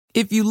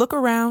If you look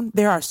around,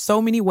 there are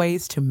so many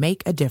ways to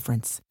make a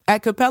difference.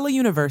 At Capella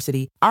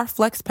University, our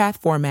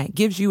FlexPath format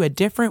gives you a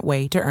different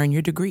way to earn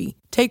your degree.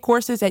 Take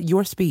courses at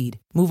your speed.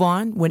 Move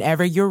on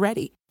whenever you're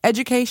ready.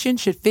 Education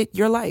should fit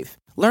your life.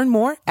 Learn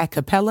more at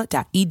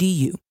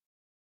capella.edu.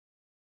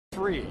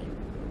 3,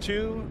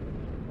 2,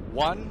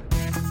 1.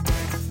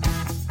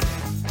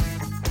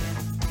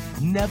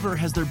 Never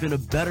has there been a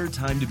better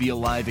time to be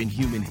alive in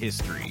human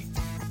history.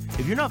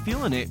 If you're not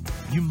feeling it,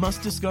 you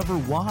must discover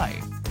why.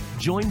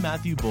 Join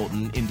Matthew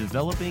Bolton in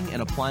developing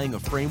and applying a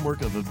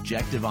framework of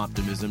objective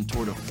optimism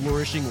toward a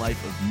flourishing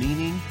life of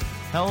meaning,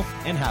 health,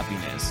 and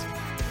happiness.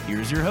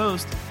 Here's your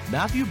host,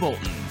 Matthew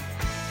Bolton.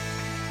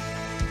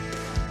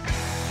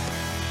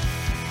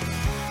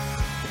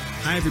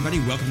 Hi, everybody.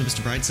 Welcome to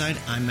Mr. Brightside.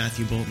 I'm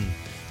Matthew Bolton.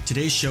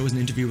 Today's show is an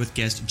interview with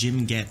guest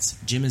Jim Goetz.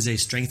 Jim is a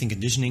strength and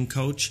conditioning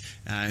coach.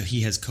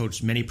 He has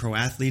coached many pro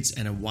athletes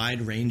and a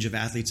wide range of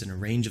athletes in a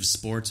range of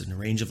sports and a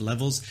range of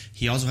levels.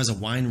 He also has a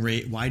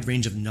wide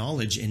range of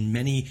knowledge in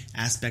many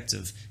aspects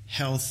of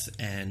health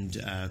and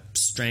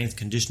strength,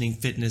 conditioning,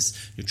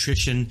 fitness,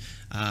 nutrition,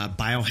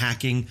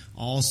 biohacking,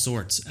 all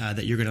sorts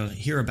that you're going to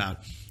hear about.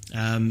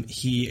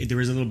 There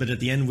was a little bit at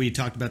the end, we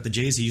talked about the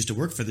Jays. He used to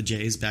work for the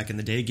Jays back in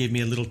the day, gave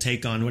me a little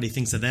take on what he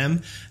thinks of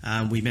them.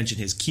 We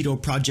mentioned his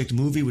Keto Project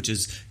movie, which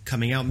is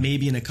coming out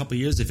maybe in a couple of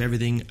years if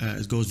everything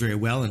goes very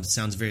well and it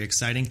sounds very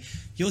exciting.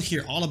 You'll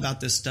hear all about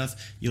this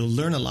stuff. You'll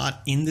learn a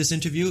lot in this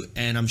interview,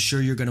 and I'm sure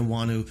you're going to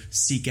want to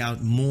seek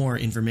out more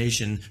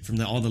information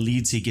from all the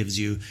leads he gives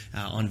you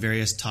on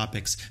various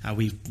topics.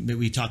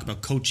 We talk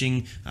about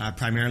coaching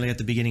primarily at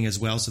the beginning as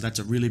well, so that's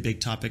a really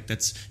big topic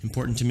that's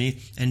important to me.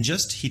 And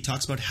he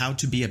talks about how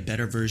to be a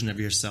better version of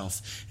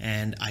yourself.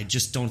 And I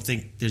just don't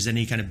think there's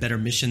any kind of better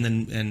mission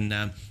than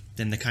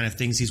the kind of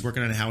things he's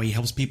working on and how he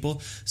helps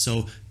people.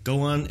 So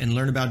go on and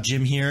learn about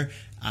Jim here.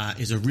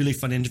 It's a really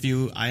fun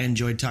interview. I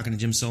enjoyed talking to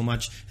Jim so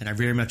much, and I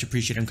very much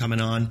appreciate him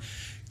coming on.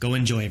 Go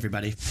enjoy,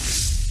 everybody.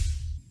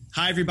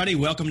 Hi, everybody.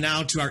 Welcome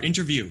now to our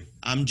interview.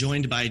 I'm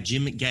joined by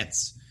Jim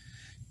Goetz.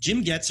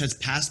 Jim Goetz has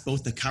passed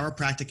both the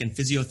chiropractic and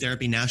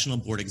physiotherapy national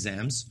board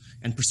exams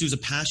and pursues a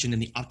passion in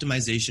the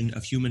optimization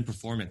of human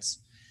performance.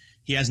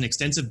 He has an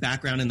extensive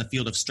background in the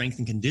field of strength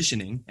and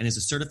conditioning and is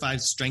a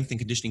certified strength and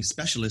conditioning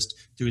specialist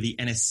through the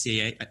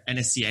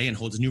NSCA and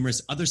holds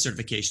numerous other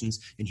certifications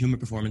in human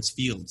performance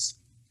fields.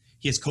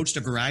 He has coached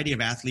a variety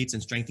of athletes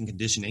in strength and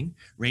conditioning,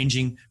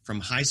 ranging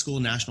from high school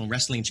national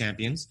wrestling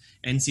champions,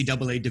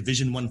 NCAA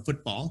Division I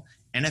football,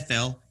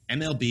 NFL,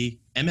 MLB,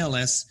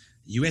 MLS,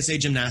 USA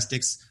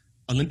Gymnastics,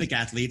 Olympic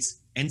athletes,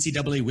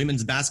 NCAA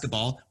women's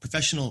basketball,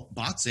 professional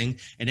boxing,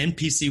 and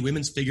NPC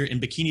women's figure and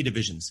bikini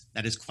divisions.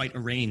 That is quite a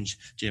range,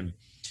 Jim.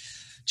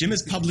 Jim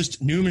has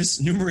published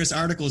numerous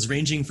articles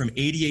ranging from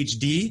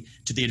ADHD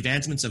to the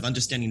advancements of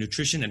understanding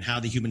nutrition and how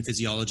the human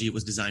physiology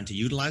was designed to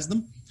utilize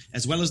them,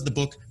 as well as the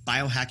book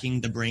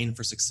Biohacking the Brain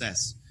for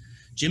Success.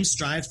 Jim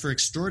strives for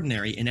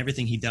extraordinary in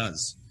everything he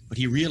does, but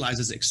he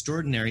realizes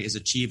extraordinary is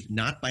achieved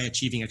not by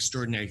achieving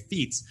extraordinary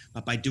feats,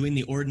 but by doing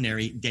the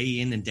ordinary day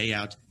in and day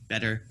out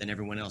better than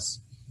everyone else.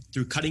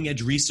 Through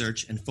cutting-edge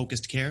research and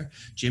focused care,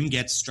 Jim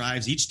Goetz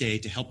strives each day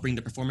to help bring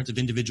the performance of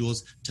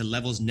individuals to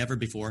levels never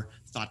before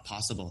thought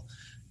possible.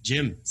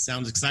 Jim,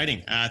 sounds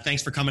exciting.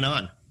 Thanks for coming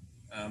on.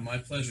 My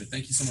pleasure.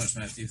 Thank you so much,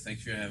 Matthew.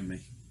 Thanks for having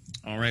me.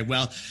 All right.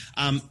 Well,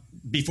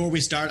 before we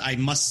start, I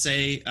must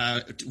say,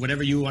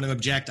 whatever you want to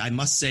object, I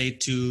must say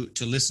to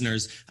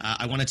listeners,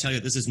 I want to tell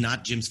you this is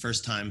not Jim's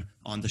first time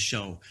on the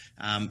show,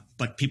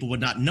 but people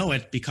would not know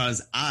it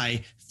because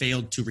I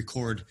failed to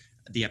record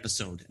the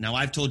episode. Now,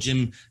 I've told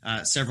Jim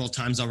several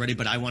times already,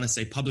 but I want to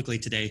say publicly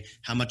today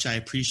how much I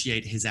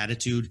appreciate his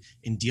attitude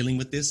in dealing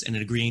with this and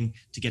in agreeing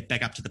to get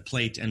back up to the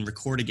plate and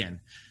record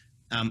again.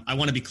 I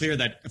want to be clear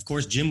that, of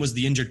course, Jim was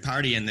the injured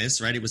party in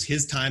this, right? It was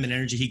his time and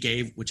energy he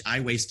gave, which I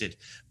wasted.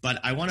 But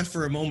I want to,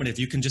 for a moment, if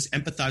you can just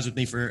empathize with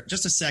me for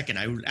just a second,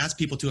 I would ask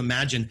people to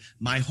imagine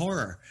my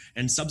horror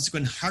and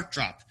subsequent heart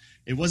drop.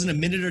 It wasn't a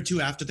minute or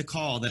two after the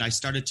call that I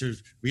started to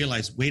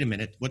realize, wait a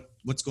minute,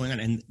 what's going on,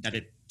 and that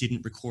it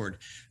didn't record.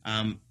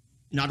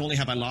 Not only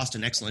have I lost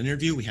an excellent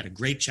interview, we had a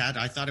great chat.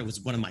 I thought it was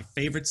one of my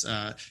favorites,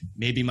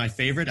 maybe my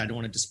favorite. I don't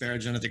want to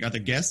disparage any of the other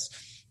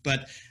guests,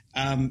 but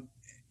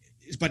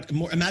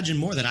imagine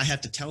more that I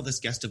had to tell this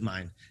guest of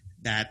mine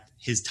that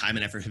his time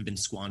and effort have been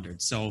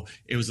squandered. So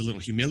it was a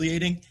little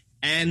humiliating,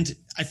 and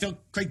I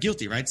felt quite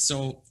guilty, right?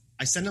 So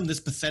I sent him this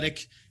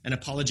pathetic and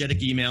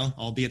apologetic email,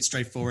 albeit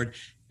straightforward,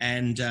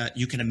 and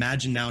you can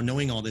imagine now,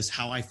 knowing all this,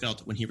 how I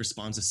felt when he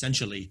responds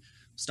essentially,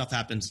 stuff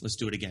happens, let's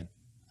do it again.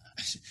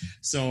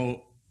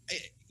 So,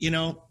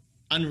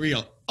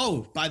 unreal.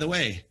 Oh, by the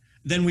way,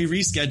 then we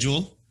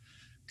reschedule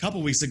a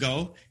couple weeks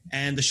ago,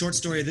 and the short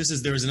story of this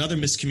is there was another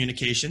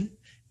miscommunication,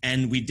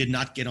 and we did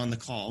not get on the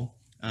call.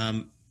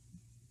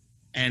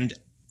 And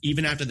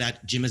even after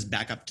that, Jim is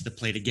back up to the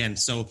plate again.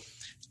 So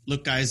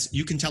look, guys,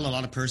 you can tell a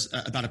lot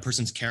about a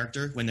person's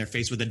character when they're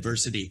faced with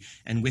adversity.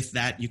 And with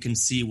that, you can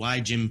see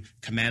why Jim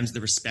commands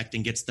the respect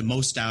and gets the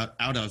most out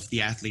of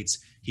the athletes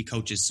he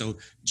coaches. So,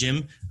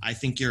 Jim, I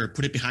think your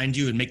put it behind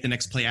you and make the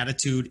next play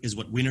attitude is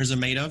what winners are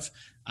made of.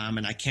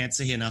 And I can't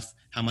say enough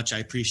how much I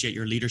appreciate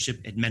your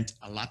leadership. It meant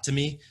a lot to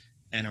me,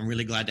 and I'm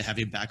really glad to have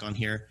you back on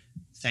here.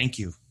 Thank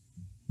you.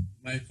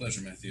 My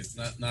pleasure, Matthew.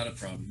 Not a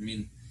problem. I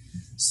mean,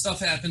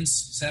 stuff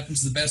happens. It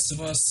happens to the best of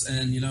us,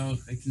 and,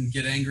 I can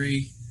get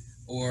angry,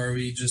 or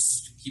we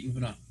just keep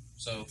moving on.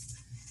 So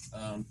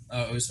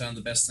I always found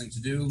the best thing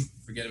to do,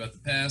 forget about the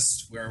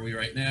past. Where are we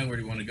right now? Where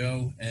do we want to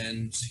go?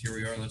 And here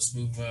we are. Let's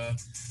move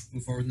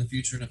forward in the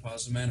future in a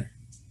positive manner.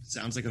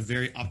 Sounds like a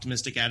very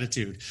optimistic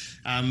attitude.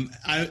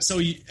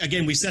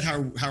 Again, we said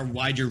how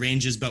wide your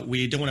range is, but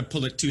we don't want to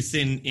pull it too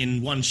thin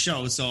in one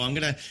show. So I'm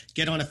going to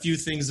get on a few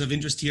things of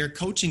interest here.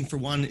 Coaching, for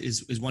one,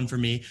 is one for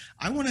me.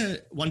 I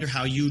wonder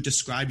how you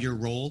describe your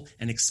role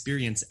and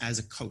experience as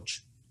a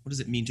coach. What does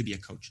it mean to be a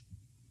coach?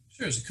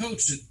 Sure. As a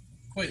coach, it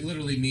quite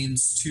literally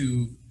means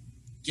to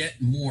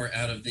get more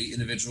out of the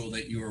individual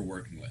that you are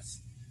working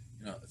with.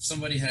 If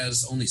somebody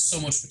has only so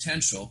much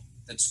potential,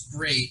 that's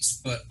great,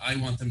 but I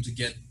want them to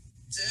get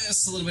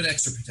just a little bit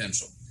extra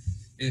potential.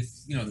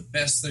 If, the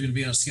best they're going to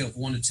be on a scale of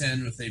 1 to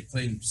 10, if they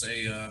play,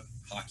 say,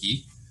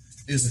 hockey,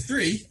 is a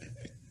 3,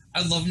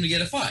 I'd love them to get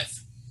a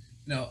 5.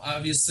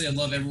 Obviously, I'd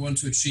love everyone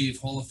to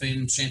achieve Hall of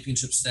Fame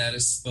championship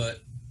status,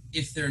 but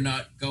if they're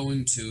not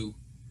going to,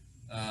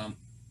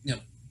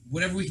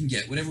 whatever we can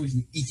get, whatever we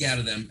can eke out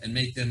of them and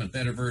make them a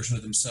better version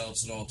of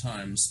themselves at all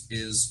times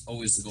is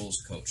always the goal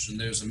as a coach. And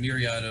there's a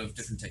myriad of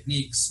different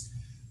techniques,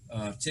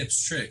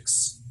 tips,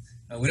 tricks,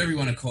 whatever you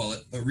want to call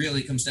it, but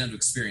really it comes down to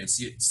experience.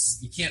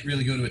 You can't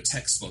really go to a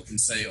textbook and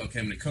say, okay,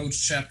 I'm going to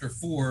coach chapter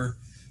 4,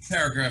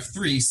 paragraph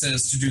 3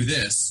 says to do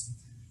this.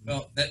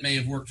 Well, that may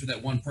have worked for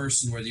that one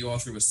person where the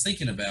author was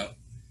thinking about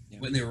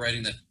when they were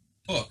writing that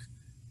book,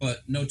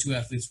 but no two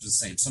athletes are the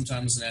same.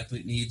 Sometimes an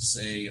athlete needs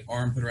a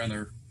arm put around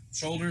their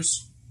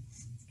shoulders.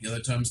 The other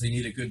times they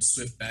need a good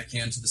swift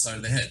backhand to the side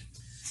of the head.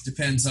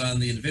 Depends on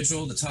the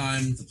individual, the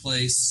time, the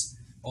place,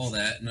 all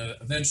that, and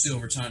eventually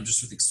over time,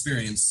 just with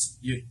experience,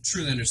 you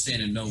truly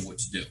understand and know what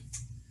to do.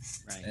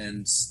 Right.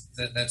 And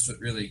that's what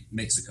really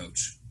makes a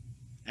coach.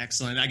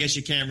 Excellent. I guess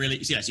you can't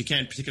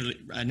particularly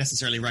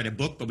necessarily write a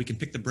book, but we can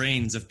pick the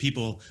brains of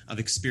people of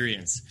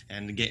experience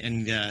and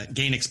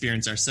gain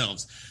experience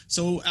ourselves.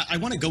 So I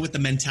want to go with the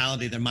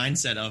mentality, the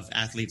mindset of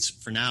athletes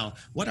for now.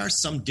 What are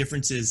some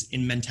differences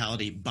in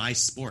mentality by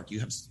sport? You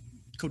have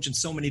coached in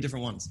so many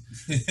different ones.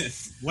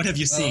 What have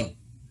you seen?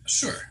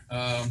 Sure.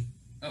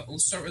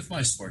 Let's start with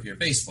my sport here,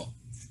 baseball.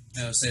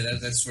 I'll say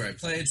that's where I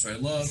played, it's where I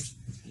loved.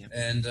 Yep.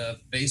 And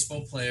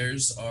baseball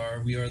players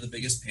we are the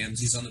biggest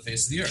pansies on the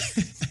face of the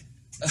earth.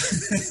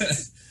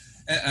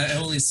 I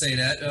only say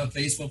that.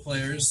 Baseball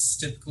players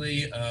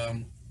typically,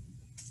 I'm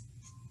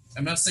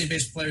not saying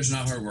baseball players are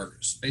not hard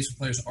workers. Baseball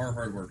players are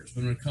hard workers.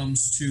 But when it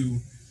comes to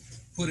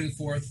putting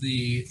forth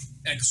the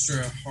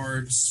extra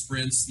hard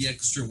sprints, the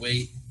extra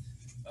weight,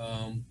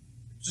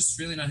 just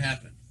really not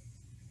happening.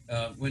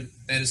 When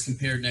that is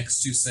compared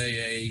next to, say,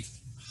 a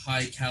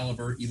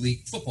high-caliber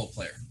elite football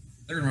player.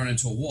 They're going to run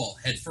into a wall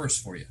head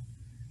first for you.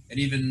 And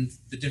even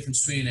the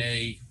difference between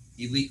a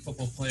elite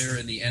football player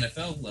in the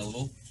NFL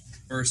level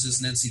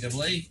versus an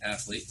NCAA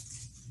athlete,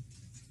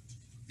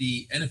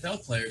 the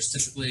NFL players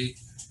typically,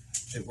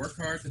 they work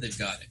hard, but they've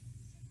got it.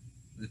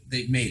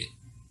 They've made it.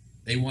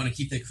 They want to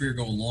keep their career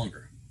going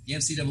longer. The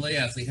NCAA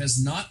athlete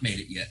has not made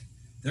it yet.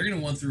 They're going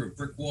to run through a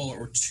brick wall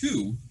or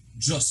two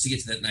just to get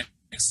to that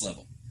next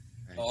level.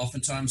 Right.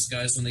 Oftentimes,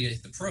 guys, when they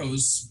hit the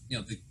pros,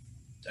 the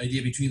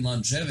idea between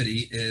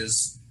longevity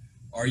is,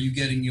 are you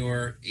getting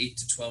your 8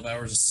 to 12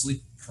 hours of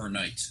sleep per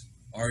night?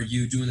 Are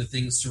you doing the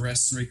things to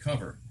rest and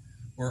recover?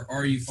 Or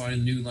are you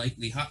finding a new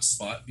likely hot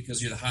spot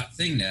because you're the hot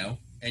thing now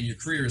and your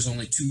career is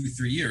only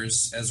 2-3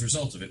 years as a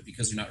result of it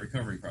because you're not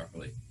recovering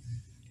properly?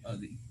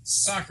 The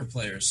soccer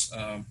players,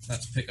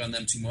 not to pick on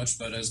them too much,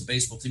 but as a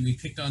baseball team, we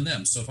picked on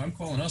them. So if I'm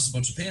calling us a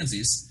bunch of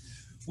pansies,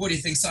 what do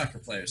you think soccer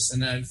players?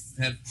 And I've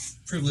had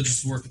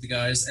privileges to work with the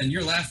guys, and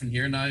you're laughing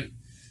here, and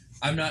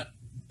I'm not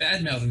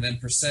bad-mouthing them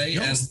per se,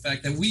 as the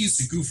fact that we used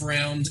to goof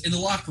around in the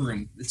locker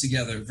room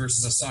together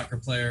versus a soccer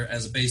player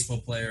as a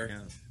baseball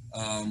player.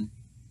 Yeah.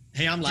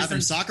 Hey, I'm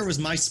laughing. Soccer was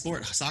my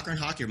sport. Soccer and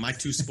hockey are my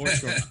two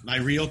sports. My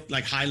real,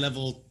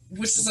 high-level.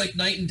 Which is like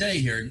night and day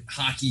here,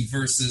 hockey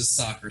versus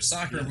soccer.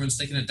 Soccer, everyone's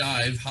taking a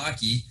dive.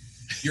 Hockey,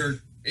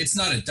 it's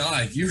not a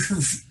dive.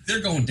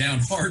 They're going down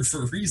hard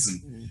for a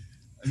reason.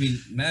 I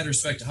mean, mad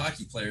respect to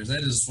hockey players.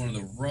 That is one of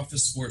the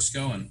roughest sports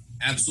going.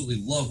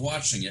 Absolutely love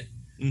watching it.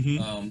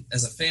 Mm-hmm.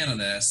 As a fan on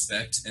that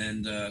aspect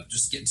and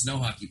just getting to know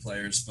hockey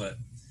players, but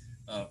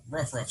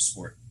rough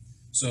sport.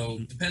 So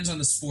depends on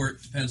the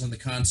sport, depends on the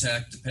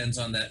contact, depends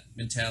on that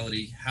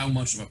mentality, how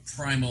much of a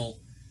primal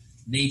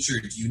nature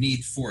do you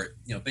need for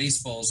it.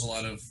 Baseball is a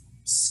lot of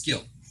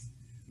skill,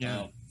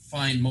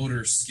 fine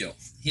motor skill.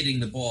 Hitting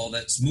the ball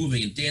that's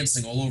moving and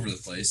dancing all over the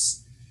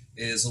place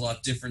is a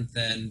lot different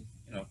than,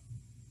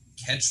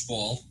 catch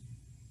ball,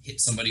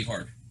 hit somebody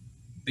hard.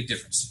 Big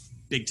difference.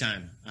 Big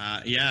time.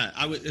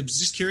 I was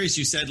just curious.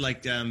 You said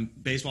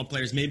baseball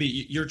players, maybe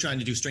you're trying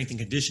to do strength and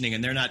conditioning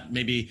and they're not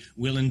maybe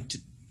willing to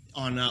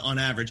on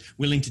average,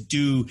 willing to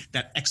do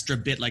that extra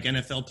bit like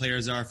NFL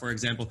players are, for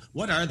example?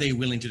 What are they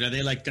willing to do? Are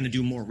they like going to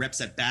do more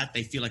reps at bat?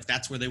 They feel like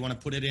that's where they want to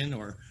put it in,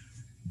 or?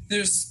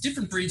 There's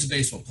different breeds of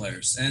baseball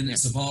players, and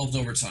it's evolved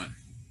over time.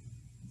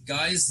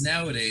 Guys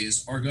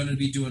nowadays are going to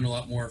be doing a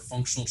lot more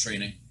functional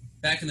training.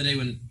 Back in the day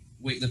when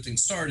weightlifting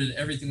started,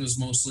 everything was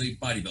mostly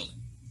bodybuilding.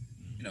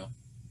 You know,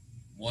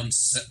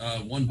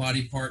 one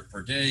body part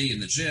per day in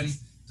the gym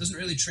doesn't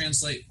really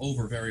translate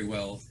over very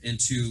well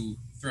into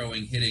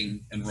throwing,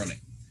 hitting, and running.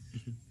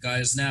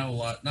 Guys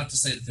now, not to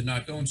say that they're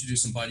not going to do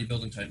some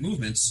bodybuilding type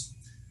movements,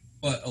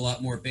 but a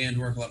lot more band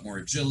work, a lot more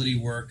agility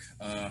work,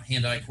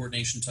 hand-eye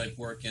coordination type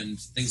work, and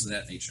things of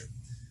that nature.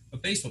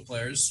 But baseball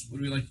players, what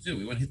do we like to do?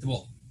 We want to hit the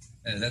ball.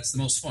 That's the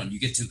most fun. You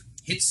get to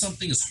hit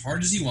something as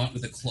hard as you want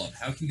with a club.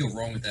 How can you go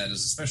wrong with that,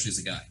 especially as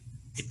a guy?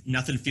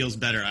 Nothing feels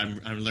better.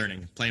 I'm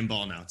learning. Playing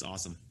ball now. It's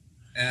awesome.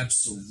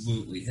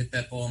 Absolutely. Hit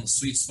that ball in the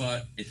sweet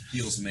spot. It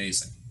feels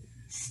amazing.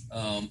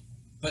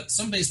 But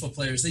some baseball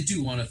players, they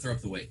do want to throw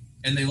up the weight,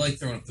 and they like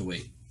throwing up the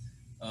weight.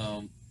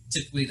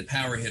 Typically, the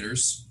power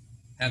hitters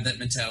have that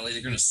mentality.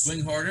 They're going to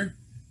swing harder.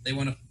 They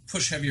want to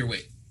push heavier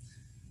weight.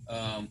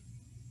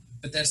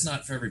 But that's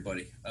not for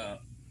everybody.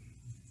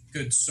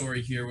 Good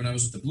story here. When I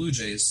was with the Blue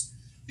Jays,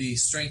 the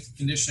strength and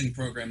conditioning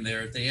program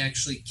there, they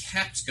actually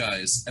capped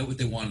guys at what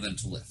they wanted them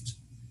to lift.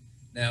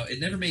 Now, it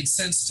never made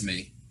sense to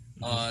me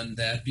on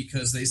that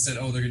because they said,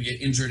 they're going to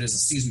get injured as the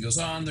season goes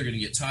on. They're going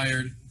to get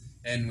tired.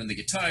 And when they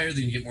get tired,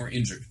 they're going to get more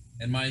injured.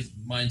 And my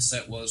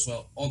mindset was,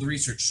 all the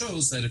research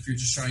shows that if you're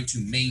just trying to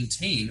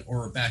maintain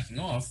or backing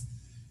off,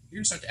 you're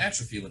going to start to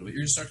atrophy a little bit.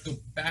 You're going to start to go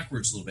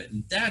backwards a little bit.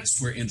 And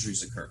that's where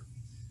injuries occur.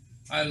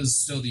 I was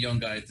still the young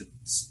guy at the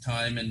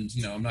time, and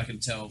I'm not going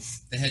to tell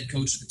the head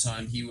coach at the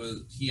time. He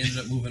ended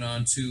up moving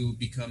on to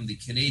become the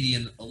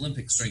Canadian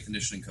Olympic strength and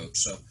conditioning coach.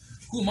 So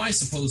who am I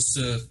supposed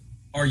to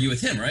argue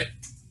with him, right?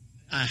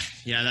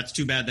 Yeah, that's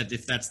too bad that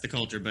if that's the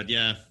culture, but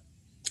yeah.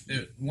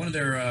 One of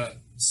their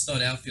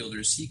stud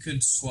outfielders, he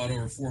could squat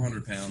over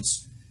 400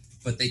 pounds,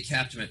 but they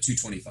capped him at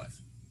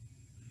 225.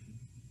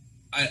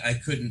 I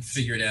couldn't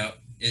figure it out.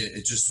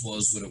 It just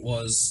was what it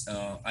was.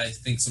 I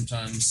think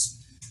sometimes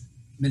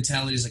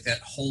mentalities like that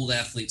hold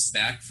athletes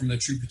back from their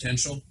true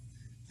potential.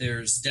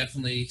 There's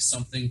definitely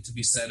something to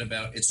be said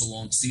about it's a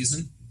long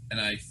season, and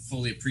I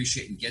fully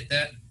appreciate and get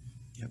that.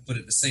 Yep. But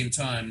at the same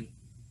time,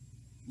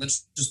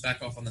 let's just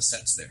back off on the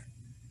sets there.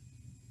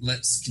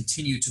 Let's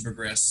continue to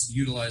progress,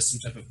 utilize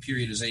some type of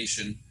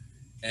periodization,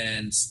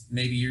 and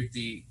maybe you're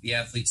the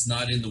athlete's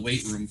not in the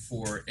weight room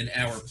for an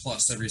hour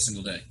plus every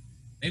single day.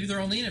 Maybe they're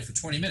only in it for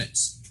 20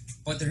 minutes,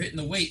 but they're hitting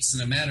the weights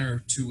in a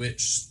manner to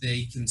which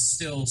they can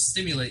still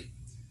stimulate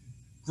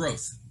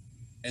growth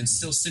and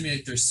still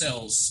stimulate their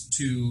cells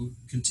to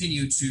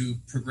continue to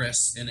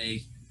progress in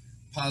a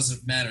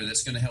positive manner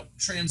that's going to help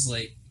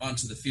translate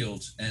onto the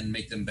field and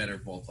make them better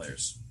ball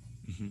players.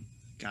 Mm-hmm.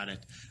 Got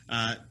it.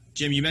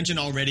 Jim, you mentioned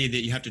already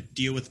that you have to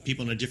deal with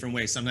people in a different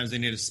way. Sometimes they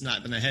need a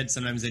snap in the head.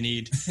 Sometimes they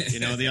need,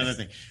 the other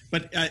thing.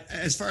 But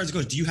as far as it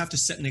goes, do you have to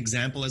set an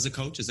example as a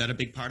coach? Is that a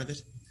big part of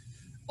it?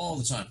 All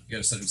the time. You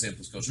got to set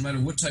examples, coach. No matter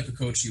what type of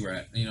coach you are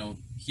at.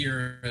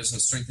 Here as a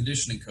strength and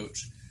conditioning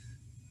coach,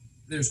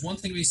 there's one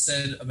thing to be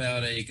said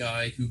about a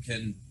guy who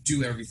can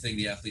do everything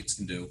the athletes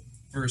can do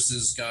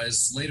versus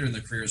guys later in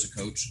their career as a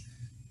coach.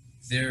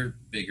 They're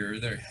bigger,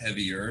 they're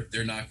heavier,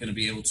 they're not going to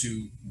be able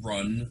to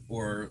run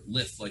or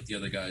lift like the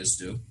other guys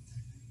do.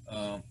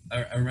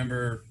 I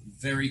remember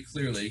very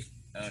clearly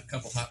a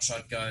couple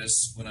hotshot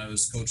guys when I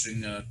was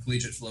coaching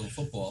collegiate level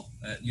football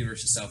at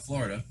University of South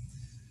Florida.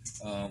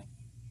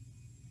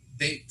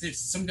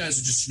 Some guys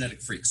are just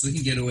genetic freaks, so they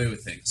can get away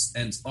with things,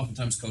 and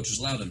oftentimes coaches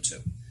allow them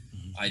to.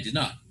 I did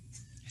not.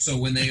 So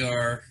when they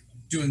are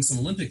doing some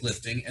Olympic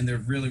lifting and they're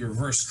really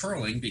reverse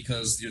curling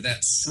because they're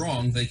that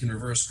strong, they can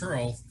reverse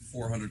curl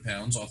 400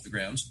 pounds off the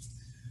ground.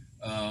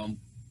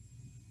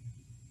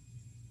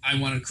 I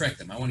want to correct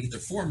them. I want to get their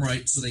form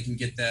right so they can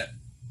get that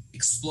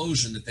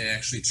explosion that they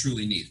actually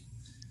truly need.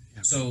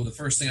 Yeah. So the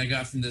first thing I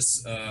got from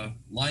this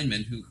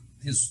lineman, who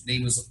his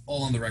name was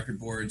all on the record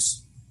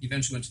boards, he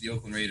eventually went to the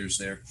Oakland Raiders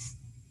there.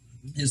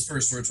 His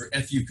first words were,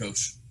 "F you,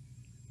 coach."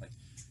 Like,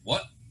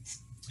 what?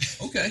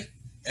 Okay.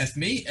 F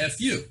me,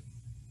 F you.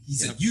 He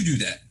said, "You do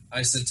that."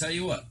 I said, "Tell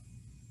you what,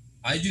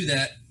 I do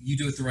that, you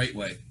do it the right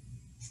way.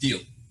 Deal."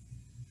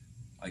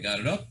 I got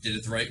it up, did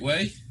it the right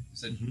way.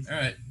 Said, All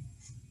right,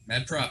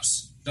 mad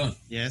props, done.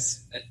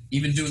 Yes.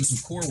 Even doing some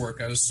core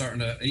work, I was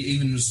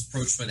even was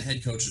approached by the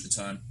head coach at the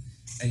time,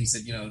 and he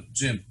said,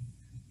 "Jim,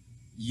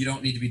 you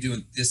don't need to be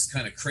doing this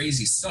kind of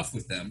crazy stuff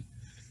with them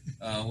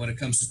when it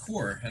comes to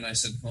core." And I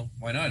said, "Well,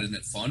 why not? Isn't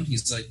it fun?"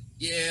 He's like,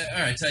 "Yeah,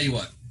 all right, tell you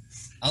what.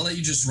 I'll let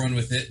you just run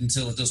with it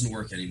until it doesn't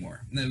work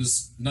anymore." And it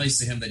was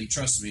nice of him that he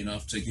trusted me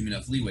enough to give me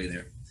enough leeway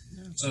there.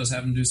 Yeah. So I was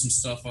having to do some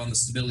stuff on the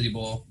stability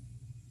ball.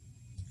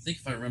 I think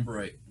if I remember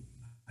right,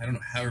 I don't know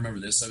how I remember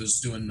this. I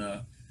was doing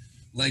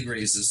leg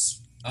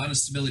raises on a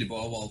stability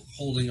ball while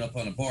holding up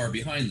on a bar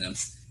behind them.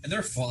 And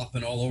they're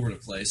flopping all over the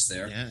place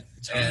there. Yeah,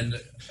 and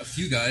a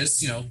few guys,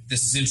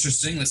 this is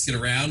interesting. Let's get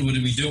around. What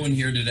are we doing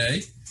here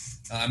today?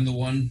 I'm the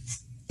one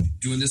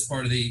doing this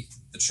part of the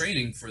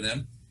training for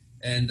them.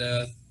 And,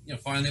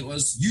 finally it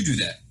was, you do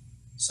that.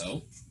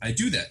 So I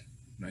do that,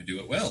 and I do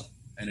it well.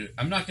 And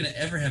I'm not going to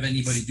ever have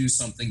anybody do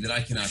something that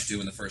I cannot do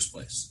in the first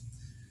place.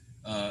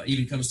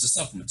 Even comes to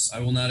supplements. I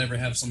will not ever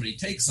have somebody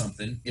take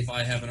something if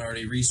I haven't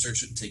already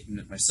researched it and taken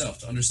it myself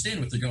to understand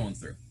what they're going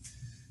through.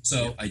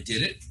 So I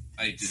did it.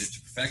 I did it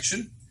to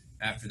perfection.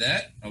 After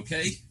that,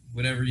 okay,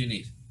 whatever you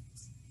need.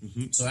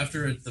 Mm-hmm. So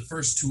after the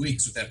first 2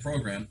 weeks with that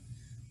program,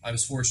 I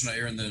was fortunate I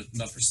earned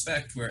enough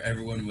respect where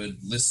everyone would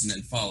listen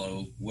and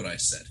follow what I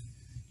said.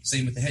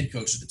 Same with the head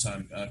coach at the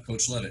time,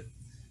 Coach Levitt.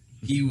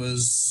 He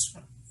was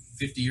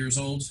 50 years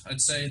old,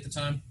 I'd say, at the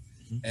time.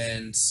 Mm-hmm.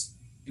 And,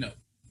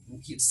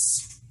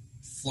 it's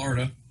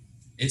Florida.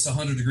 It's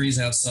 100 degrees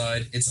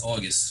outside. It's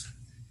August.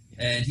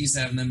 And he's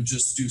having them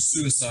just do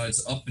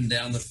suicides up and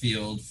down the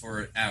field for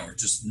an hour,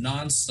 just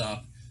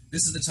nonstop.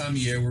 This is the time of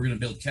year we're going to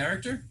build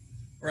character,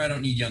 or I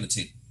don't need you on the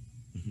team.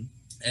 Mm-hmm.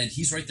 And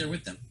he's right there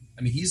with them.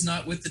 I mean, he's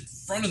not with the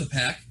front of the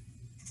pack.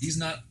 He's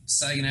not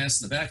sagging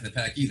ass in the back of the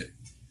pack either.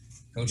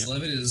 Coach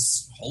Levitt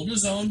is holding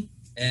his own,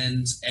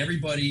 and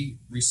everybody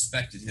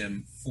respected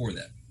him for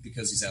that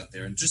because he's out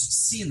there. And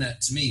just seeing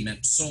that to me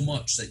meant so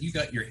much that you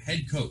got your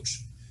head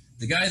coach,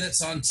 the guy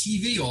that's on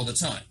TV all the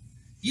time.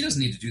 He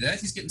doesn't need to do that.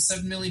 He's getting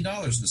 $7 million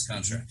in his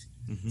contract.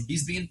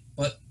 Mm-hmm.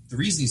 But the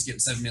reason he's getting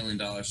 $7 million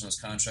in his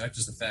contract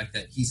is the fact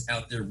that he's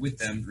out there with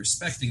them,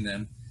 respecting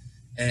them,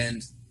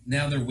 and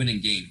now they're winning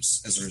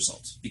games as a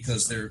result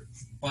because they're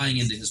buying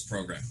into his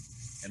program.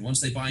 And once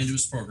they buy into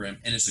his program,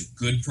 and it's a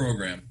good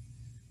program,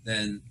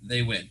 then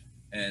they win.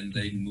 And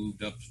they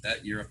moved up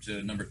that year up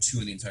to number 2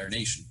 in the entire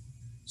nation.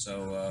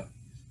 So,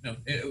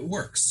 it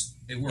works.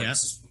 It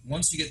works. Yeah.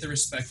 Once you get the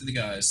respect of the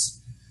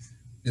guys,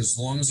 as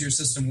long as your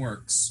system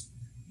works,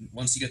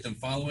 once you get them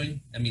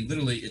following, I mean,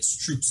 literally, it's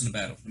troops in a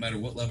battle. No matter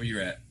what level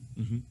you're at,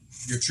 mm-hmm.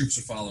 your troops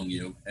are following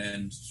you,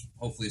 and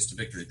hopefully it's to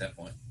victory at that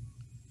point.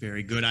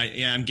 Very good.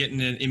 I'm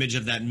getting an image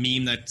of that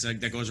meme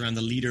that goes around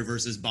the leader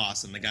versus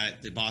boss, and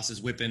the boss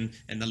is whipping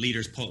and the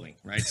leader's pulling,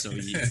 right? So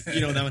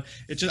that one.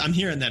 It's just, I'm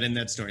hearing that in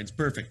that story. It's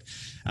perfect.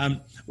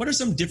 What are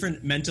some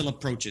different mental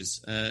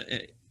approaches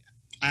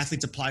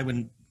athletes apply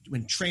when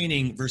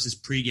training versus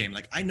pregame?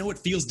 Like, I know it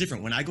feels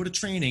different when I go to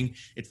training.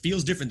 It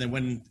feels different than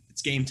when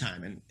it's game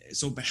time. And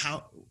so, but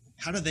how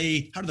do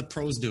the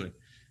pros do it?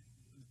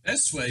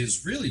 Best way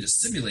is really to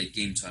simulate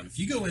game time. If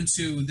you go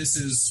into this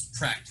is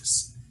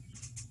practice.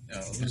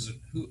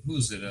 Who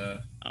is it?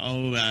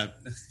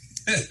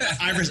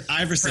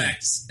 Iverson.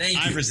 Practice. Thank you.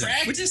 Iverson.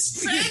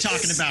 Practice. We're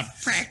talking about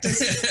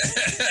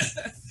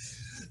practice.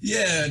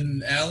 Yeah,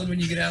 and Alan, when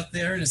you get out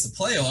there and it's the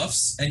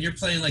playoffs and you're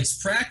playing like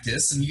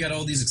practice and you got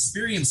all these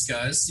experienced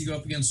guys, you go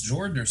up against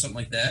Jordan or something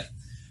like that,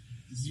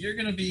 you're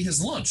going to be his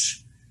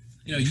lunch.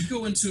 You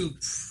go into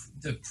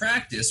the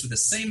practice with the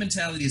same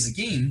mentality as a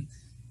game,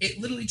 it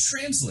literally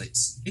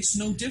translates. It's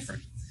no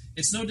different.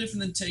 It's no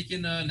different than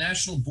taking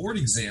national board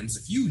exams.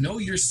 If you know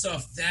your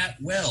stuff that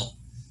well,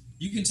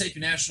 you can take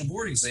your national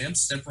board exam,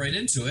 step right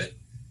into it,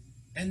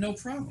 and no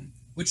problem,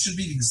 which should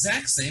be the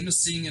exact same as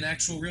seeing an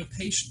actual real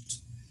patient,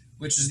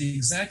 which is the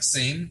exact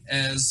same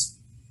as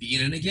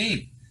being in a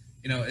game.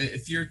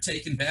 If you're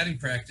taking batting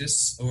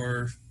practice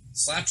or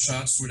slap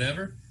shots or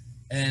whatever,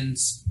 and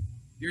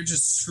you're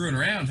just screwing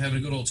around, having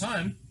a good old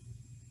time,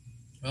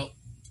 well,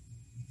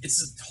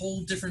 it's a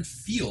whole different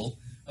feel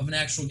of an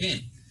actual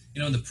game.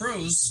 The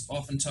pros,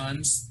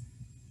 oftentimes,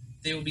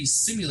 they will be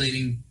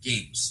simulating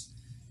games.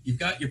 You've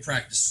got your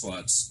practice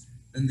squads.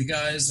 And the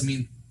guys,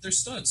 they're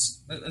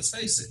studs. Let's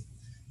face it.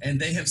 And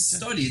they have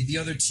studied the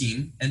other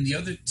team, and the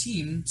other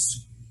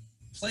team's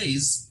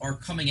plays are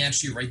coming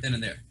at you right then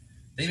and there.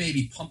 They may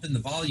be pumping the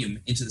volume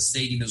into the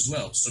stadium as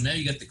well. So now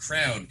you got the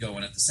crowd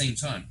going at the same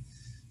time.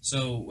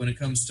 So when it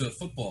comes to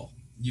football,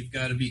 you've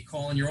got to be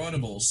calling your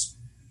audibles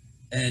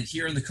and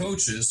hearing the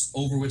coaches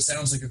over what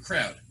sounds like a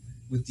crowd,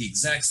 with the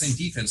exact same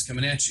defense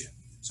coming at you.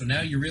 So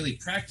now you're really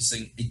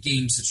practicing a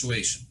game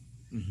situation.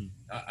 Mm-hmm.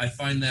 I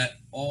find that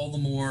all the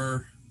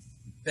more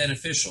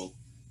beneficial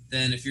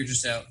than if you're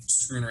just out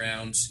screwing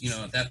around.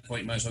 At that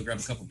point, you might as well grab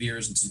a couple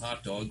beers and some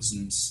hot dogs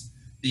and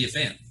be a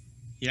fan.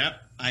 Yep.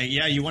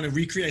 You want to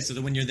recreate so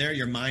that when you're there,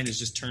 your mind is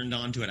just turned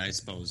on to it, I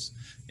suppose.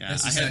 Yeah,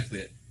 that's exactly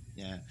it.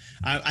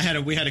 Yeah,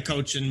 we had a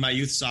coach in my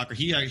youth soccer.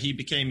 He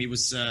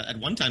was at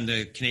one time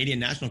the Canadian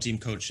national team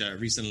coach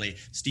recently,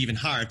 Stephen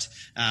Hart,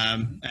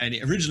 and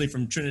originally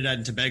from Trinidad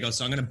and Tobago.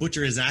 So I'm going to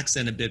butcher his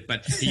accent a bit,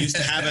 but he used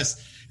to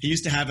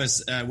have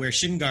us wear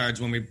shin guards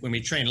when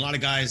we train. A lot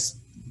of guys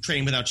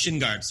train without shin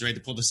guards, right?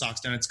 They pull the socks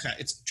down.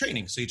 It's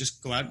training, so you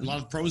just go out. A lot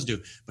of pros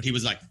do, but he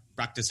was like,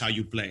 practice how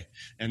you play,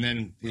 and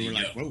then we were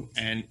like, whoa,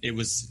 and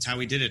it's how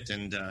we did it,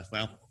 and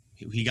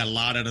he got a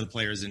lot out of the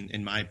players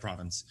in my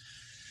province.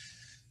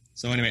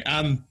 So anyway,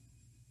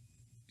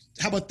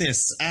 How about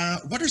this?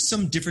 What are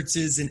some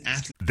differences in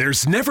athletes?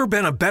 There's never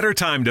been a better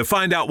time to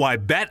find out why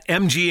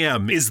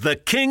BetMGM is the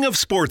king of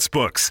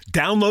sportsbooks.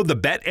 Download the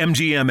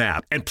BetMGM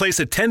app and place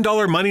a $10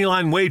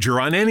 moneyline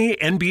wager on any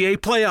NBA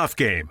playoff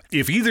game.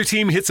 If either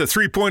team hits a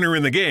three-pointer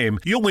in the game,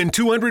 you'll win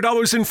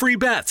 $200 in free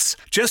bets.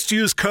 Just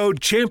use code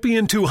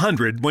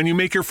CHAMPION200 when you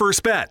make your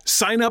first bet.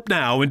 Sign up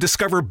now and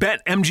discover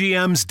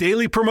BetMGM's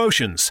daily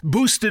promotions,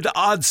 boosted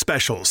odds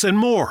specials, and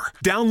more.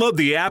 Download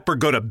the app or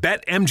go to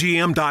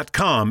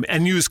BetMGM.com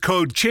and use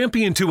code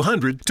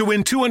CHAMPION200 to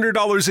win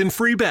 $200 in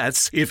free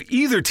bets if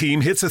either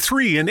team hits a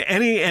 3 in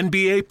any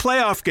NBA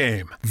playoff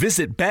game.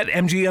 Visit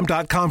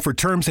BetMGM.com for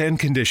terms and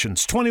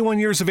conditions. 21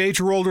 years of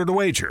age or older to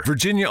wager.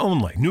 Virginia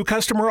only. New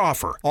customer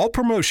offer. All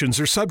promotions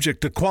are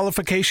subject to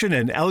qualification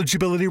and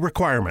eligibility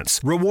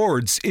requirements.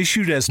 Rewards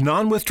issued as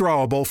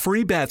non-withdrawable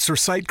free bets or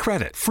site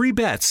credit. Free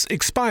bets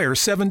expire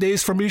 7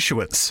 days from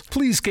issuance.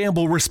 Please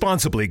gamble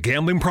responsibly.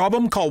 Gambling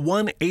problem? Call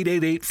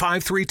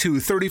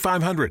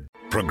 1-888-532-3500.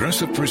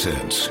 Progressive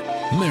presents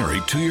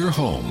Married to Your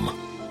Home.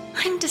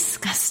 I'm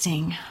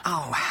disgusting.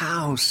 Oh,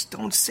 House,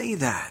 don't say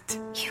that.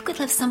 You could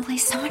live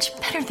someplace so much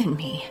better than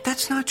me.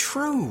 That's not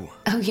true.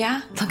 Oh,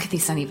 yeah? Look at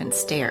these uneven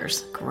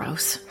stairs.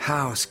 Gross.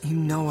 House, you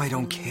know I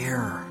don't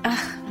care.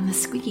 Ugh, and the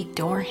squeaky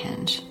door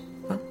hinge.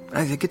 Well,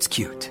 I think it's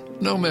cute.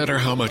 No matter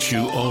how much you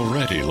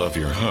already love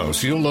your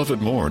house, you'll love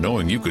it more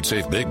knowing you could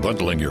save big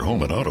bundling your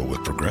home and auto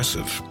with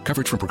Progressive.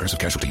 Coverage from Progressive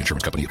Casualty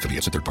Insurance Company,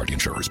 affiliates, and third-party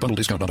insurers. Bundle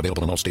discount not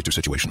available in all states or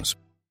situations.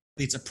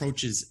 Athletes'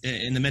 approaches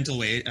in the mental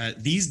way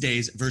these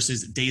days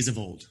versus days of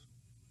old.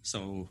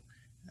 So,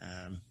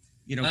 I'm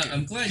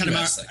glad you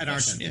asked that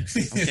question. Yeah.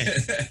 Okay.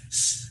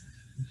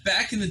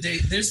 Back in the day,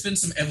 there's been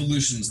some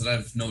evolutions that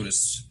I've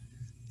noticed.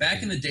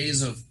 Back in the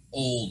days of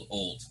old,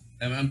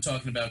 and I'm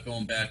talking about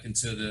going back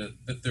into the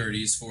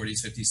 30s,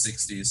 40s, 50s,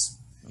 60s.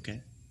 Okay.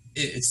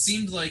 It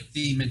seemed like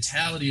the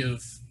mentality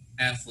of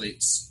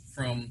athletes,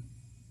 from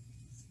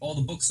all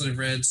the books that I've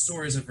read,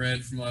 stories I've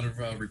read from a lot of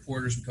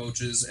reporters and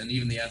coaches, and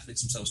even the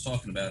athletes themselves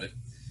talking about it,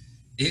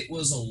 it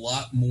was a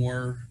lot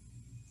more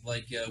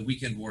like a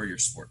weekend warrior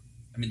sport.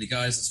 I mean, the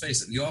guys, let's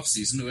face it, in the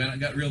off-season, they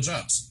got real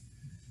jobs.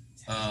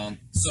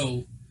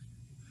 So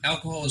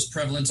alcohol is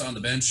prevalent on the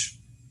bench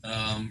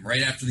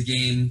right after the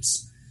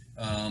games.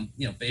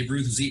 Babe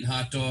Ruth was eating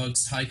hot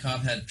dogs. Ty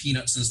Cobb had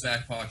peanuts in his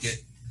back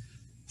pocket.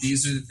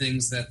 These are the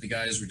things that the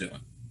guys were doing.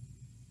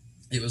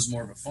 It was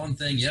more of a fun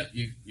thing. Yep,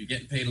 you're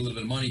getting paid a little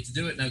bit of money to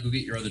do it. Now go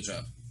get your other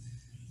job.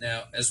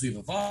 Now, as we've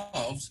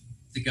evolved,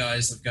 the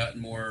guys have gotten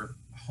more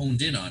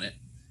honed in on it.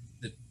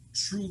 The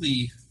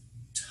truly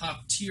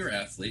top-tier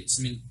athletes,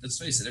 I mean, let's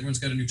face it, everyone's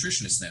got a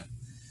nutritionist now.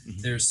 Mm-hmm.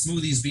 There's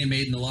smoothies being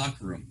made in the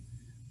locker room.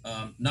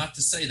 Not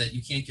to say that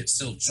you can't get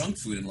still junk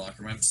food in the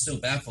locker room. I'm still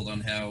baffled on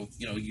how,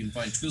 you can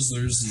find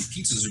Twizzlers and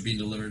pizzas are being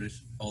delivered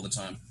all the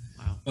time.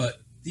 Wow.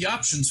 But the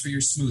options for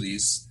your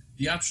smoothies,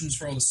 the options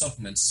for all the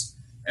supplements,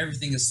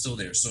 everything is still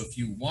there. So if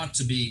you want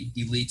to be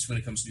elite when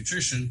it comes to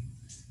nutrition,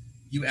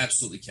 you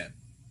absolutely can.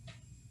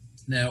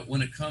 Now,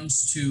 when it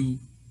comes to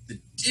the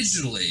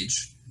digital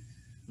age,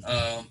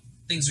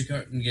 things are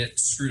going to get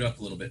screwed up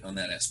a little bit on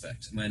that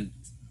aspect. When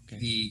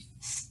the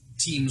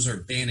teams are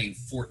banning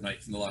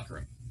Fortnite from the locker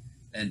room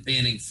and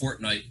banning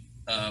Fortnite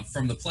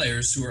from the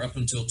players who are up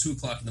until 2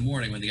 o'clock in the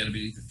morning when they got to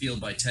be at the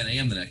field by 10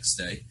 a.m. the next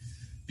day,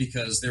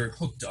 because they're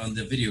hooked on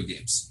the video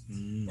games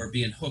or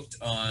being hooked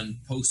on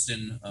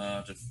posting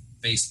to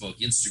Facebook,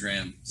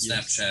 Instagram,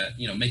 Snapchat,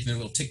 making their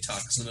little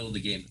TikToks in the middle of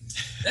the game.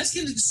 That's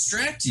going to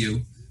distract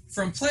you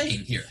from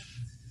playing here.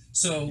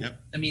 So,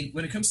 I mean,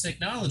 when it comes to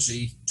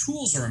technology,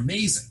 tools are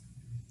amazing.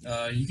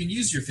 You can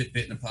use your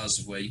Fitbit in a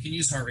positive way. You can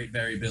use heart rate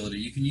variability.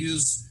 You can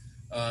use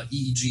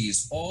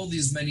EEGs, all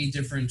these many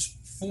different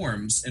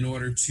forms in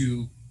order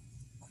to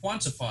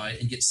quantify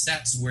and get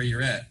stats of where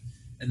you're at,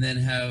 and then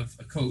have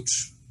a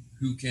coach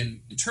who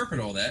can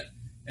interpret all that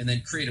and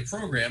then create a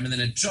program and then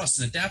adjust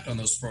and adapt on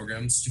those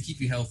programs to keep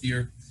you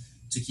healthier,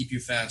 to keep you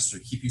faster,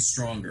 keep you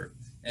stronger,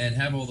 and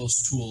have all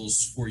those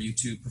tools for you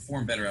to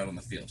perform better out on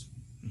the field.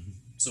 Mm-hmm.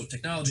 So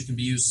technology can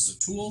be used as a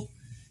tool.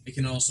 It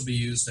can also be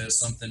used as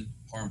something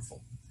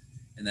harmful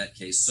in that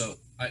case. So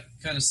I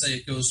kind of say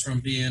it goes from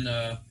being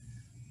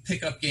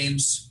pickup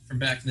games from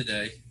back in the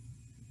day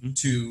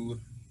to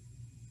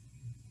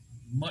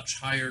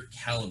much higher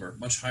caliber,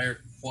 much higher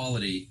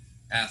quality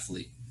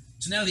athlete.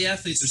 So now the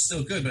athletes are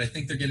still good, but I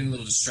think they're getting a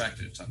little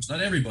distracted at times.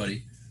 Not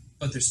everybody,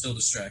 but they're still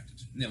distracted.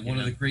 One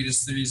of the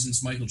greatest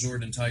reasons Michael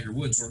Jordan and Tiger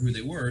Woods were who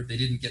they were, they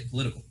didn't get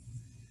political.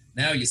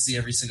 Now you see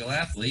every single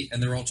athlete,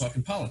 and they're all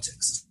talking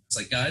politics. It's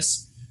like,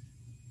 guys,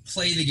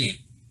 play the game.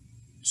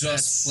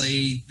 Just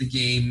play the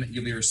game.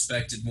 You'll be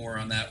respected more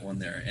on that one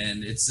there.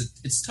 And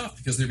it's tough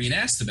because they're being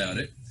asked about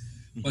it.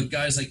 But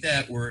guys like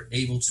that were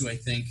able to, I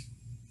think,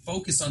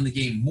 focus on the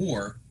game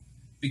more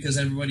because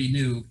everybody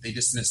knew they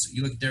dismissed it.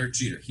 You look at Derek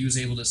Jeter. He was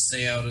able to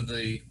stay out of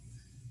the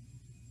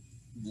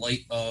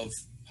light of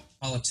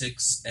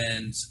politics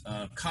and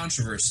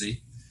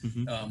controversy.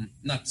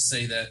 Not to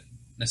say that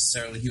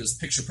necessarily he was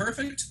picture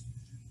perfect,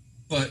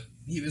 but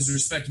he was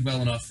respected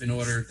well enough in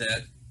order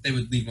that they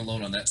would leave him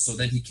alone on that, so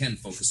then he can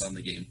focus on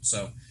the game.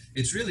 So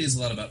it really is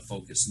a lot about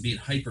focus and being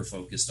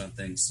hyper-focused on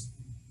things.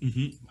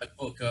 Mm-hmm. My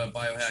book,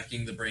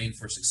 Biohacking the Brain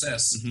for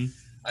Success, Mm-hmm.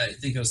 I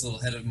think I was a little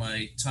ahead of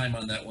my time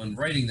on that one,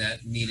 writing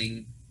that,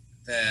 meaning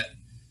that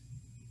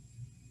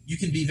you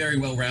can be very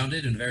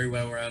well-rounded and a very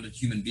well-rounded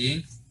human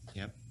being,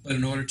 Yep. but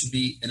in order to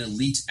be an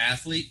elite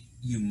athlete,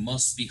 you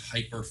must be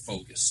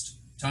hyper-focused.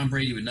 Tom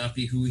Brady would not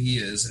be who he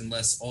is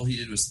unless all he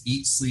did was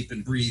eat, sleep,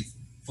 and breathe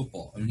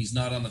football. And when he's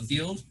not on the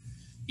field,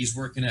 he's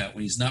working out.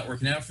 When he's not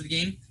working out for the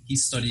game,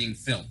 he's studying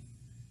film.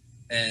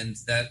 And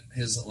that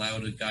has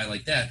allowed a guy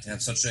like that to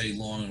have such a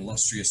long and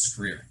illustrious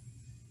career.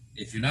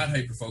 If you're not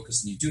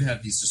hyper-focused and you do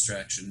have these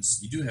distractions,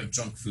 you do have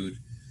junk food,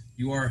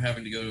 you are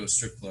having to go to a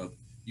strip club,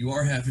 you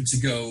are having to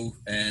go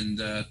and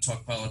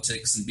talk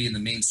politics and be in the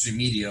mainstream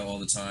media all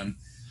the time,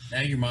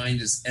 now your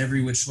mind is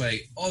every which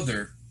way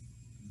other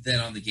than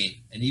on the game.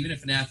 And even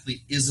if an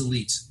athlete is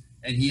elite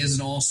and he is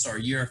an all-star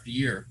year after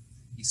year,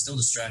 he's still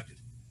distracted.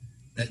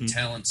 That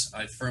talent,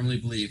 I firmly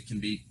believe, can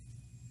be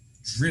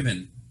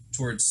driven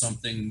towards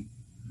something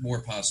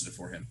more positive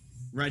for him.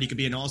 Right, he could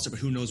be an all-star, but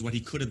who knows what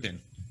he could have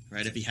been,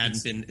 right, if he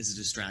hadn't been as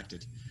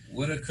distracted.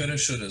 Woulda, coulda,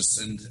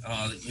 shouldas, and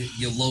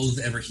you loathe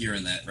ever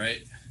hearing that,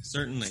 right?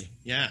 Certainly,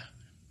 yeah.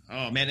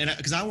 Oh, man, and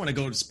because I want to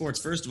go to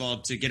sports, first of all,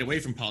 to get away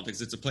from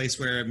politics. It's a place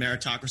where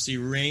meritocracy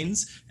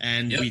reigns,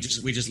 and we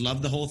just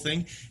love the whole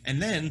thing.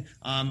 And then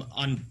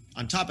on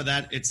top of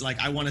that, it's like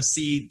I want to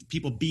see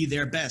people be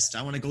their best.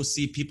 I want to go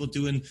see people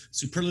doing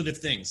superlative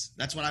things.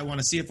 That's what I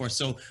want to see it for.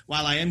 So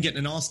while I am getting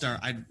an all-star,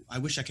 I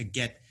wish I could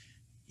get,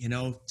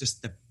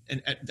 just the –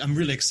 and I'm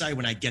really excited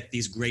when I get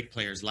these great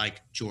players like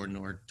Jordan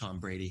or Tom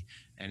Brady.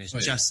 And it's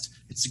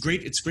it's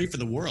great. It's great for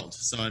the world.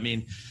 So, I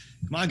mean –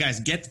 come on, guys,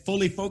 get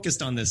fully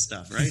focused on this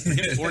stuff, right?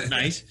 Forget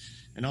Fortnite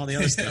and all the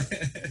other stuff.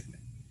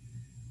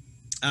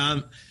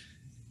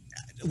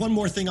 One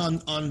more thing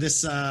on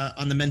this,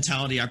 on the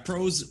mentality. Our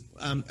pros,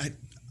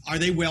 are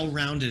they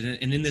well-rounded?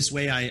 And in this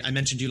way, I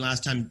mentioned to you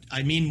last time,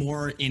 I mean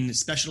more in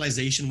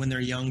specialization when they're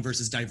young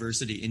versus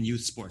diversity in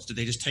youth sports. Do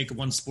they just take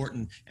one sport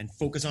and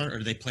focus on it, or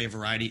do they play a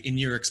variety in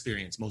your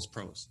experience, most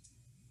pros?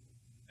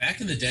 Back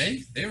in the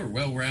day, they were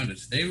well-rounded.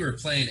 They were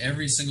playing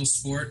every single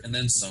sport and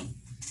then some.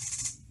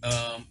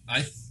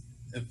 I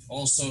have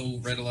also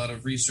read a lot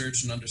of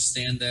research and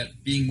understand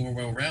that being more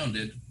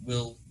well-rounded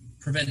will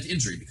prevent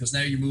injury, because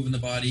now you're moving the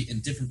body in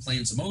different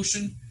planes of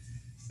motion,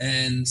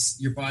 and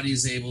your body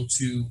is able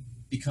to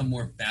become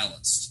more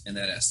balanced in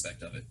that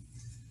aspect of it.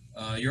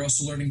 You're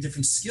also learning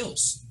different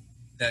skills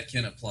that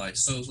can apply.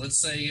 So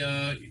let's say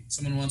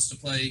someone wants to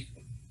play,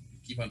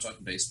 keep on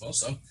talking baseball,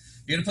 so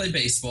you're going to play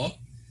baseball.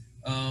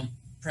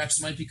 Perhaps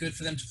it might be good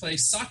for them to play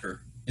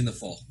soccer in the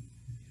fall.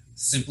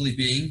 Simply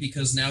being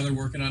because now they're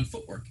working on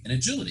footwork and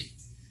agility.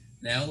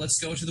 Now let's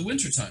go to the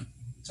wintertime.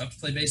 It's tough to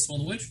play baseball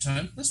in the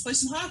wintertime. Let's play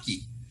some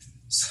hockey.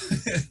 So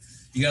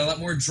you got a lot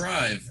more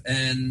drive,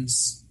 and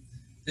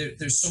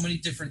there's so many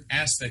different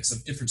aspects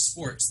of different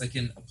sports that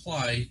can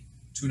apply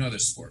to another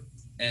sport,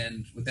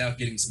 and without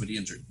getting somebody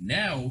injured.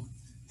 Now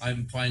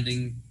I'm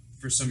finding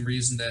for some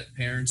reason that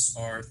parents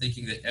are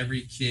thinking that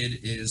every kid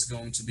is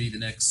going to be the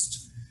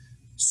next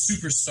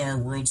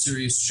superstar World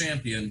Series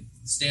champion,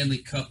 Stanley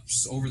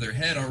Cups over their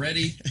head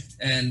already,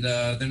 and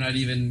they're not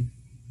even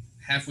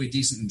halfway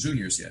decent in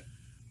juniors yet.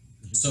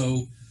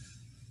 So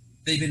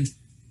they've been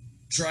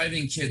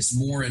driving kids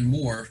more and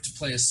more to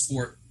play a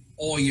sport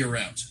all year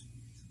round.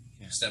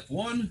 Yeah. Step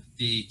one,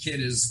 the kid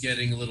is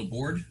getting a little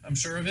bored, I'm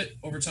sure of it,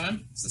 over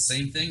time. It's the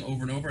same thing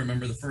over and over. I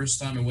remember the first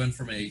time I went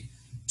from a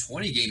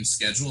 20-game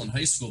schedule in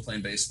high school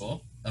playing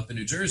baseball up in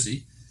New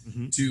Jersey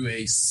to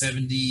a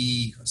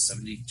 72,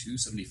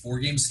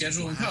 74-game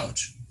schedule in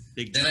college.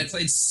 Then I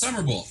played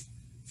summer ball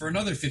for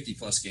another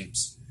 50-plus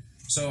games.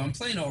 So I'm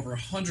playing over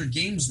 100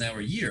 games now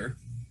a year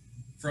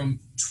from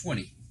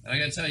 20. And I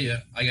got to tell you,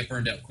 I got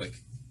burned out quick.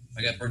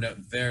 I got burned out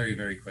very,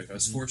 very quick. I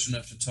was fortunate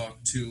enough to talk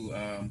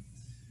to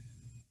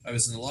I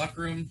was in the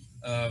locker room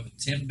of a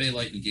Tampa Bay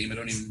Lightning game. I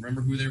don't even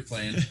remember who they were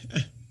playing.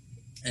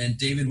 And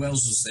David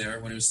Wells was there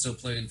when he was still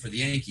playing for the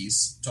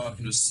Yankees,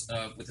 talking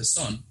to with his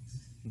son.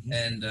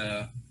 And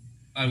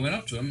I went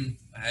up to him.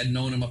 I hadn't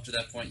known him up to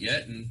that point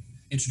yet, and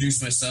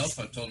introduced myself.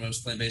 I told him I was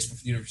playing baseball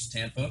for the University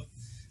of Tampa.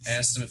 I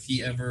asked him if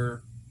he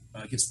ever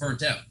gets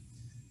burnt out.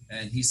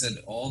 And he said,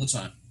 all the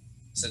time.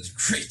 I said,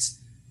 great.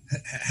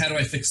 How do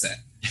I fix that?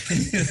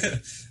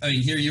 I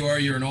mean, here you are.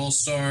 You're an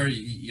all-star.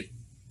 You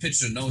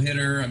pitched a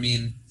no-hitter. I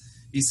mean,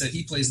 he said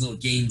he plays little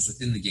games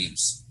within the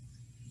games.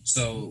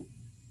 So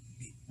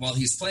while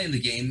he's playing the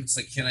game, it's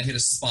like, can I hit a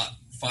spot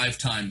 5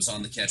 times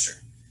on the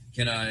catcher?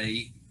 Can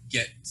I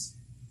get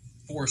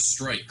 4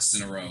 strikes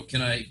in a row?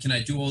 Can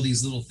I do all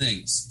these little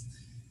things?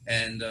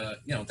 And,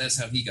 that's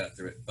how he got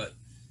through it. But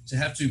to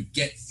have to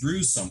get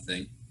through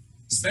something,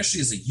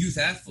 especially as a youth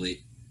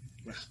athlete,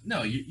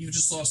 no, you've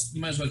just lost.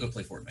 You might as well go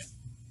play Fortnite.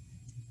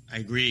 I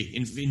agree.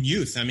 In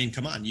youth, I mean,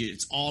 come on,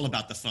 it's all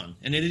about the fun,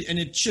 and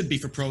it should be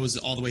for pros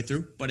all the way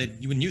through. But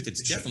in youth,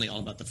 it's definitely all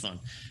about the fun.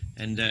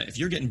 And if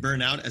you're getting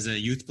burned out as a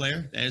youth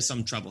player, there's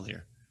some trouble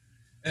here.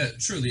 It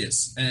truly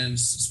is, and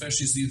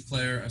especially as a youth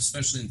player,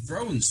 especially in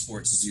throwing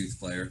sports as a youth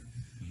player,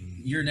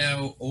 you're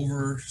now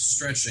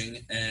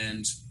overstretching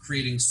and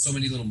creating so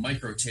many little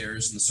micro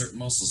tears in the certain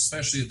muscles,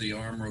 especially the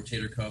arm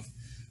rotator cuff.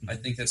 I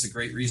think that's a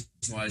great reason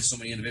why so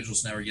many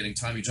individuals now are getting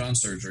Tommy John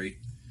surgery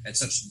at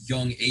such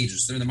young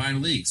ages. They're in the minor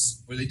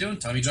leagues. What are they doing?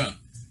 Tommy John.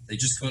 They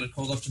just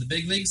called up to the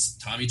big leagues.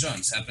 Tommy John.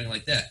 It's happening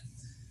like that.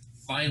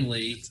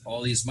 Finally,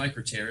 all these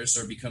micro tears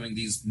are becoming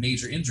these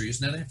major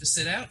injuries. Now they have to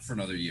sit out for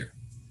another year.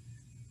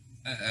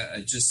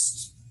 I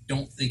just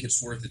don't think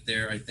it's worth it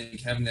there. I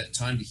think having that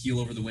time to heal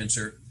over the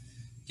winter,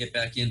 get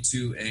back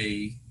into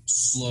a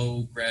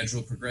slow,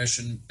 gradual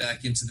progression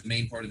back into the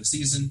main part of the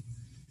season,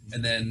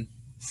 and then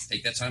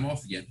take that time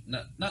off again.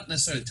 Not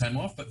necessarily time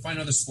off, but find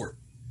another sport.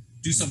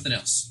 Do something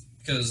else.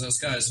 Because us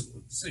guys,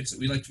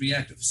 we like to be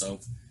active. So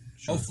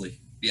hopefully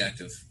be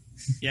active.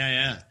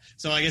 Yeah.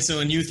 So I guess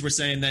in youth, we're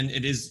saying then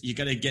you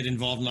got to get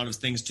involved in a lot of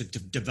things to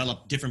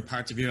develop different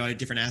parts of your body,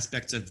 different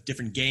aspects of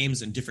different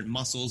games and different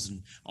muscles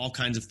and all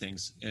kinds of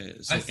things.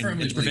 I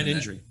firmly to prevent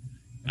injury.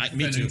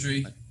 Me too.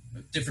 Injury,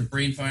 different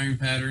brain firing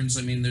patterns.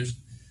 I mean, there's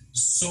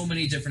so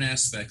many different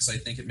aspects. I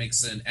think it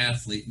makes an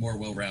athlete more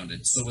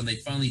well-rounded. So when they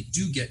finally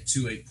do get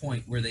to a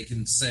point where they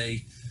can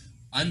say,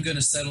 I'm going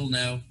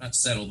to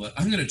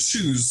I'm going to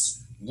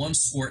choose one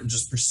sport and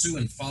just pursue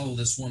and follow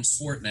this one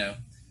sport now,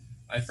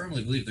 I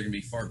firmly believe they're going to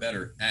be far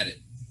better at it,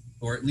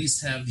 or at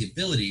least have the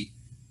ability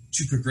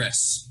to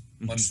progress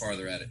much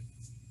farther at it.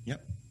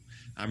 Yep.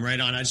 I'm right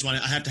on.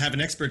 I have to have an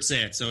expert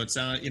say it. So it's,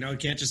 it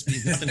can't just be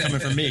nothing coming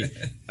from me,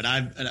 but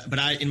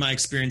I, in my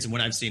experience and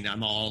what I've seen,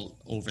 I'm all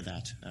over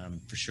that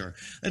for sure.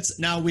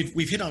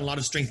 We've hit on a lot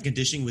of strength and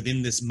conditioning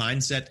within this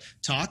mindset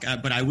talk,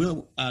 but I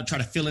will try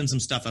to fill in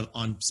some stuff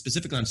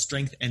specifically on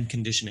strength and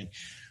conditioning.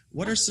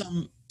 What are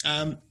some,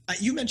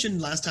 you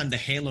mentioned last time the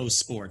halo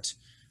sport.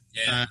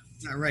 Yeah.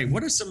 All right.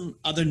 What are some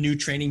other new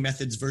training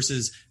methods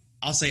versus,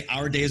 I'll say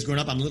our days growing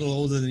up? I'm a little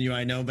older than you,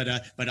 I know, but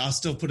I'll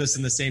still put us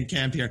in the same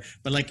camp here.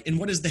 But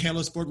what is the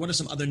halo sport? What are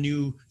some other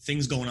new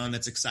things going on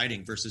that's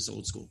exciting versus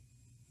old school?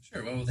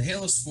 Sure. Well, the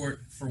halo sport,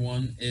 for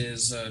one,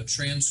 is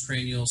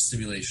transcranial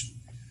stimulation.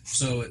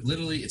 So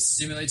it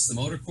stimulates the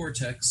motor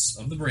cortex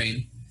of the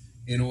brain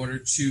in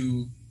order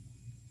to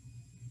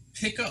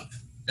pick up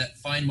that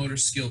fine motor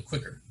skill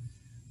quicker.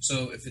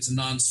 So if it's a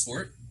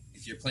non-sport,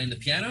 if you're playing the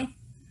piano,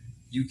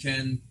 you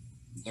can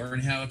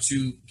learn how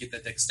to get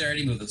that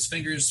dexterity, move those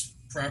fingers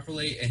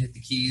properly, and hit the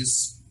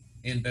keys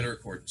in better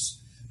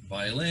accordance.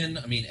 Violin,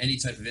 any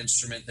type of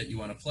instrument that you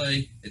want to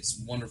play,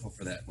 it's wonderful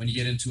for that. When you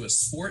get into a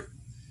sport,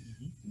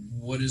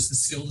 what is the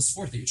skill of the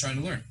sport that you're trying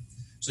to learn?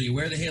 So you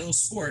wear the halo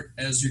sport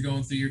as you're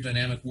going through your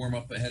dynamic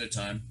warm-up ahead of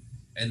time,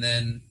 and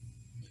then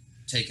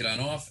take it on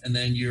off, and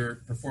then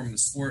you're performing the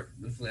sport.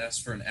 It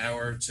lasts for an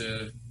hour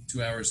to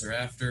 2 hours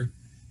thereafter,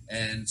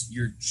 and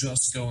you're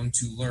just going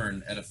to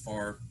learn at a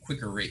far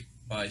quicker rate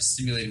by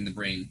stimulating the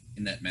brain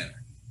in that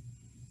manner.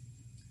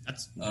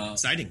 That's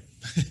exciting.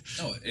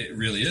 No, it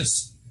really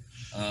is.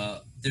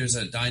 There's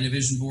a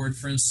Dynavision board,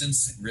 for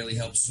instance. It really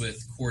helps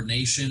with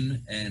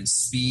coordination and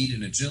speed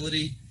and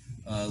agility.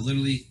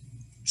 Literally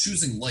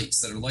choosing lights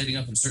that are lighting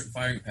up in certain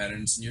firing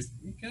patterns, and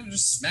you're kind of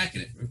just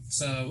smacking it.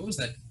 What was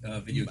that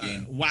video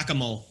game?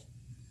 Whack-a-mole.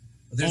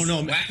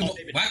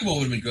 Whack-a-mole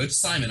would have been good.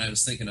 Simon, I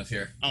was thinking of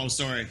here. Oh,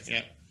 sorry.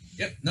 Yeah.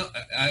 Yep. No,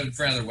 I would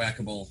rather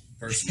whack-a-mole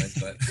personally,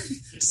 but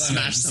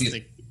smash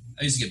something.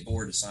 I used to get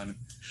bored of Simon.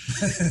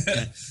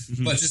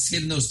 But just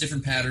hitting those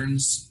different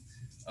patterns.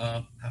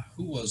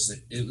 Who was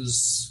it? It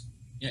was,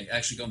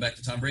 actually going back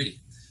to Tom Brady.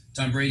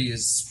 Tom Brady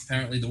is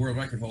apparently the world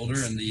record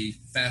holder and the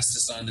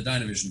fastest on the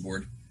Dynavision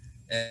board.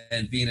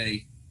 And being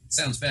a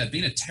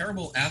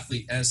terrible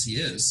athlete as he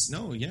is.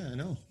 No, yeah, I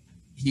know.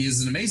 He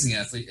is an amazing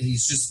athlete.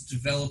 He's just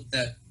developed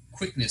that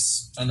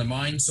quickness on the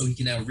mind so he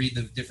can now read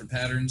the different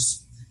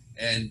patterns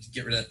and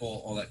get rid of that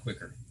ball all that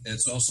quicker.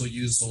 It's also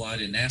used a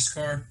lot in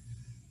NASCAR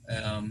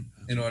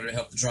in order to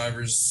help the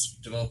drivers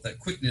develop that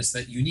quickness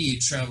that you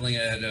need traveling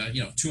at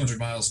 200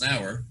 miles an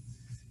hour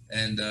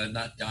and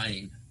not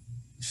dying.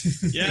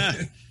 Yeah.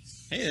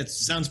 Hey, it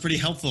sounds pretty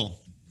helpful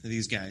to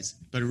these guys.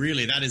 But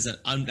really,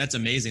 that's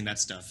amazing, that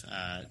stuff.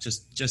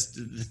 Just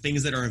the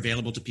things that are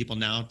available to people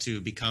now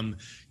to become,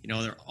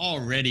 they're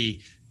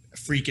already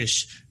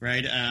freakish,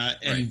 right?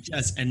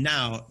 And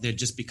now they've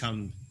just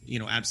become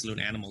absolute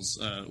animals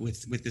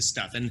with this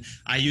stuff. And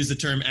I use the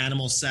term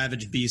animal,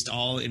 savage, beast,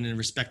 all in a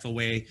respectful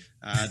way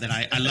that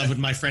I love when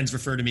my friends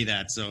refer to me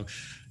that. So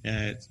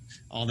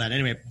all that.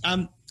 Anyway,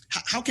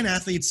 how can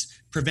athletes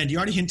prevent? You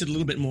already hinted a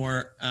little bit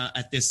more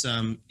at this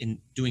in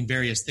doing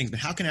various things, but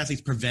how can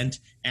athletes prevent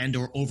and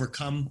or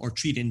overcome or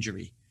treat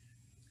injury?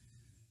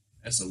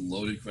 That's a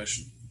loaded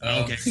question.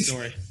 Okay,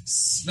 sorry.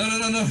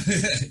 No.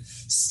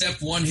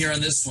 Step one here on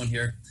this one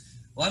here.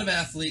 A lot of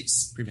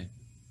athletes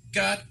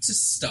got to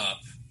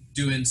stop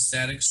doing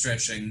static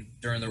stretching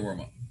during their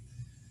warm-up.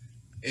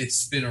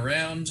 It's been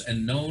around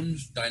and known,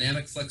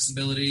 dynamic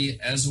flexibility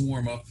as a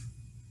warm-up,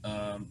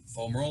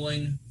 foam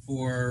rolling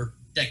for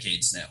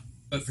decades now.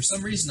 But for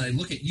some reason, I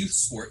look at youth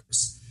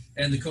sports,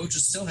 and the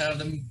coaches still have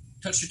them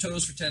touch your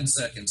toes for 10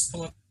 seconds,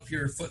 pull up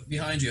your foot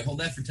behind you, hold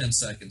that for 10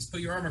 seconds,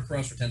 put your arm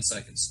across for 10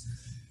 seconds.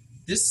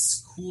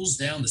 this cools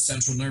down the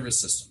central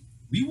nervous system.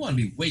 We want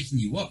to be waking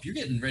you up. You're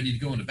getting ready to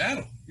go into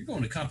battle. You're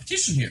going to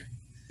competition here.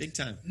 Big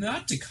time.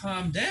 Not to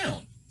calm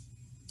down.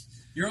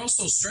 You're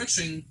also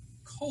stretching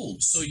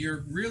cold, so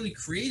you're really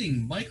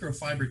creating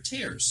microfiber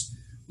tears.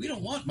 We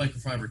don't want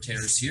microfiber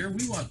tears here.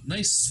 We want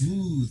nice,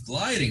 smooth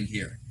gliding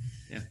here.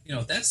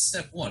 Yeah. That's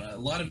step one. A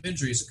lot of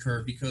injuries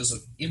occur because of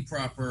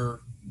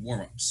improper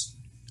warm-ups.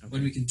 Okay.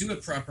 When we can do a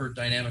proper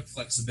dynamic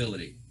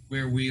flexibility,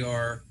 where we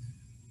are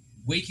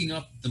waking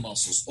up the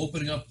muscles,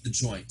 opening up the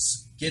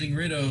joints, getting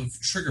rid of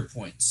trigger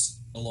points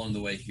along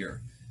the way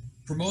here,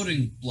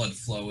 promoting blood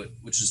flow,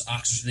 which is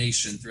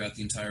oxygenation throughout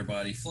the entire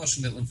body,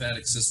 flushing that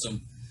lymphatic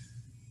system,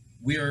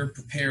 we are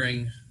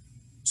preparing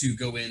to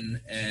go in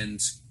and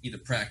either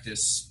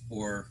practice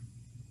or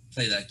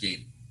play that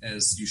game,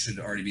 as you should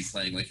already be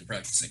playing like you're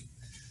practicing.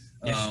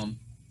 Yes.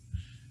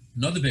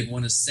 Another big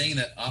one is staying in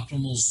that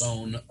optimal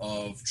zone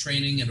of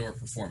training and or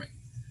performing.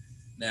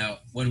 Now,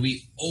 when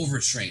we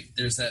overtrain,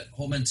 there's that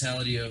whole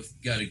mentality of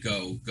gotta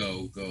go,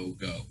 go, go,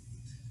 go.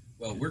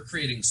 Well, we're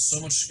creating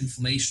so much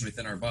inflammation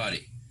within our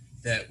body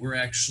that we're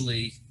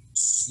actually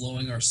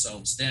slowing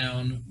ourselves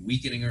down,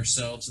 weakening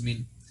ourselves. I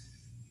mean,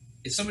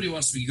 if somebody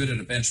wants to be good at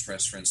a bench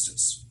press, for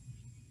instance,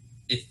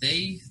 if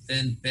they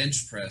then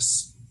bench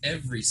press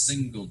every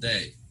single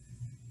day,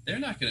 they're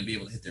not going to be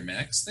able to hit their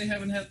max. They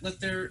haven't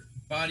let their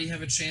body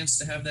have a chance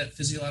to have that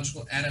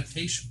physiological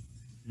adaptation.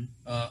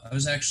 I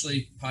was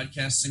actually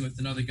podcasting with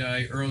another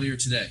guy earlier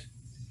today.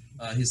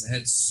 He's the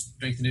head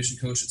strength and conditioning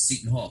coach at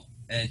Seton Hall,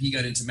 and he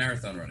got into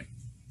marathon running.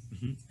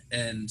 Mm-hmm.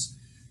 And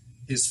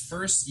his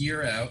first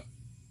year out,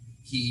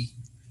 he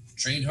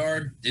trained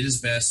hard, did his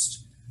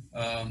best.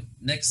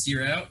 Next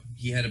year out,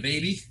 he had a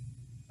baby,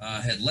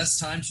 had less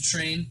time to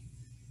train,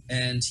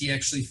 and he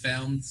actually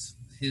found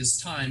his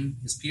time,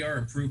 his PR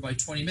improved by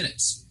 20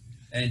 minutes.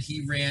 And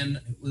he ran,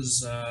 it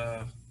was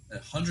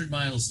 100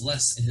 miles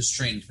less in his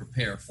training to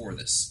prepare for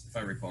this, if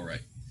I recall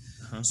right.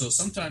 Uh-huh. So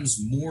sometimes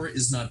more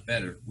is not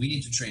better. We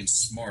need to train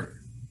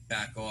smarter,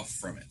 back off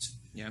from it,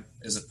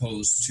 as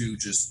opposed to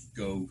just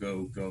go,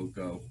 go, go,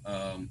 go.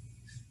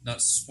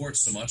 Not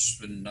sports so much,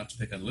 and not to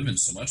pick on women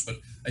so much, but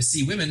I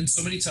see women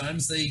so many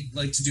times they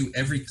like to do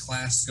every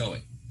class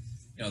going.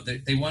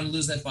 They want to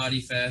lose that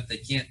body fat. They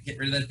can't get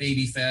rid of that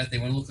baby fat. They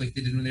want to look like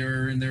they did when they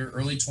were in their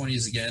early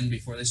 20s again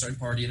before they started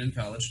partying in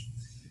college.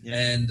 Yeah.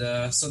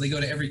 And so they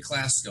go to every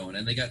class going,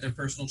 and they got their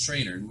personal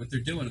trainer. And what they're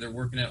doing, they're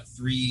working out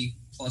 3+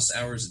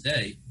 hours a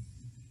day,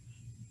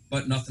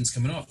 but nothing's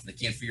coming off. They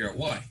can't figure out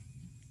why.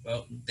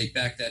 Well, they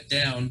back that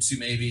down to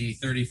maybe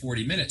 30,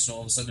 40 minutes, and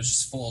all of a sudden it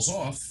just falls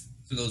off.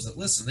 For those that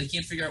listen, they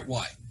can't figure out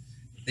why.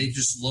 They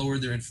just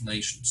lowered their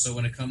inflammation. So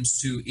when it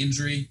comes to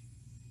injury,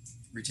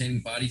 retaining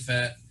body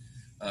fat,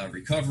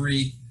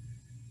 recovery,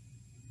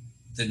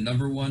 the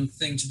number one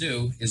thing to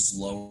do is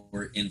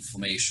lower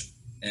inflammation.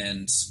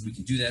 And we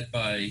can do that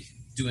by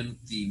doing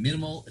the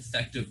minimal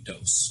effective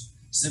dose,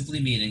 simply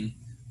meaning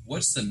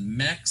what's the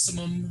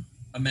maximum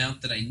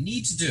amount that I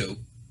need to do,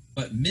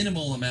 but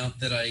minimal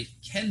amount that I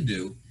can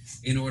do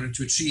in order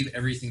to achieve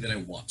everything that I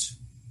want.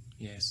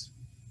 Yes.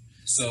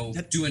 So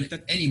doing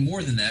any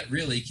more than that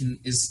really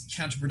is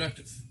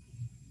counterproductive.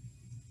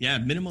 Yeah,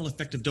 minimal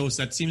effective dose.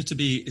 That seems to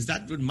be, is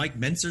that what Mike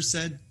Mentzer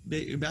said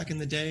back in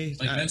the day?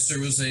 Mike Mentzer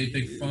was a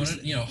big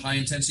proponent, high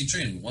intensity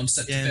training, one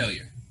set to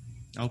failure.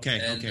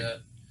 Okay, okay.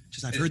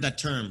 I've heard that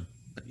term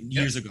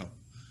years ago.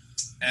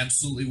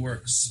 Absolutely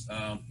works.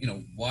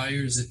 Why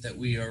is it that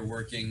we are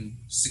working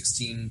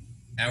 16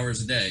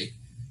 hours a day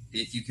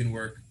if you can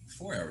work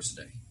 4 hours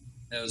a day?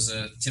 That was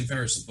Tim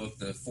Ferriss's book,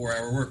 The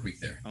 4-Hour Work Week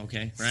there.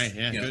 Okay, right,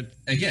 yeah, good.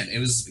 Again,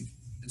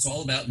 it's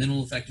all about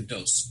minimal effective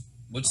dose.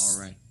 What's all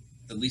right.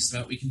 The least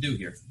amount we can do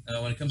here?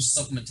 When it comes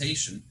to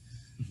supplementation,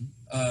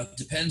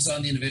 depends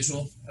on the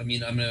individual. I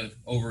mean, I'm going to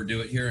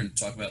overdo it here and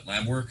talk about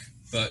lab work,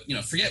 but,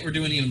 forget we're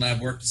doing even lab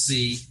work to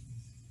see,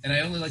 and I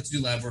only like to do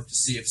lab work to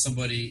see if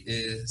somebody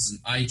is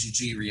an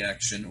IgG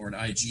reaction or an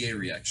IgA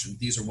reaction.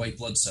 These are white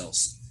blood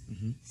cells.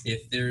 Mm-hmm.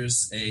 If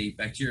there's a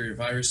bacteria or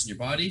virus in your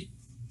body,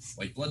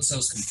 white blood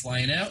cells come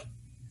flying out,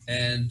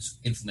 and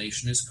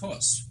inflammation is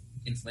caused.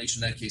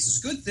 Inflammation, in that case,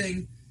 is a good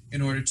thing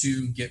in order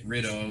to get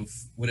rid of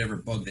whatever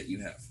bug that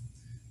you have.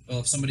 Well,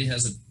 if somebody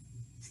has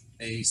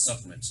a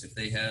supplement, if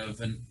they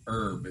have an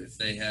herb, if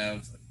they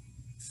have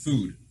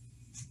food,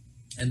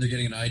 and they're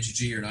getting an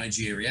IgG or an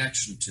IgA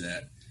reaction to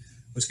that,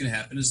 what's going to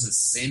happen is the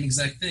same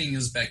exact thing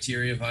as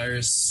bacteria,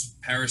 virus,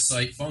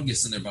 parasite,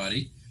 fungus in their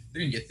body.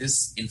 They're going to get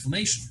this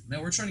inflammation.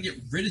 Now, we're trying to get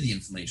rid of the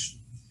inflammation.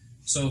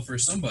 So for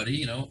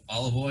somebody,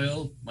 olive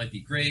oil might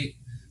be great.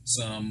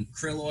 Some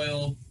krill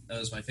oil, that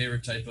was my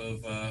favorite type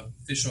of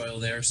fish oil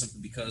there, simply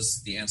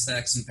because the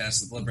anthraxin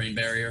passes the blood-brain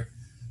barrier.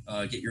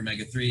 Get your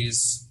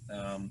omega-3s,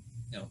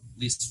 at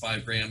least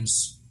 5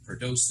 grams per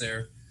dose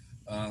there.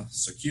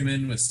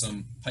 Curcumin with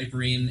some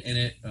piperine in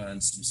it,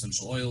 and some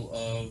essential oil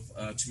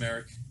of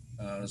turmeric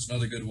is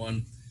another good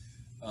one.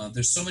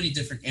 There's so many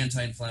different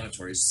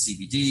anti-inflammatories.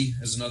 CBD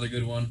is another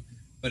good one.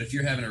 But if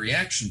you're having a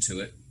reaction to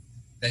it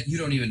that you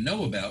don't even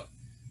know about,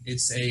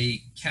 it's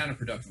a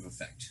counterproductive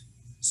effect.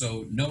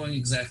 So knowing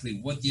exactly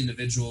what the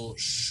individual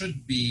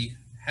should be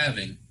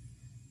having,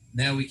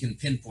 now we can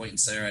pinpoint and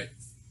say, all right,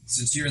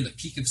 since you're in the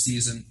peak of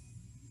season,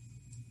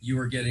 you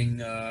are getting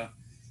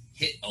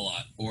hit a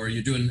lot, or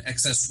you're doing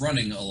excess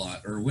running a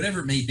lot, or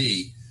whatever it may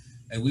be,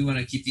 and we want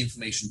to keep the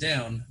inflammation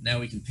down, now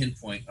we can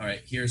pinpoint, all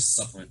right, here's a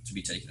supplement to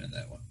be taken in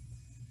that one.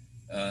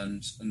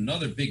 And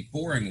another big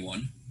boring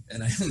one,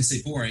 and I only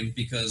say boring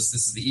because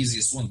this is the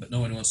easiest one, but no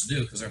one wants to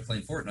do it because they're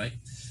playing Fortnite,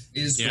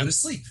 is go to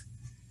sleep.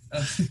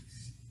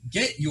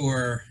 Get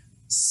your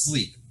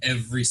sleep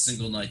every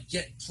single night.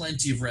 Get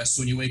plenty of rest.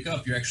 So when you wake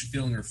up, you're actually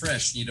feeling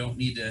refreshed, and you don't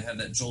need to have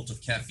that jolt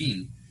of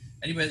caffeine.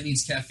 Anybody that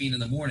needs caffeine in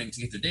the morning to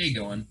get their day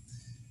going,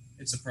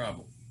 it's a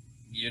problem.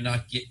 You're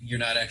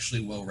not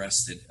actually well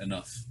rested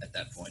enough at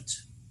that point.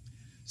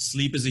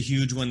 Sleep is a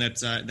huge one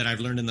that I've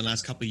learned in the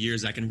last couple of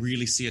years. I can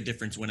really see a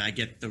difference when I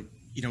get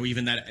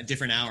even that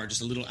different hour,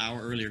 just a little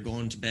hour earlier,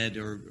 going to bed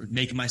or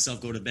making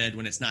myself go to bed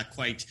when it's not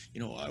quite,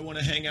 I want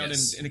to hang out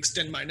and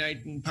extend my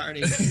night and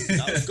party.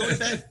 Go to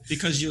bed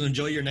because you'll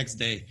enjoy your next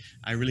day.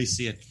 I really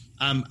see it.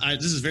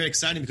 This is very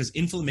exciting because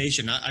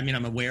inflammation,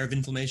 I'm aware of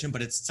inflammation,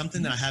 but it's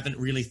something that I haven't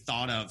really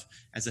thought of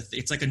as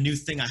it's like a new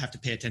thing I have to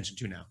pay attention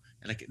to now.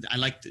 I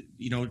like to,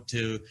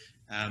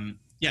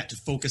 to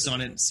focus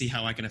on it and see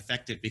how I can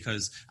affect it,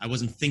 because I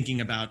wasn't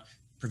thinking about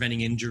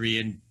preventing injury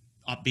and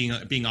being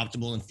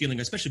optimal and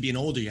feeling, especially being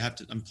older.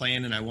 I'm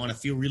playing and I want to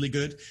feel really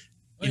good.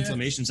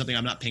 Inflammation is something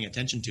I'm not paying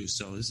attention to.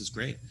 So this is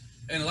great.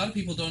 And a lot of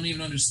people don't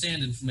even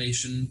understand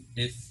inflammation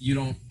if you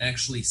don't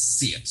actually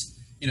see it.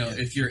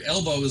 If your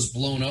elbow is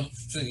blown up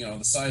to,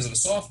 the size of a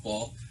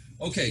softball,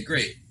 okay,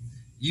 great.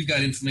 You've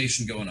got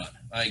inflammation going on.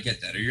 I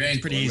get that. Or your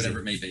ankle, or whatever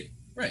it may be.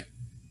 Right.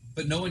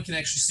 But no one can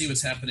actually see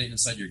what's happening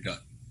inside your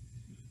gut,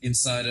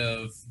 inside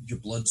of your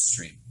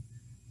bloodstream.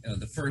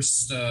 The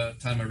first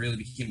time I really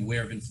became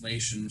aware of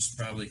inflammation was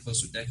probably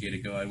close to a decade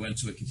ago. I went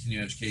to a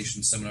continuing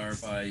education seminar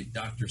by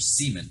Dr.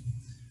 Seaman,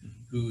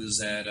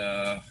 who's at,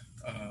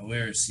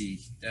 where is he?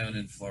 Down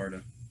in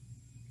Florida.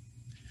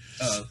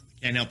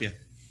 Can't help you.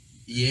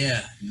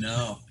 Yeah,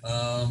 no.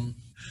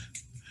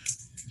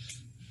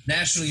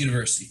 National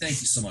University. Thank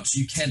you so much.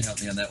 You can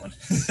help me on that one.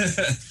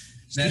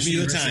 National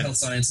University of Health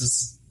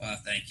Sciences.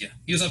 Thank you.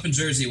 He was up in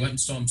Jersey. Went and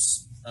saw him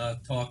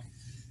talk,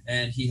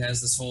 and he has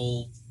this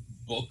whole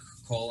book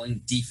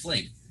calling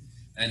Deflame,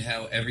 and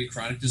how every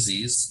chronic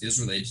disease is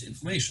related to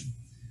inflammation.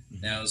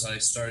 Mm-hmm. Now, as I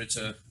started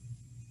to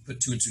put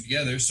two and two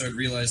together, started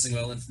realizing,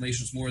 well,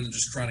 inflammation is more than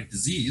just chronic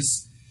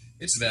disease.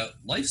 It's about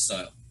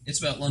lifestyle. It's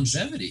about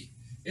longevity.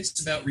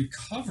 It's about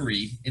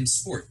recovery in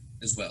sport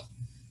as well.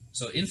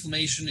 So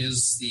inflammation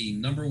is the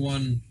number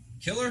one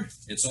killer.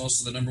 It's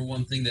also the number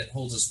one thing that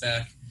holds us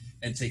back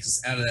and takes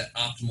us out of that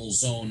optimal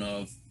zone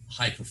of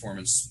high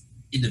performance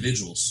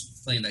individuals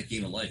playing that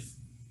game of life.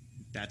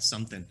 That's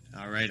something.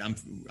 All right. I'm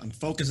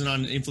focusing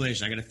on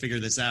inflammation. I got to figure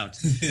this out.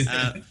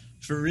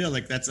 For real.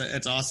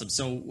 That's awesome.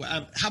 So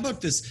how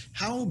about this?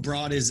 How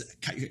broad is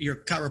your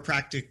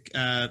chiropractic,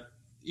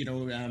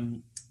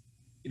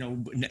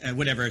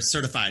 whatever,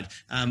 certified?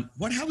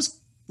 What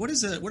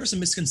are some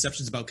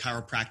misconceptions about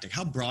chiropractic?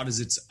 How broad is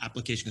its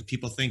application? Because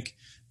people think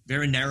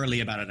very narrowly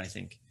about it, I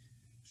think.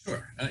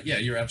 Sure. Yeah,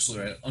 you're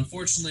absolutely right.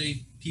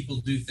 Unfortunately, people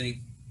do think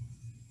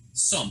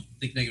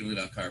negatively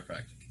about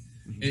chiropractic.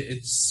 Mm-hmm.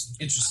 It's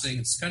interesting.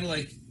 It's kind of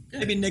like... Yeah.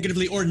 Maybe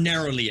negatively or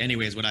narrowly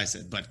anyway is what I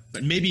said, but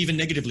maybe even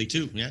negatively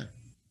too, yeah.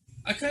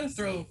 I kind of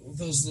throw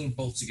those little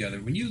both together.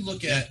 When you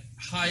look at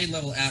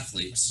high-level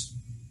athletes,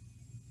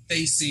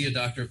 they see a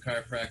doctor of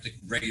chiropractic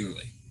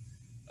regularly.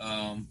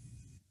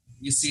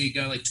 You see a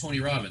guy like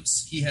Tony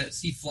Robbins. He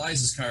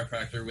flies his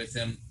chiropractor with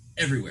him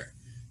everywhere.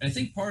 And I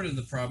think part of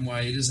the problem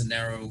why it is a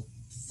narrow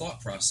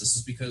thought process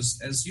is because,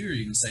 as you're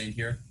even saying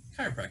here,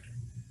 chiropractor.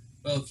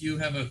 Well, if you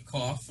have a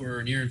cough or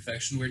an ear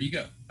infection, where do you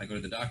go? I go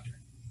to the doctor.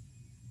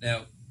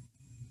 Now,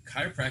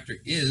 chiropractor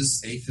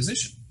is a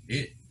physician.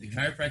 The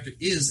chiropractor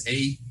is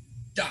a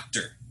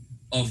doctor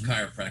of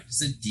chiropractic.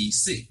 It's a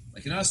DC,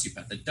 like an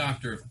osteopath, a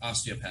doctor of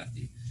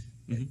osteopathy.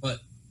 Mm-hmm. But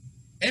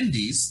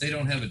MDs, they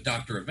don't have a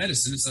doctor of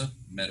medicine. It's a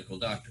medical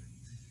doctor.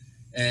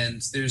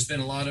 And there's been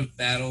a lot of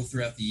battle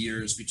throughout the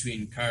years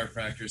between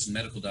chiropractors and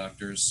medical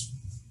doctors.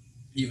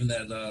 Even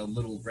that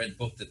little red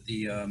book that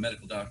the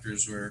medical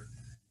doctors were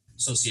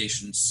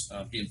associations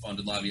being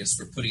funded, lobbyists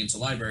were putting into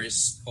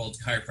libraries called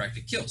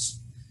Chiropractic Kills.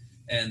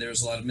 And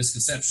there's a lot of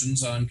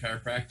misconceptions on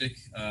chiropractic.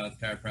 The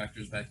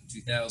chiropractors back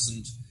in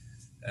 2000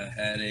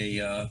 had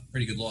a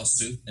pretty good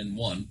lawsuit and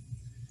won.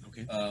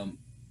 Okay.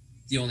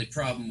 The only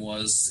problem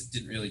was it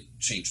didn't really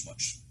change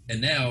much. And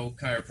now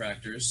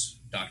chiropractors,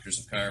 doctors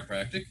of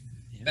chiropractic,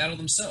 battle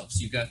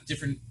themselves. You've got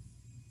different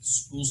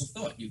schools of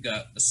thought. You've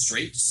got the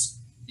straights,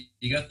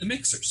 you got the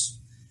mixers.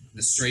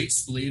 The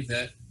straights believe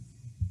that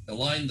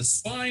align the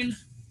spine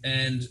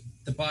and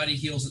the body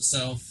heals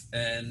itself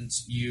and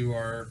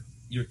you're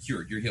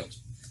cured, you're healed.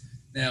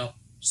 Now,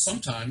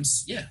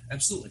 sometimes, yeah,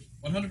 absolutely,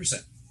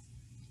 100%.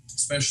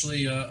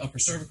 Especially upper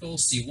cervical,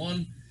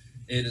 C1.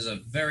 It is a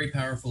very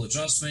powerful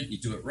adjustment. You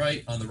do it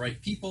right on the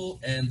right people,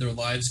 and their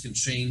lives can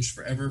change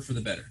forever for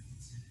the better.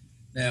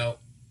 Now,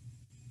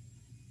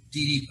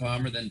 D.D.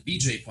 Palmer, then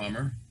B.J.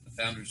 Palmer, the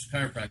founders of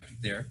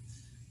chiropractic there,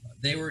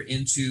 they were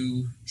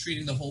into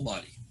treating the whole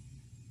body.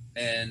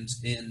 And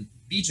in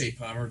B.J.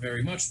 Palmer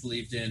very much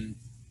believed in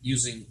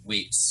using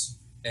weights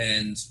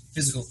and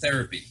physical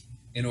therapy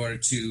in order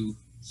to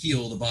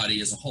heal the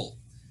body as a whole.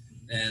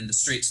 And the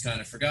straights kind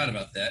of forgot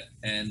about that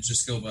and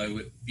just go by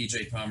what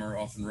B.J. Palmer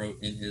often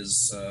wrote in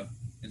his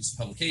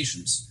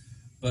publications,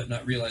 but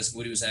not realize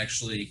what he was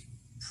actually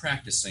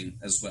practicing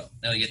as well.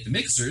 Now you get the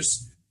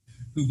mixers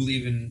who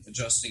believe in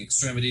adjusting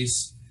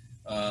extremities,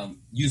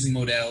 using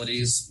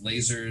modalities,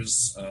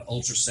 lasers,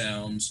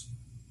 ultrasound,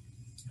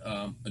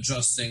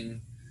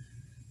 adjusting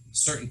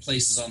certain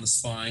places on the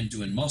spine,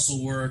 doing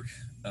muscle work,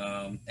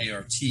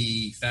 ART,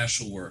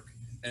 fascial work,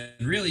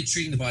 and really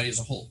treating the body as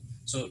a whole.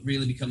 So it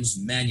really becomes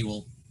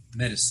manual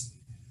medicine.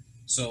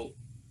 So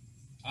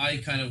I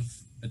kind of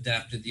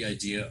adapted the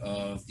idea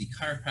of the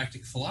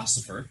chiropractic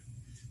philosopher,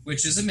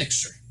 which is a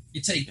mixture.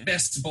 You take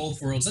best of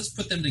both worlds, let's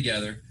put them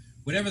together.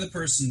 Whatever the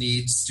person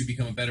needs to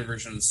become a better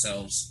version of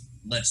themselves,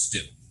 let's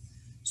do.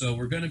 So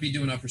we're going to be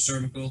doing upper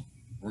cervical,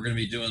 we're going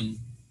to be doing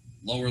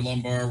lower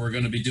lumbar, we're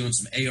going to be doing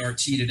some ART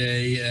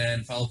today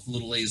and follow up with a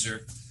little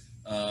laser,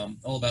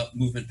 all about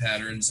movement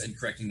patterns and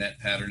correcting that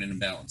pattern and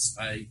imbalance.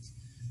 I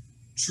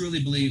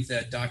truly believe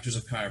that doctors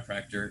of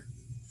chiropractic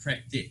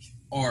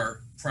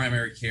are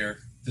primary care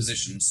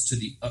physicians to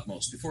the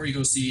utmost. Before you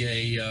go see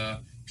a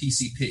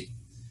PCP,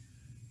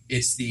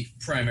 it's the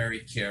primary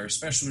care,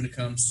 especially when it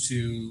comes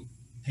to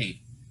pain,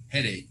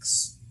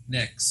 headaches,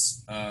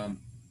 necks,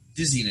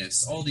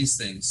 dizziness, all these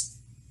things,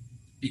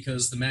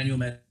 because the manual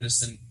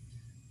medicine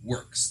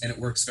works, and it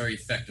works very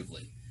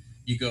effectively.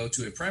 You go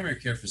to a primary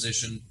care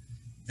physician,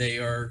 they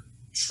are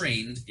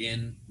trained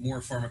in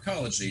more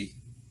pharmacology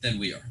than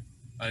we are.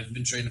 I've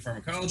been trained in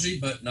pharmacology,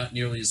 but not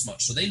nearly as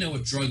much. So they know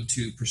what drug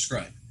to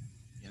prescribe.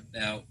 Yep.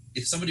 Now,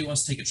 if somebody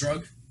wants to take a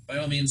drug, by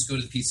all means, go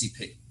to the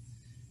PCP.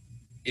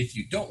 If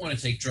you don't want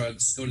to take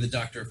drugs, go to the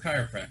doctor of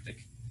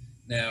chiropractic.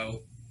 Now,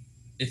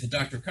 if the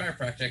doctor of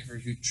chiropractic for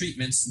your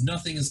treatments,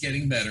 nothing is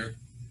getting better,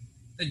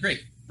 then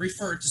great.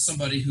 Refer it to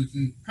somebody who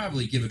can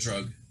probably give a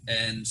drug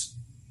and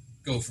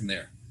go from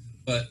there.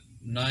 But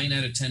 9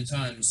 out of 10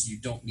 times, you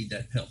don't need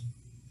that pill.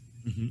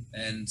 Mm-hmm.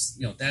 And,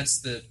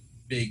 that's the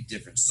big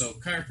difference. So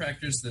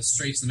chiropractors, the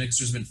straights, the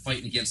mixers have been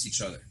fighting against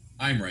each other.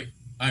 I'm right.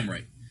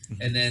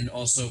 Mm-hmm. And then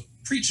also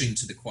preaching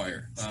to the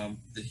choir.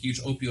 The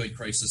huge opioid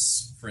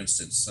crisis, for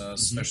instance,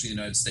 especially in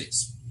the United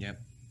States. Yep.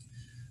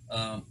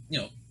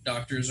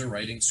 Doctors are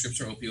writing scripts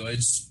for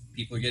opioids.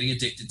 People are getting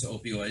addicted to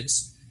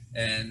opioids.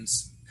 And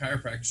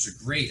chiropractors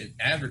are great at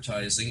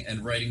advertising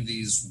and writing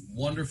these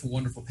wonderful,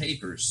 wonderful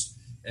papers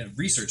and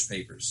research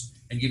papers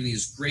and giving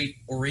these great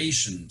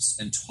orations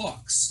and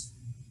talks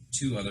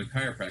to other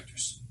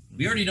chiropractors.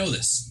 We already know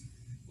this.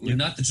 We're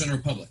not the general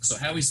public. So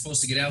how are we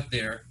supposed to get out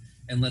there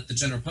and let the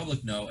general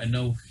public know and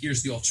know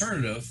here's the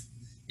alternative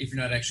if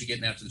you're not actually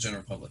getting out to the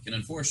general public? And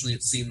unfortunately,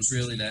 it seems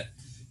really that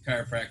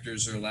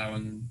chiropractors are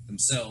allowing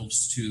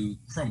themselves to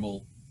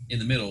crumble in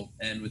the middle.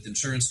 And with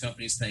insurance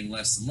companies paying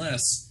less and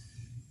less,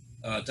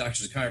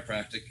 doctors of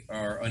chiropractic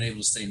are unable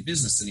to stay in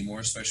business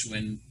anymore, especially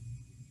when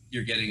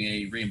you're getting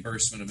a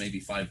reimbursement of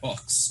maybe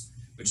 $5,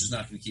 which is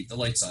not going to keep the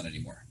lights on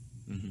anymore.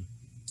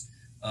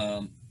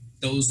 Mm-hmm.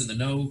 Those in the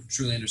know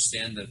truly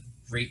understand the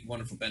great,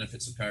 wonderful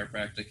benefits of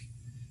chiropractic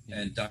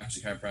and doctors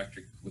of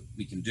chiropractic, what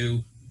we can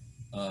do.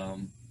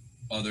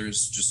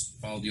 Others just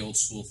follow the old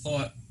school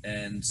thought,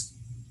 and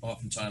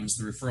oftentimes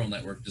the referral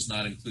network does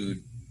not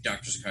include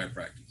doctors of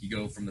chiropractic. You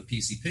go from the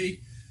PCP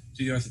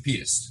to the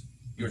orthopedist,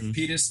 the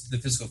orthopedist to the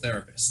physical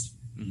therapist,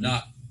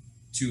 not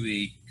to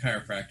a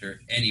chiropractor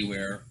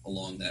anywhere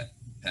along that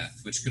path,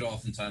 which could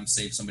oftentimes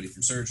save somebody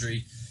from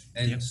surgery.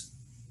 And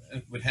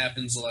what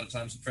happens a lot of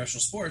times in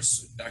professional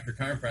sports, Dr.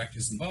 Chiropractic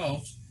is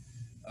involved,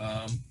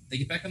 they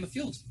get back on the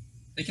field.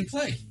 They can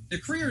play. Their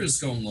career is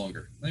going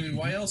longer. I mean,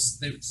 why else?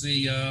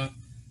 The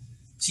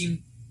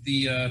team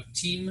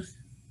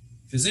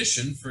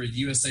physician for the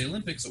USA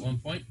Olympics at one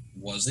point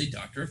was a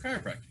doctor of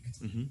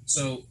chiropractic.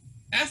 So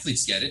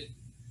athletes get it.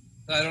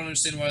 I don't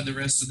understand why the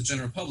rest of the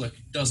general public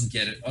doesn't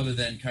get it, other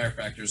than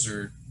chiropractors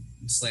are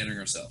slandering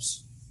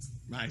ourselves.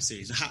 I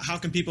see. So how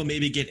can people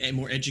maybe get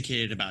more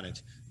educated about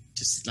it?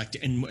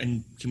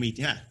 And can we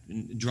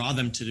draw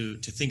them to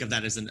think of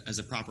that as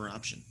a proper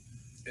option?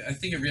 I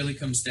think it really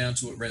comes down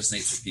to what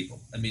resonates with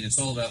people. I mean, it's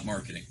all about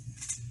marketing.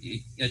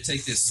 I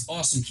take this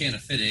awesome can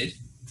of Fit Aid.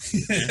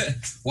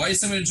 Why is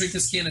someone going to drink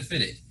this can of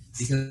Fit Aid?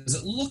 Because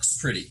it looks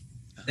pretty.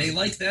 They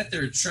like that.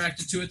 They're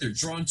attracted to it. They're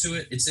drawn to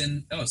it. It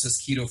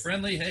says keto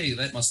friendly. Hey,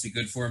 that must be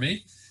good for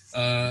me.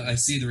 I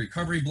see the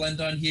recovery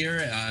blend on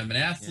here. I'm an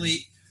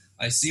athlete.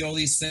 I see all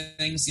these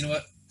things. You know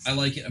what? I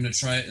like it. I'm going to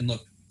try it. And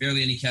look,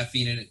 barely any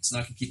caffeine in it. It's not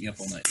going to keep me up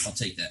all night. I'll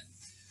take that.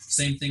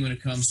 Same thing when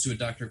it comes to a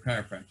doctor of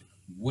chiropractic.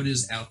 What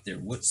is out there?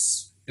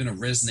 What's going to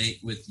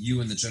resonate with you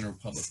and the general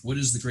public? What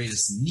is the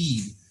greatest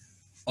need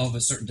of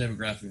a certain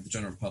demographic of the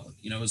general public?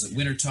 Is it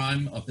winter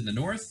time up in the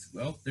north?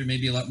 Well, there may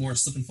be a lot more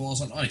slip and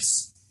falls on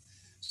ice.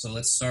 So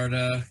let's start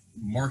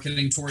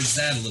marketing towards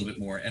that a little bit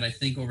more. And I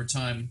think over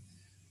time,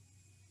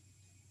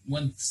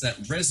 once that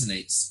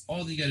resonates,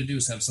 all you got to do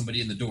is have somebody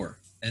in the door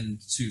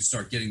and to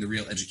start getting the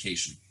real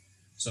education.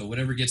 So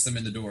whatever gets them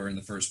in the door in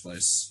the first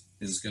place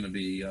is going to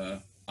be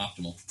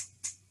optimal.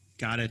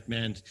 Got it,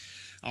 man.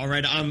 All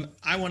right.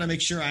 I want to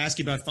make sure I ask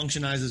you about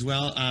Functionize as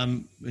well.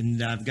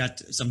 And I've got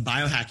some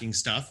biohacking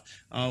stuff.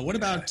 What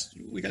about,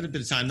 we got a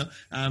bit of time though.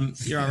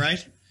 You're all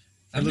right?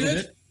 I'm little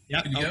good. bit?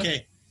 Yeah. Good to go.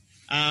 Okay.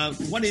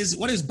 What is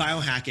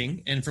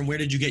biohacking, and from where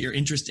did you get your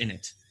interest in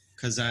it?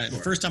 Because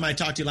the first time I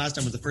talked to you last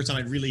time was the first time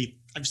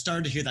I've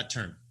started to hear that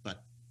term.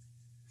 But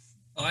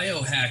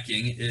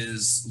biohacking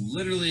is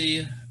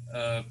literally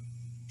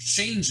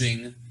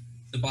changing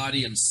the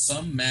body in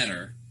some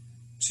manner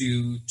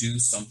to do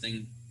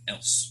something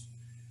else.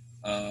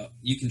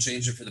 You can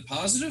change it for the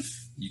positive.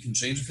 You can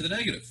change it for the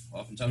negative.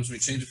 Oftentimes when we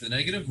change it for the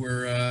negative,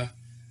 we're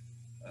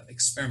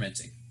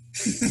experimenting.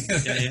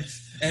 yeah.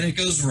 And it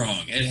goes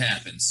wrong. It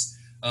happens.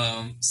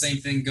 Same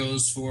thing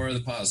goes for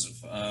the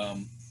positive.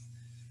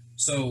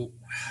 So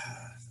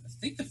I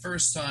think the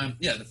first time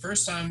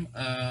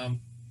I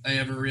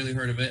ever really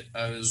heard of it,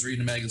 I was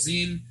reading a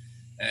magazine,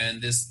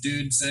 and this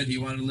dude said he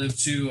wanted to live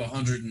to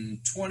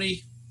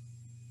 120.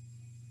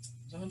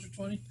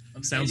 120?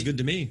 Sounds good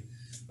to me.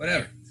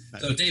 Whatever.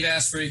 So Dave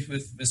Asprey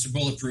with Mr.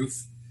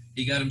 Bulletproof,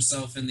 he got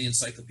himself in the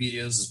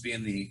encyclopedias as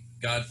being the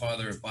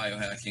godfather of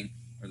biohacking,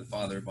 or the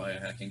father of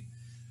biohacking.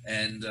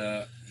 And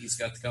he's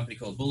got the company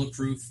called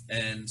Bulletproof,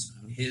 and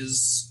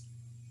his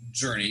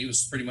journey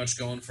was pretty much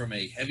going from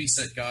a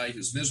heavy-set guy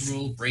who's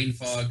miserable, brain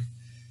fog,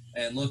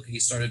 and look, he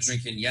started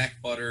drinking yak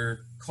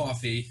butter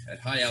coffee at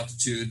high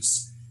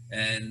altitudes,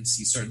 and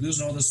he started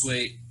losing all this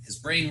weight. His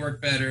brain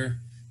worked better.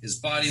 His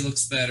body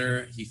looks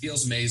better. He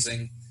feels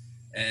amazing.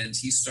 And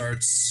he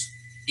starts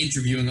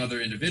interviewing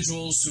other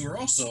individuals who are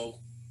also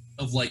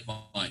of like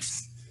mind.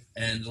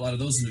 And a lot of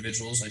those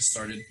individuals I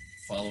started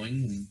following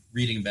and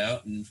reading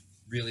about and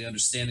really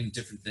understanding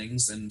different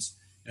things. And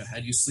how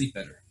do you sleep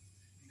better?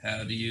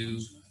 How do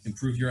you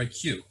improve your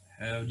IQ?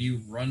 How do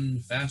you run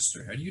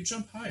faster? How do you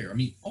jump higher? I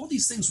mean, all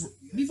these things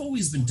we've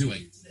always been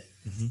doing.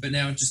 Mm-hmm. But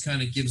now it just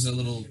kind of gives a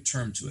little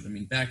term to it. I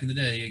mean, back in the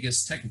day, I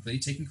guess technically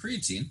taking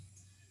creatine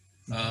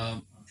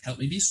helped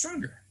me be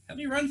stronger, helped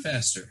me run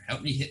faster,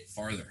 helped me hit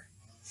farther,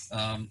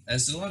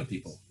 as did a lot of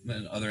people.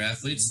 And other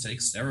athletes take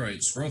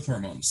steroids, growth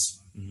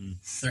hormones. Mm-hmm.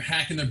 They're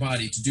hacking their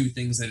body to do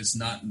things that it's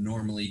not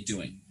normally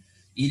doing.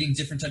 Eating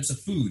different types of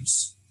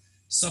foods.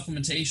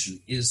 Supplementation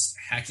is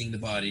hacking the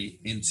body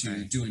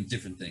into doing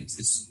different things.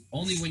 It's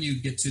only when you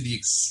get to the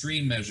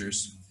extreme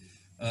measures.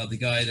 The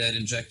guy that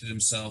injected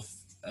himself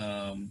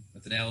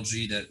with an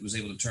algae that was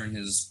able to turn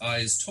his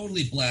eyes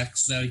totally black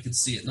so now he could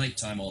see at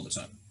nighttime all the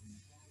time.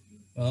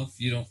 Well,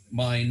 if you don't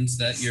mind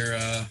that your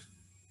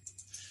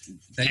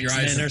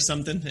eyes or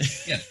something,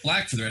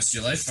 black for the rest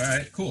of your life. All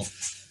right, cool.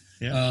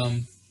 Yeah.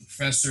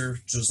 Professor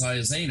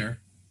Josiah Zahner,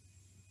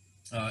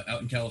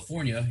 out in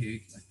California, I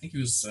think he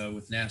was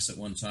with NASA at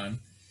one time.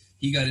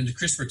 He got into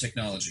CRISPR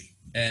technology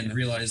and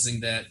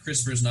realizing that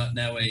CRISPR is not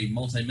now a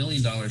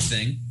multi-million-dollar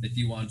thing. If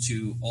you want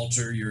to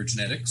alter your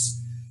genetics,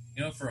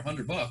 for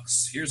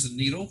 $100, here's a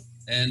needle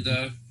and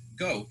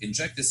go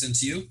inject this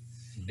into you.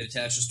 It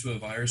attaches to a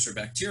virus or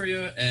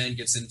bacteria and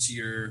gets into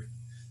your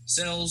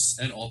cells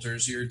and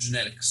alters your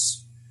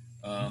genetics.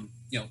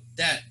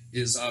 That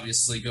is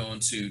obviously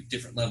going to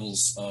different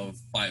levels of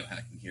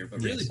biohacking here.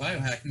 But really,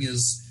 biohacking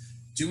is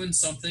doing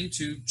something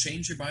to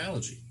change your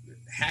biology.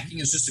 Hacking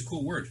is just a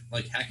cool word.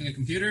 Like hacking a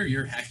computer,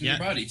 you're hacking your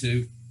body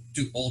to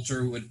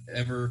alter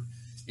whatever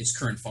its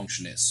current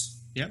function is.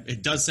 Yeah,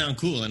 it does sound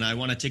cool, and I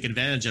want to take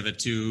advantage of it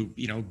to,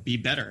 be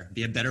better,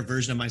 be a better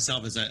version of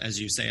myself, as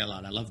you say a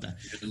lot. I love that.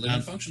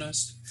 Live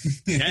functionized.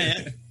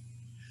 yeah.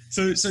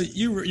 So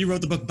you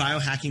wrote the book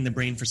Biohacking the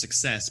Brain for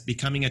Success,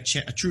 becoming a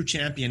true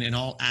champion in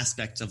all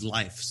aspects of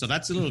life. So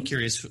that's a little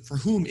curious. For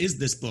whom is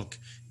this book,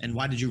 and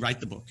why did you write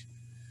the book?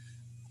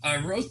 I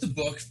wrote the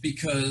book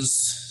because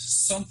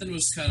something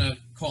was kind of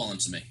calling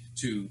to me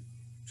to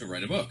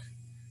write a book,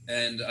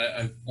 and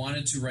I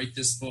wanted to write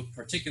this book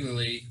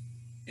particularly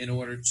in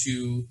order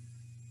to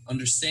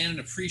understand and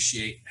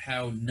appreciate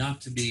how not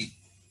to be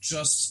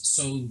just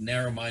so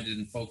narrow-minded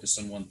and focused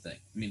on one thing.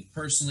 I mean,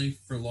 personally,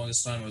 for the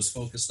longest time, I was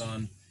focused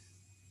on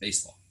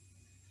baseball.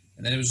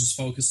 And then it was just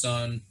focused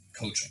on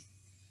coaching.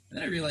 And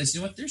then I realized,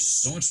 there's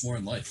so much more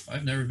in life.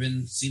 I've never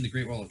seen the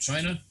Great Wall of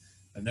China.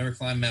 I've never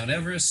climbed Mount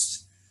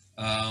Everest.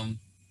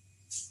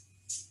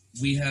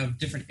 We have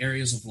different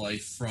areas of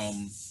life,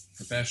 from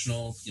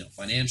professional,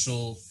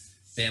 financial,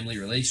 family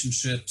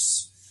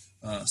relationships,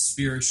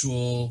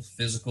 spiritual,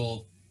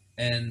 physical,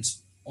 and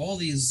all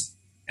these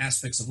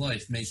aspects of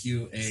life make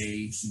you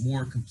a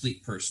more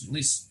complete person. At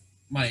least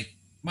my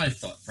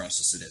thought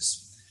process it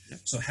is. Yep.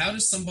 So how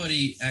does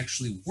somebody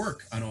actually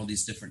work on all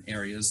these different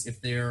areas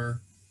if they're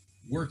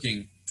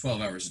working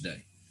 12 hours a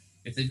day?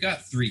 If they've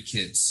got 3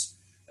 kids,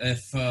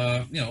 if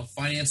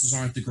finances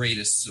aren't the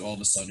greatest all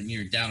of a sudden,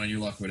 you're down on your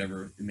luck,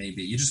 whatever it may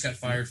be. You just got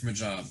fired from a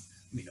job.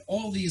 I mean,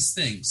 all these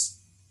things,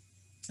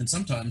 and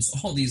sometimes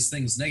all these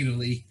things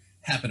negatively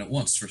happen at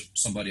once for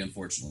somebody,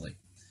 unfortunately.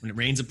 When it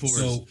rains, it pours.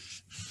 So,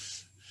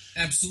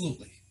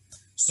 absolutely.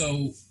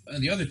 So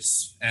the other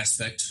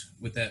aspect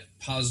with that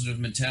positive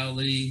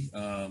mentality,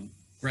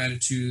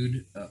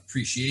 gratitude,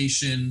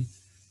 appreciation,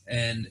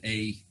 and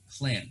a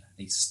plan,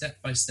 a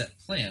step-by-step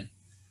plan,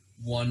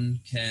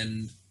 one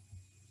can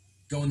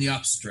go in the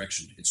opposite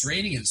direction. It's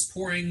raining, it's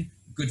pouring,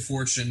 good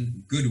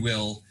fortune,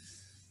 goodwill,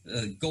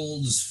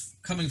 gold is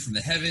coming from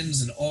the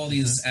heavens, and all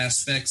these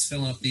aspects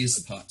filling up these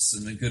pots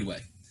in a good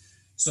way.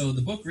 So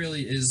the book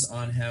really is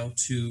on how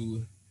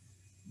to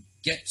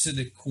get to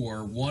the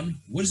core. One,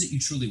 what is it you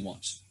truly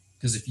want?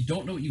 Because if you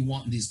don't know what you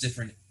want in these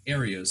different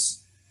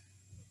areas,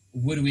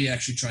 what are we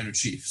actually trying to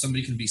achieve?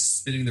 Somebody can be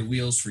spinning their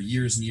wheels for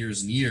years and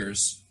years and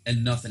years,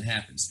 and nothing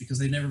happens because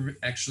they've never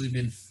actually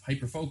been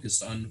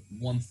hyper-focused on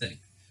one thing.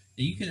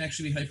 And you can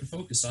actually be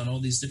hyper-focused on all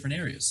these different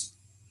areas,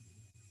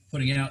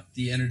 putting out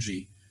the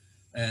energy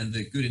and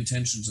the good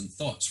intentions and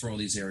thoughts for all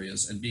these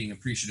areas and being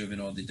appreciative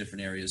in all the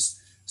different areas.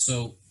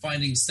 So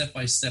finding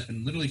step-by-step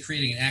and literally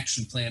creating an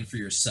action plan for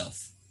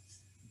yourself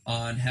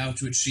on how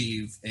to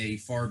achieve a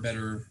far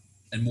better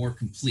and more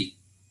complete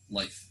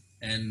life.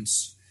 And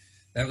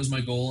that was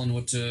my goal and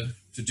what to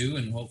do,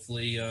 and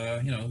hopefully,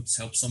 it's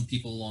helped some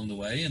people along the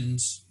way, and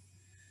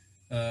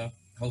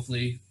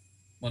hopefully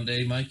one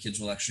day my kids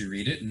will actually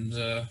read it and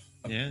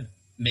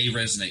may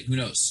resonate. Who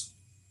knows?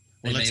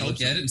 They may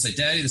look at it and say,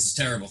 Daddy, this is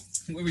terrible.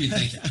 What were you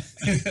thinking?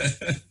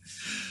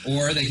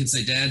 Or they can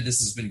say, Dad, this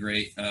has been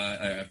great.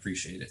 I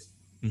appreciate it.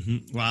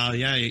 Mm-hmm. Wow,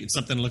 yeah, it's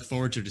something to look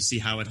forward to see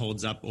how it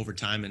holds up over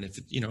time, and if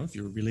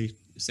you're really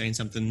saying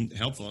something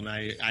helpful. And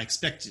I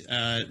expect,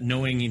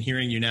 knowing and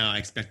hearing you now, I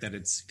expect that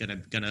it's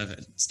gonna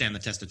stand the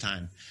test of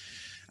time.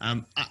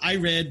 I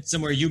read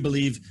somewhere you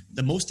believe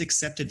the most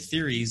accepted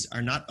theories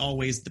are not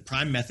always the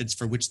prime methods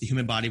for which the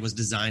human body was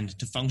designed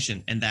to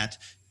function, and that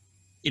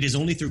it is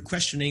only through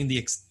questioning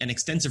and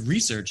extensive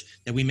research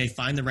that we may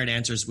find the right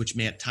answers, which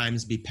may at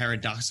times be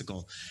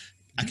paradoxical.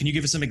 Can you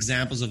give us some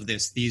examples of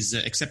this? These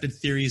accepted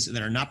theories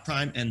that are not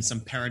prime and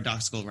some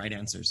paradoxical right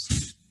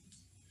answers.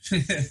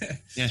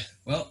 Yeah.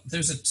 Well,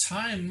 there's a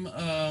time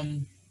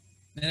in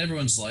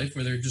everyone's life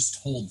where they're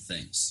just told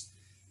things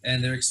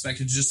and they're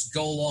expected to just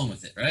go along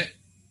with it, right?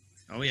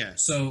 Oh, yeah.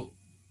 So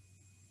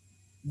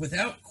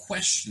without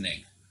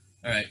questioning,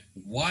 all right,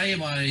 why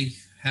am I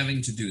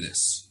having to do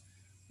this?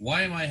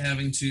 Why am I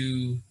having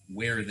to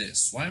wear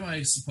this? Why am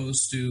I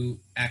supposed to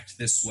act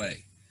this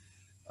way?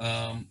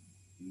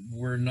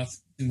 We're nothing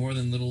more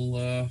than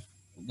little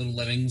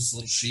lemmings,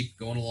 little sheep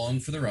going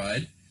along for the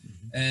ride,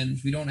 and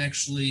we don't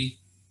actually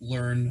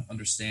learn,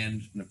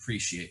 understand, and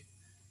appreciate.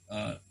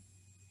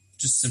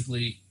 Just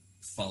simply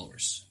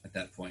followers at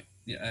that point.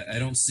 Yeah, I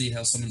don't see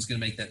how someone's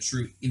going to make that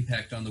true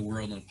impact on the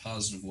world in a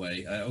positive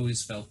way. I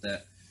always felt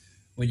that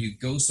when you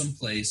go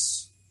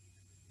someplace,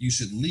 you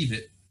should leave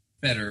it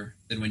better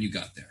than when you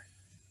got there.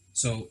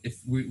 So if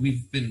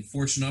we've been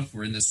fortunate enough,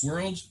 we're in this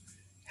world,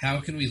 how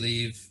can we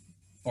leave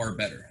far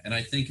better? And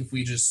I think if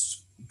we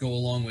just go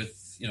along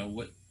with,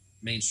 what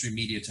mainstream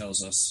media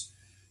tells us,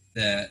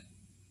 that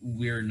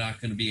we're not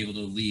going to be able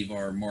to leave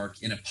our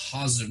mark in a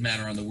positive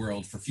manner on the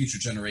world for future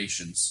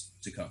generations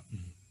to come.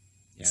 Mm-hmm.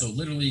 Yeah. So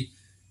literally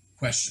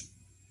question,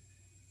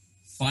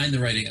 find the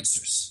right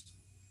answers.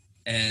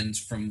 And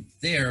from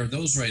there,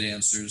 those right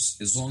answers,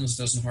 as long as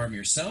it doesn't harm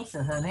yourself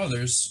or harm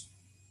others,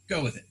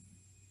 go with it.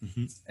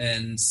 Mm-hmm.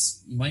 And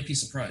you might be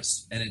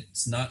surprised. And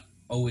it's not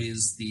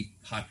always the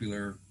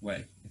popular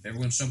way. If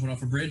everyone's jumping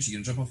off a bridge, you're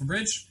going to jump off a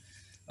bridge.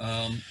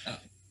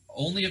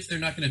 Only if they're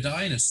not going to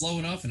die and it's slow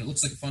enough and it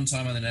looks like a fun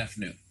time on an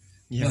afternoon.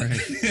 Yeah, but, right.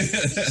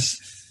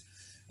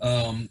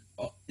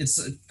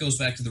 It goes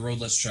back to the road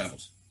less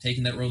traveled.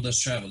 Taking that road less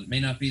traveled. It may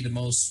not be the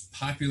most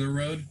popular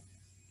road,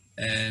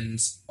 and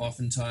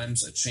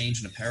oftentimes a change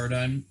in a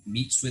paradigm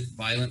meets with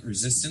violent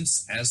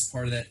resistance as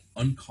part of that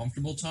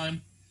uncomfortable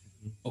time.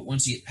 But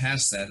once you get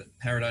past that, the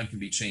paradigm can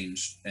be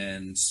changed,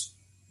 and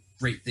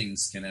great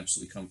things can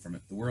absolutely come from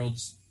it. The world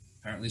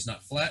apparently is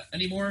not flat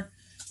anymore,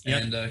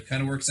 and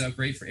kind of works out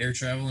great for air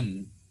travel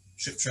and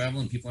ship travel,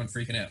 and people aren't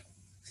freaking out.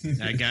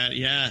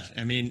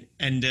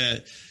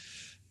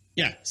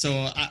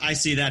 So I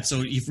see that.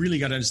 So you've really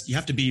got to, you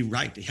have to be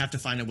right. You have to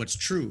find out what's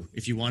true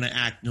if you want to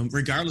act,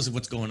 regardless of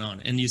what's going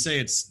on. And you say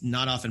it's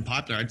not often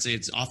popular. I'd say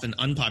it's often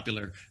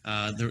unpopular,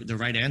 the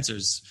right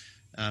answers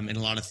in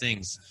a lot of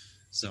things.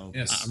 So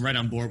yes. I'm right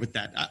on board with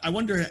that. I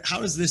wonder,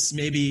 how is this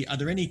are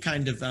there any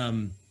kind of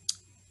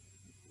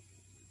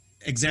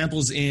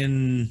examples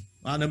in,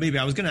 well, no, maybe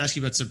I was going to ask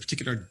you about some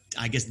particular,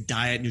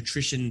 diet,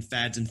 nutrition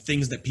fads and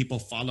things that people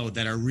follow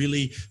that are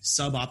really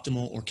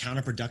suboptimal or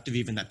counterproductive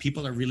even, that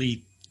people are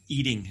really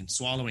eating and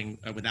swallowing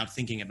without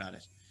thinking about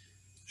it.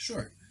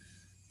 Sure.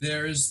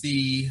 There's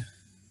the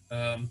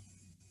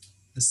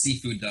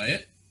seafood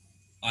diet.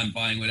 I'm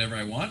buying whatever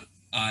I want.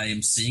 I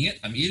am seeing it.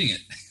 I'm eating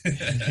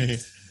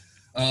it.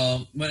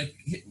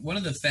 One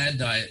of the fad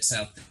diets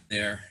out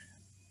there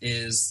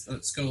is,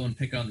 let's go and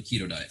pick on the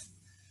keto diet.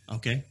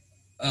 Okay.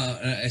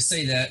 And I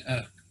say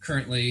that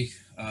currently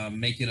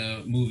making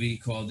a movie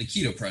called The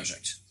Keto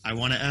Project. I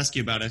want to ask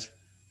you about it.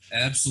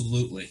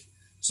 Absolutely.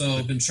 So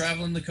I've been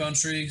traveling the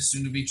country,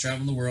 soon to be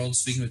traveling the world,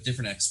 speaking with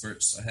different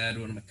experts. I had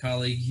one of my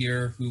colleagues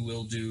here who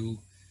will do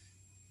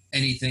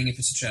anything if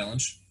it's a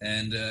challenge,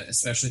 and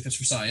especially if it's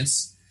for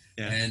science.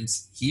 Yeah. And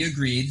he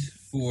agreed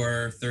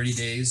for 30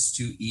 days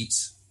to eat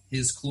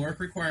his caloric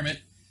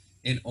requirement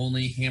in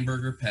only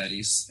hamburger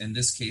patties. In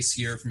this case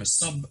here, from a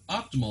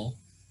suboptimal,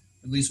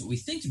 at least what we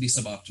think to be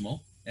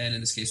suboptimal, and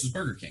in this case was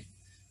Burger King.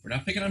 We're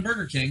not picking on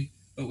Burger King,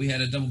 but we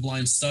had a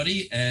double-blind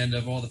study, and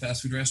of all the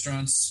fast food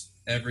restaurants,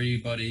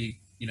 everybody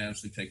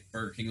unanimously picked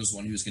Burger King was the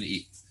one he was going to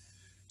eat.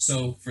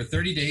 So for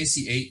 30 days,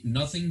 he ate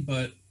nothing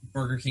but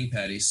Burger King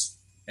patties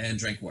and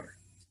drank water.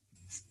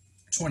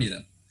 20 of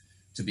them,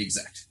 to be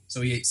exact.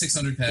 So he ate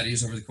 600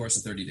 patties over the course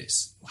of 30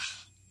 days. Wow.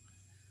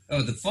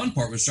 Oh, the fun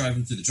part was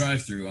driving through the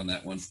drive-thru on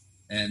that one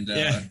and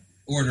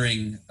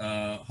ordering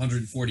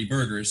 140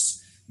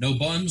 burgers. No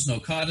buns, no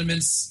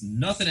condiments,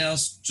 nothing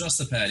else, just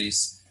the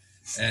patties.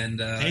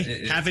 And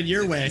have it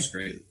your way. It was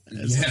great.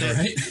 Yeah,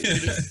 right?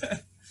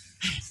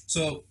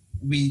 So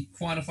we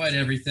quantified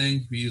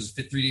everything. We used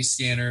a Fit 3D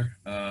scanner.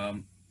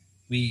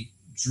 We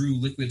drew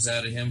liquids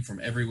out of him from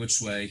every which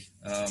way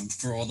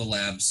for all the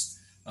labs.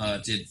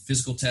 Did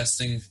physical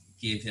testing,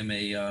 gave him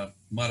a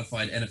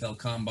modified NFL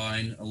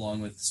combine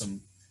along with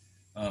some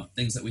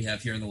things that we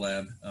have here in the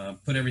lab.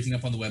 Put everything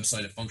up on the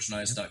website at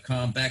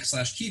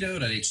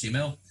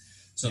functionize.com/keto.html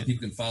so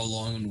people can follow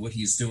along on what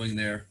he's doing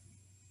there.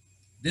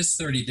 This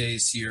 30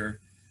 days here,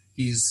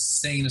 he's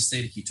staying in a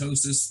state of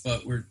ketosis,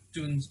 but we're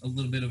doing a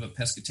little bit of a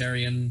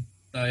pescatarian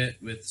diet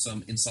with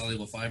some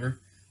insoluble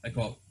fiber. I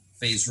call it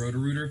phase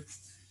roto-rooter.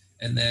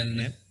 And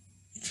then,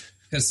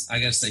 because I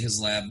got to say, his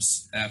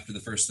labs after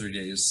the first 30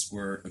 days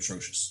were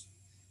atrocious.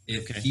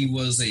 If he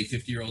was a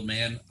 50-year-old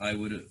man, I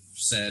would have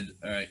said,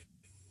 all right,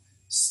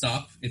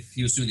 stop if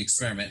he was doing the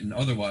experiment. And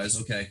otherwise,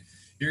 okay,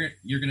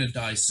 you're going to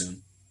die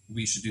soon.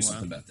 We should do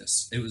something about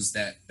this. It was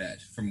that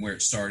bad from where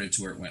it started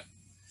to where it went.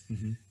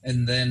 Mm-hmm.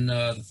 And then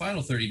the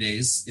final 30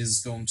 days is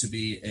going to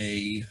be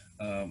a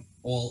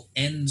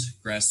all-end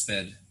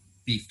grass-fed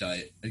beef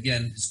diet.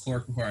 Again, his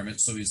caloric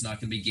requirement, so he's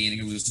not going to be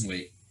gaining or losing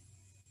weight.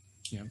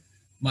 Yeah.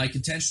 My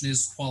contention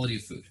is quality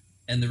of food.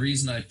 And the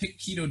reason I picked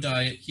keto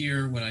diet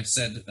here when I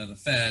said the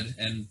fad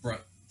and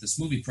brought this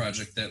movie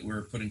project that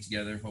we're putting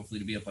together, hopefully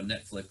to be up on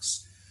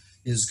Netflix,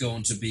 is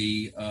going to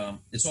be,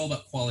 it's all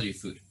about quality of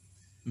food.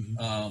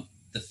 Mm-hmm.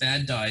 The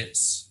fad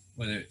diets,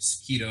 whether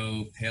it's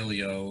keto,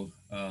 paleo,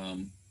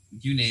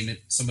 you name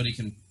it, somebody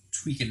can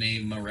tweak a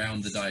name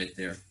around the diet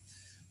there.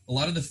 A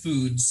lot of the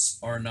foods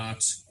are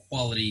not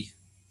quality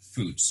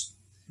foods.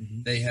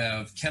 Mm-hmm. They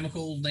have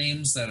chemical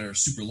names that are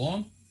super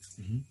long.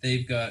 Mm-hmm.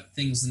 They've got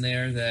things in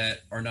there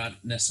that are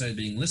not necessarily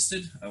being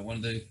listed. One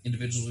of the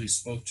individuals we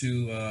spoke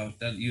to down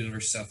at the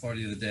University of South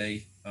Florida the other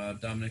day,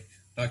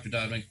 Dr.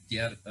 Dominic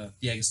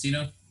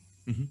D'Agostino,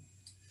 mm-hmm.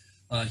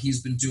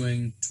 He's been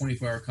doing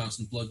 24-hour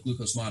constant blood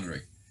glucose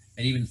monitoring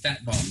and even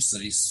fat bombs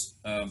that he's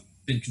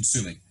been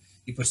consuming.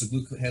 He puts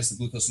has the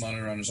glucose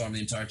monitor on his arm the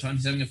entire time.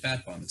 He's having a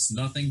fat bomb. It's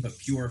nothing but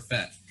pure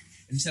fat.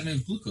 And he's having a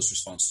glucose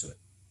response to it.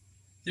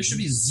 There should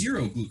be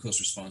zero glucose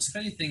response. If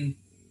anything,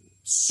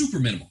 super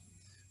minimal.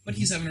 But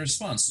he's having a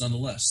response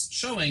nonetheless,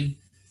 showing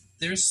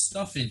there's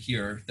stuff in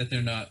here that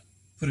they're not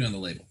putting on the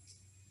label.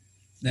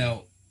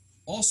 Now,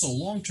 also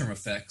long-term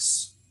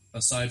effects,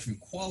 aside from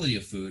quality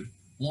of food,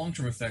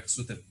 long-term effects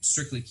with a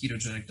strictly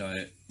ketogenic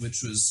diet,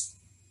 which was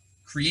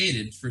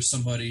created for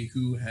somebody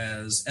who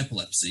has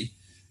epilepsy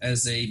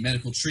as a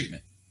medical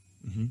treatment.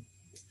 Mm-hmm.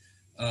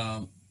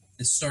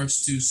 It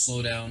starts to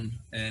slow down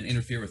and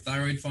interfere with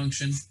thyroid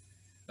function.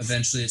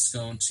 Eventually, it's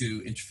going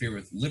to interfere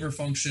with liver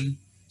function.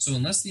 So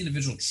unless the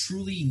individual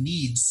truly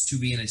needs to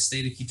be in a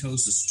state of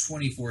ketosis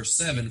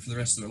 24/7 for the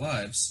rest of their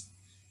lives,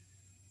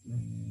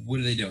 what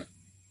are they doing?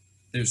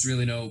 There's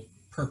really no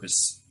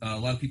purpose. A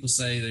lot of people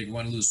say they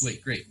want to lose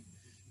weight. Great.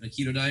 In a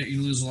keto diet,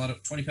 you lose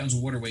 20 pounds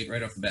of water weight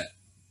right off the bat.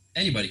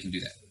 Anybody can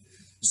do that.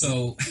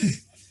 So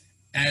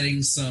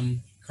adding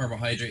some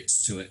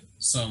carbohydrates to it,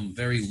 some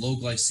very low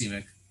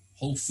glycemic,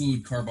 whole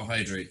food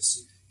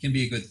carbohydrates can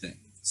be a good thing,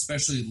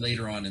 especially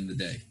later on in the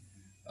day.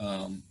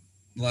 A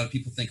lot of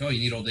people think, you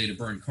need all day to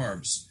burn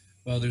carbs.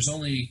 Well, there's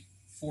only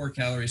 4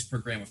 calories per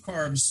gram of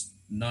carbs,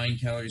 9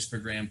 calories per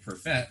gram per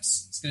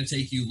fats. It's going to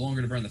take you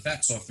longer to burn the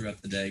fats off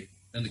throughout the day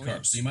than the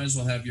carbs. So you might as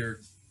well have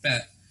your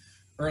fat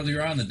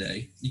earlier on in the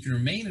day. You can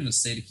remain in a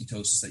state of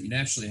ketosis that you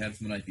naturally had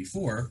from the night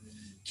before,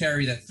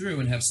 carry that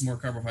through, and have some more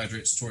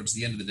carbohydrates towards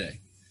the end of the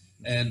day.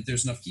 And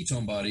there's enough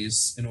ketone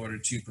bodies in order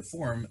to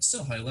perform at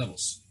still high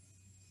levels.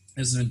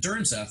 As an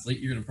endurance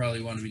athlete, you're going to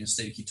probably want to be in a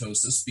state of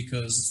ketosis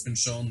because it's been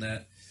shown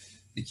that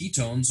the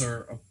ketones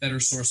are a better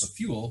source of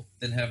fuel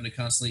than having to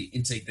constantly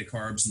intake the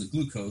carbs and the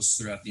glucose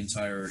throughout the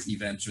entire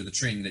event or the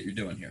training that you're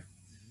doing here.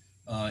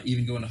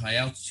 Even going to high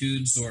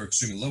altitudes or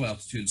extremely low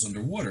altitudes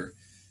underwater,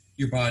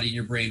 your body and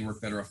your brain work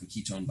better off of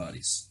ketone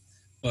bodies.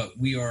 But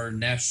we are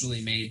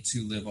naturally made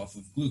to live off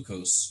of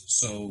glucose,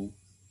 so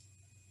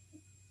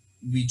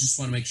we just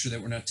want to make sure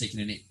that we're not taking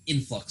an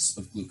influx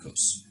of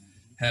glucose,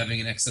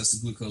 having an excess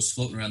of glucose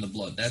floating around the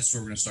blood. That's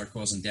where we're going to start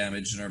causing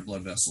damage in our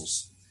blood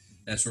vessels.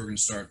 that's where we're going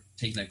to start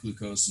taking that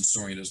glucose and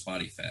storing it as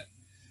body fat.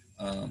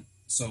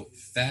 So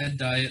fad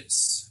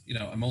diets,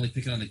 I'm only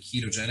picking on the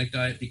ketogenic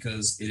diet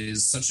because it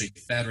is such a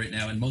fad right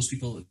now. And most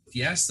people, if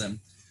you ask them,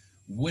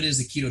 what is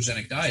a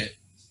ketogenic diet?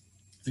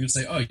 They're going to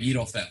say, oh, you eat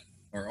all fat,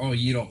 or oh,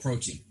 you eat all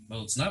protein.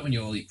 Well, it's not when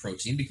you all eat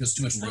protein, because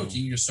too much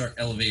protein, you start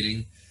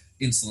elevating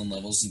insulin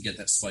levels and get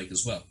that spike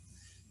as well.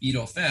 You eat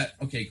all fat,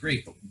 okay,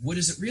 great, but what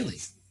is it really?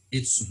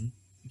 It's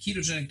a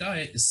ketogenic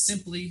diet is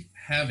simply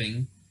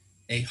having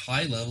a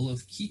high level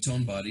of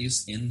ketone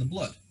bodies in the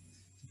blood.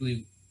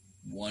 Typically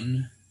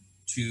 1,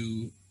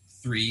 2,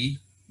 3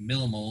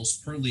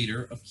 millimoles per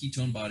liter of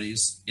ketone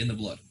bodies in the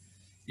blood.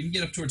 You can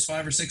get up towards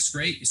 5 or 6,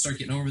 great. You start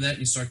getting over that and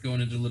you start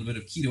going into a little bit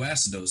of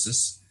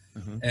ketoacidosis.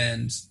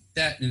 And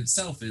that in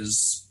itself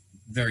is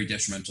very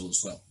detrimental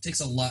as well. It takes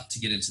a lot to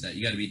get into that.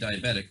 You got to be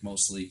diabetic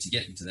mostly to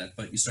get into that,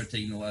 but you start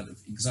taking a lot of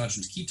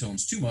exogenous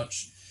ketones too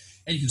much,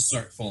 and you can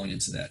start falling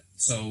into that.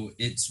 So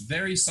it's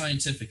very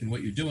scientific in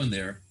what you're doing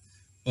there,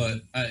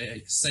 but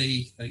I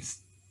say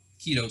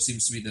keto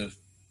seems to be the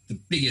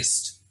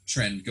biggest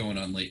trend going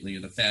on lately,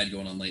 or the fad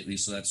going on lately,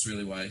 so that's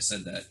really why I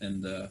said that.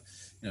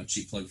 And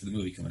cheap plug for the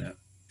movie coming out.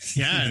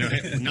 Yeah,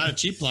 no, not a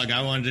cheap plug.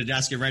 I wanted to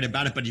ask you right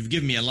about it, but you've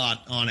given me a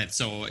lot on it.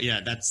 So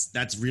yeah,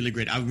 that's really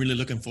great. I'm really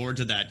looking forward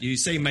to that. You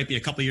say it might be a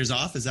couple years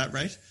off. Is that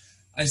right?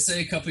 I say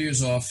a couple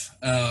years off.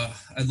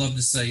 I'd love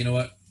to say, you know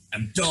what,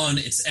 I'm done.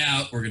 It's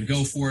out. We're going to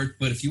go for it.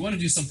 But if you want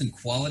to do something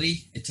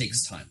quality, it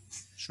takes time.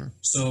 Sure.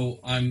 So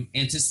I'm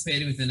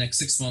anticipating within the next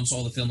 6 months,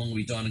 all the filming will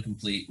be done and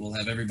complete. We'll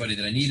have everybody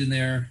that I need in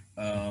there,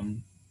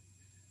 the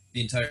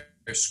entire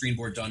screen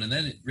board done. And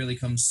then it really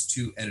comes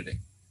to editing,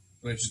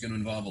 which is going to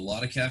involve a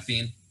lot of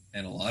caffeine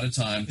and a lot of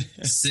time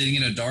sitting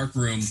in a dark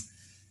room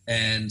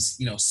and,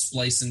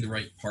 splicing the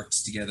right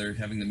parts together,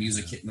 having the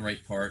music hit in the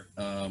right part.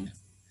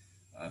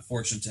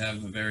 Fortunate to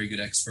have a very good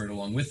expert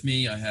along with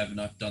me. I have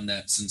not done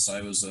that since I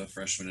was a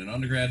freshman in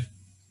undergrad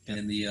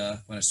and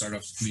when I started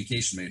off as a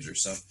communication major.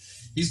 So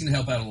he's going to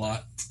help out a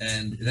lot,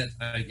 and that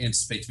I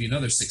anticipate to be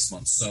another 6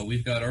 months. So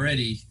we're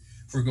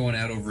going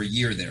out over a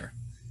year there.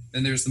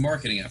 Then there's the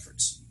marketing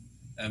efforts.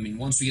 I mean,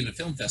 once we get into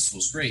film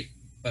festivals, great,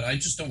 but I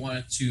just don't want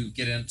it to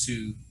get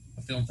into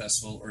a film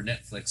festival or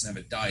Netflix and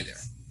have it die there.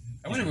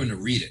 I want everyone to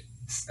read it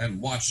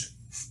and watch it.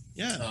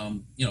 Yeah.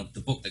 The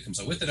book that comes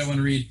out with it I want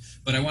to read,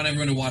 but I want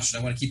everyone to watch it.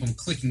 I want to keep them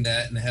clicking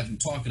that and have them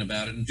talking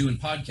about it and doing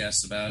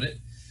podcasts about it,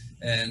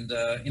 and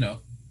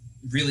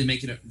really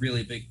making it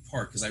really a big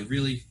part, because I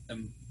really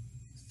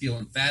feel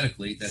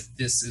emphatically that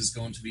this is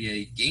going to be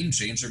a game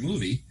changer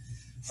movie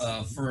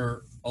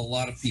for a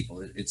lot of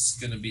people. It's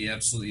going to be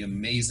absolutely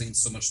amazing.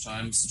 So much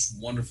time, such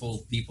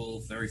wonderful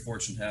people. Very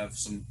fortunate to have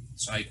some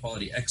high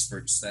quality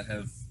experts that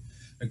have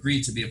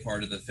agreed to be a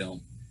part of the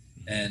film,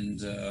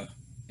 and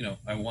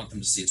I want them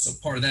to see it. So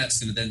part of that's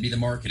going to then be the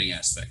marketing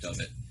aspect of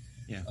it.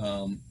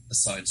 Yeah.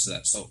 Aside to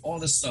that, so all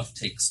this stuff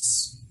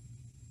takes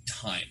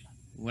time.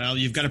 Well,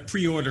 you've got a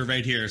pre-order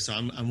right here, so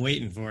I'm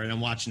waiting for it.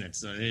 I'm watching it.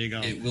 So there you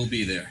go. It will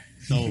be there.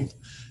 So,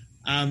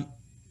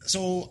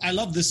 so I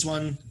love this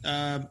one.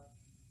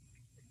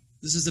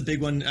 This is a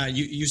big one.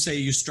 You say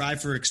you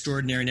strive for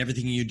extraordinary in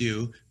everything you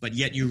do, but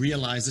yet you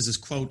realize this is,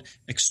 quote,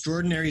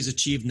 extraordinary is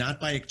achieved not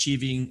by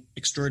achieving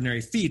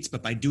extraordinary feats,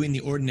 but by doing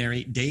the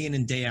ordinary day in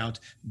and day out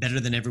better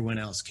than everyone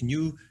else. Can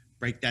you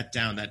break that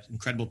down, that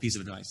incredible piece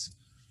of advice?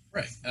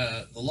 Right.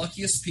 The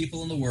luckiest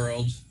people in the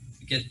world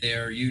get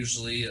there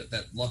usually,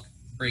 that luck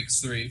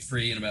breaks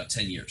free in about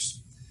 10 years.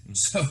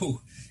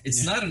 So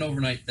it's not an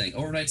overnight thing.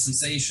 Overnight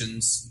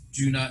sensations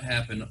do not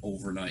happen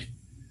overnight.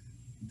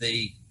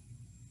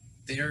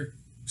 They're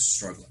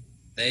struggling.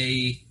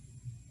 They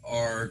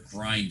are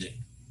grinding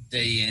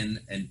day in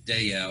and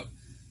day out.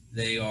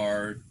 They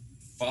are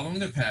following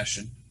their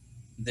passion.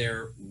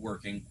 They're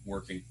working.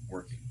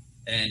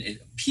 And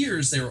it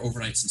appears they were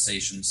overnight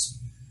sensations,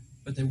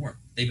 but they weren't.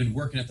 They've been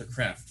working at their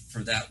craft for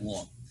that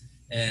long.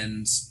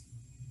 And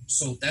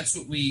so that's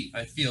what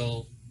I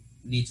feel,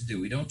 need to do.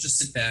 We don't just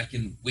sit back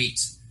and wait.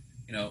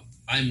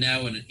 I'm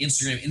now an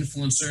Instagram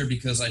influencer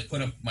because I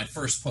put up my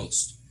first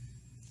post.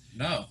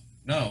 No,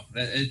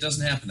 it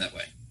doesn't happen that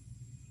way.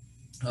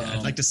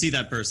 I'd like to see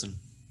that person.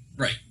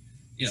 Right.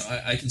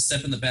 I can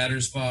step in the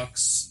batter's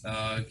box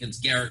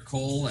against Garrett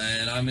Cole,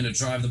 and I'm going to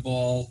drive the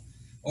ball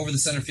over the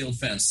center field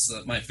fence.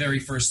 My very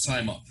first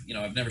time up.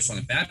 I've never swung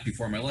a bat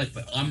before in my life,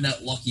 but I'm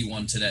that lucky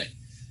one today.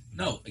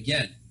 No,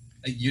 again,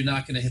 you're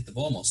not going to hit the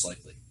ball most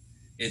likely.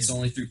 It's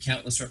only through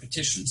countless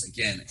repetitions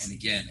again and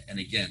again and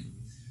again.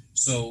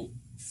 So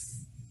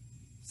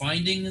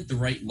finding the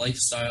right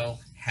lifestyle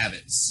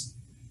habits,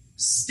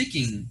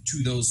 sticking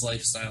to those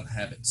lifestyle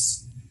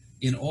habits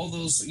in all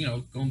those,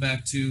 going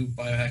back to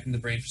biohacking the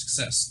brain for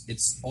success,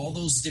 it's all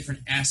those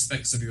different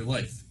aspects of your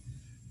life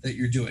that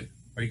you're doing.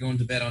 Are you going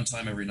to bed on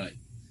time every night?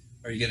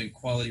 Are you getting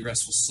quality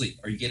restful sleep?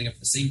 Are you getting up at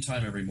the same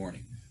time every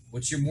morning?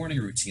 What's your morning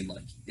routine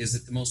like? Is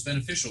it the most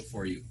beneficial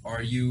for you?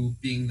 Are you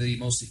being the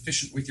most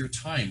efficient with your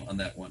time on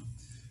that one?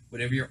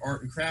 Whatever your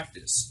art and craft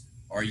is,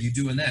 are you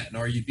doing that? And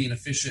are you being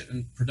efficient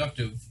and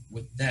productive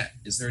with that?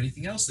 Is there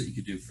anything else that you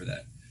could do for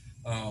that?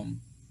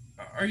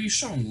 Are you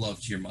showing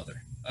love to your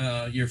mother?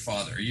 your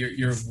father,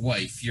 your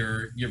wife,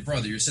 your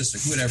brother, your sister,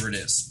 whatever it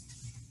is.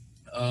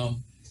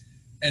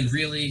 And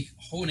really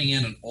honing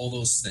in on all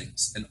those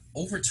things. And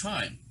over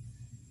time,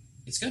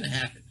 it's going to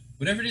happen.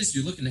 Whatever it is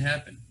you're looking to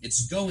happen,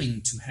 it's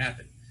going to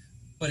happen.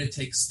 But it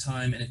takes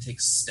time and it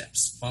takes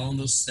steps. Following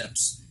those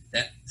steps,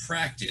 that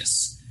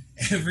practice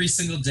every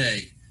single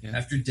day,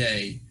 after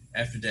day,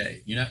 after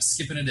day. You're not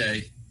skipping a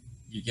day.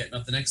 You're getting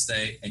up the next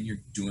day and you're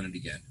doing it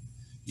again.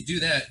 You do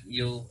that,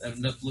 you'll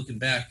end up looking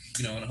back,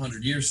 in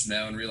 100 years from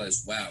now and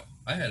realize, wow,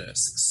 I had a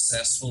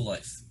successful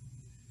life.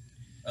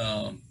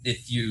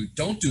 If you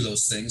don't do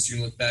those things, you're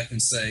going to look back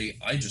and say,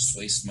 I just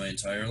wasted my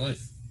entire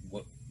life.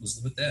 What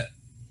was with that?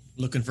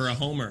 Looking for a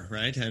homer,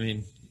 right? I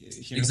mean,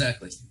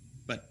 Exactly.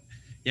 But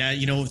yeah,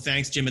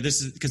 thanks, Jim.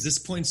 This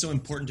point's so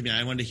important to me.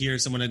 I wanted to hear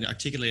someone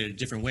articulate it a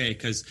different way,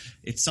 because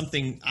it's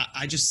something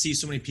I just see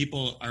so many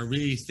people are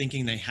really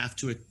thinking they have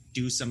to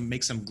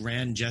make some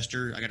grand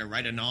gesture. I got to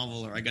write a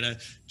novel, or I got to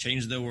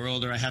change the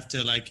world, or I have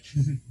to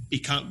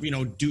become,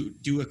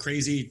 do a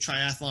crazy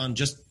triathlon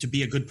just to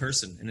be a good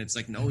person. And it's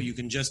like, no, you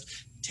can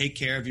just take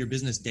care of your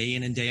business day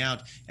in and day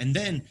out. And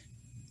then,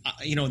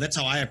 that's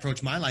how I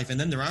approach my life. And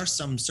then there are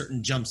some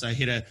certain jumps. I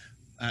hit a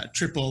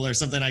triple or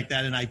something like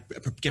that, and I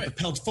get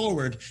propelled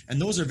forward.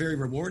 And those are very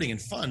rewarding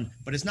and fun,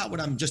 but it's not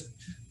what I'm just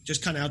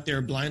kind of out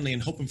there blindly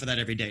and hoping for that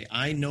every day.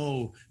 I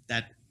know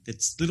that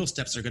it's little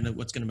steps are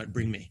what's going to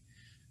bring me.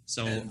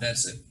 So and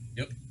that's it.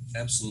 Yep,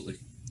 absolutely.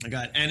 I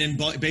got it. And in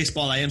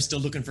baseball, I am still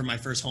looking for my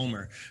first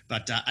homer,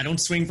 but I don't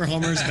swing for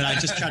homers, but I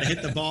just try to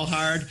hit the ball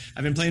hard.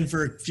 I've been playing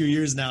for a few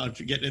years now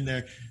to get in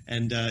there,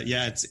 and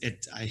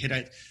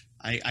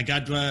I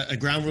got a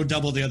ground rule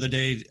double the other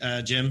day,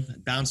 Jim.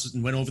 Bounced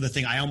and went over the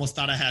thing. I almost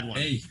thought I had one.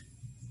 Hey,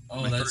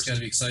 that's got to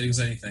be exciting as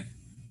anything.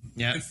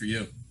 Yeah, good for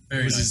you.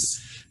 Very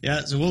nice.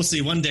 Yeah, so we'll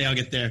see. One day I'll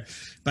get there.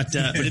 But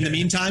in the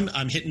meantime,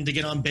 I'm hitting to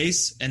get on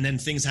base, and then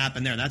things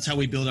happen there. That's how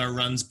we build our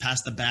runs,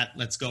 pass the bat,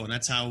 let's go. And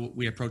that's how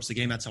we approach the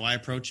game. That's how I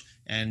approach.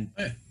 And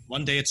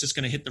one day it's just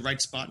going to hit the right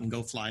spot and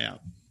go fly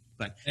out.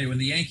 But hey, when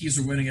the Yankees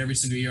were winning every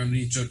single year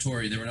underneath Joe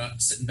Torre, they were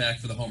not sitting back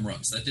for the home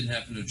runs. That didn't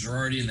happen to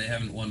Girardi, and they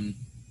haven't won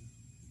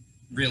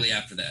really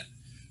after that.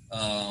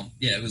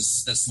 It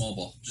was that small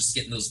ball. Just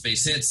getting those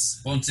base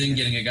hits, bunting,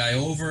 getting a guy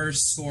over,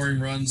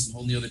 scoring runs, and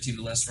holding the other team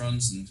to less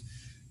runs, and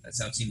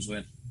that's how teams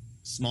win.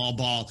 Small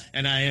ball.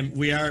 And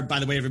we are, by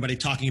the way, everybody,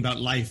 talking about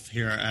life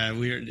here.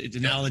 We are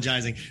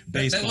analogizing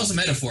baseball. That was a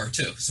metaphor,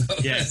 too. So.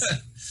 Yes,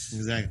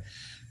 exactly.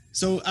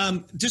 So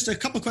just a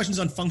couple of questions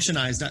on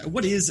Functionized.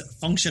 What is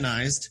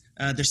Functionized?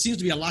 There seems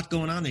to be a lot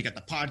going on. You got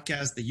the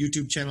podcast, the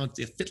YouTube channel,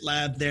 the Fit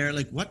Lab there.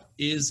 What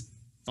is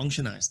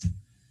Functionized?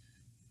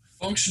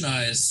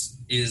 Functionized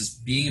is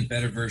being a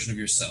better version of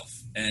yourself.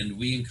 And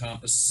we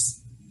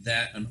encompass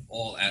that in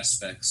all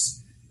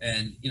aspects.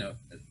 And,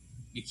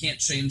 you can't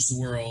change the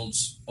world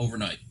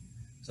overnight.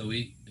 So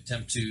we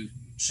attempt to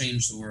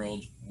change the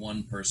world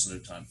one person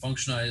at a time.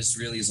 Functionized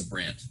really is a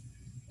brand.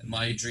 And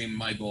my dream,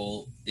 my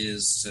goal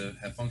is to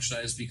have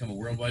Functionized become a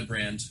worldwide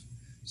brand,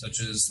 such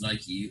as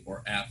Nike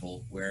or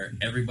Apple, where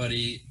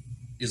everybody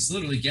is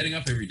literally getting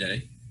up every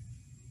day,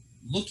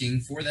 looking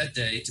for that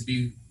day to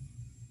be,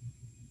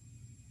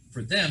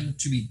 for them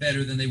to be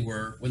better than they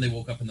were when they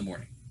woke up in the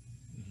morning.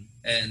 Mm-hmm.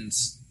 And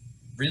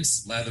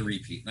rinse, lather,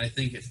 repeat. And I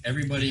think if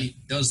everybody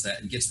does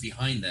that and gets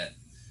behind that,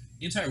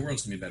 the entire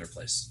world's going to be a better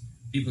place.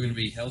 People are going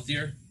to be healthier,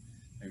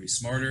 they're going to be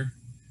smarter,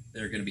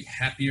 they're going to be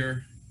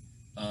happier.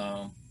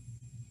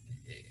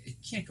 It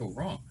can't go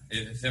wrong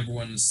if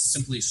everyone's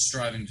simply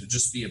striving to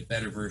just be a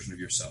better version of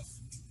yourself.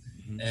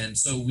 Mm-hmm. And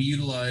so we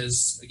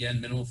utilize, again,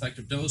 minimal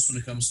effective dose when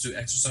it comes to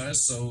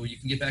exercise so you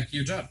can get back to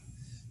your job,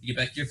 you get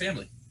back to your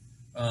family.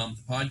 The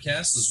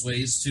podcast is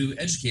ways to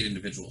educate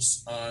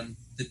individuals on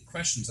the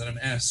questions that I'm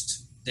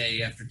asked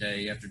day after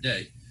day after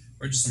day,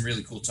 or just some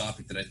really cool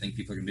topic that I think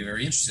people are going to be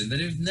very interested in that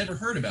they've never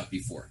heard about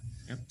before,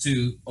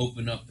 to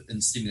open up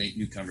and stimulate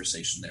new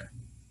conversation there.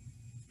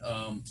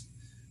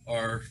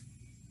 Our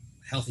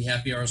healthy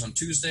happy hours on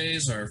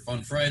Tuesdays, our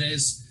fun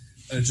Fridays,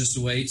 are just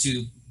a way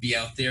to be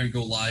out there and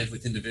go live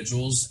with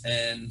individuals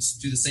and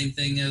do the same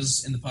thing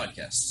as in the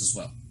podcast as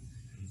well.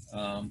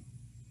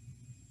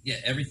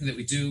 Everything that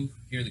we do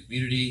here in the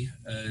community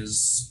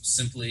is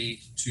simply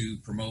to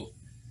promote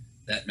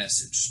that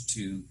message,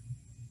 to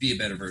be a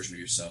better version of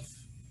yourself,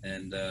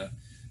 and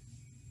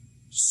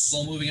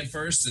slow moving at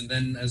first, and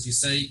then, as you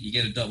say, you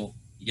get a double,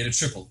 you get a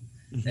triple,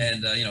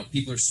 and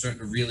people are starting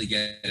to really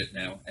get it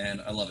now, and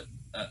I love it.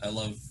 I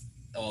love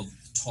all the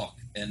talk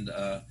and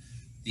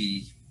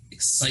the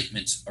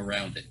excitement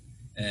around it,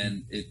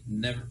 and it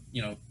never,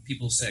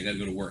 people say I got to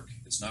go to work.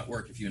 It's not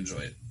work if you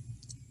enjoy it,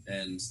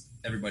 and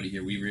everybody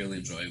here, we really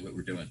enjoy what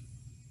we're doing.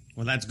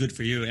 Well, that's good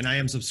for you, and I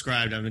am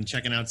subscribed. I've been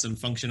checking out some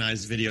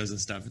Functionized videos and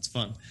stuff. It's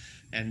fun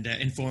and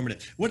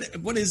informative. What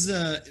is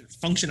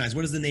Functionized?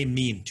 What does the name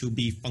mean, to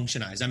be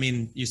Functionized? I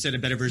mean, you said a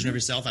better version of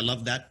yourself. I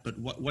love that, but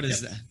what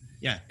is that?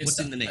 Yeah, what's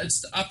in the name?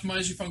 It's to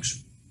optimize your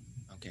function.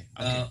 Okay.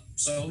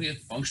 So we have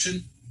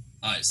function,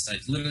 eyes. I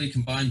literally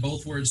combine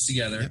both words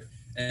together,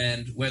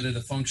 and whether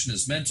the function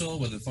is mental,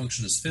 whether the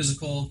function is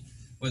physical,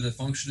 whether the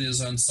function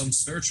is on some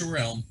spiritual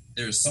realm,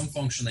 there is some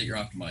function that you're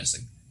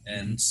optimizing.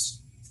 And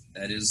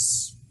that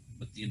is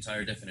what the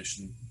entire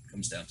definition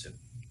comes down to.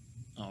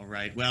 All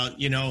right. Well,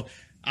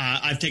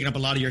 I've taken up a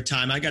lot of your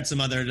time. I got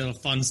some other little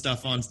fun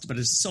stuff on, but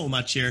there's so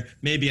much here.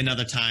 Maybe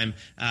another time.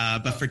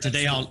 But for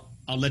today, I'll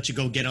let you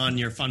go get on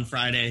your Fun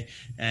Friday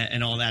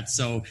and all that.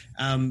 So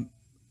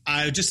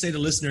I would just say to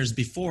listeners,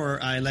 before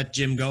I let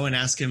Jim go and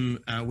ask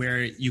him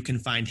where you can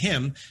find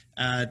him,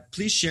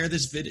 please share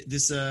this video,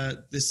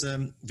 this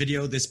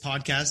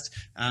podcast.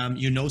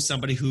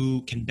 Somebody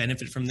who can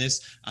benefit from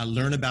this.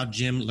 Learn about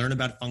Jim. Learn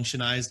about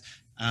Functionized.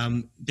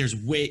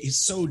 It's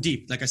so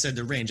deep. Like I said,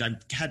 the range. I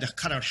had to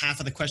cut out half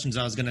of the questions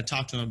I was going to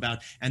talk to him about,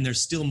 and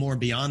there's still more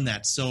beyond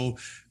that. So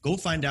go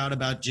find out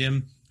about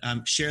Jim.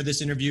 Share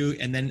this interview,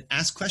 and then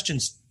ask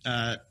questions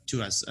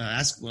to us.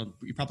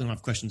 You probably don't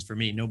have questions for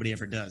me. Nobody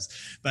ever does.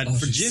 But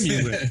for Jim,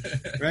 you would,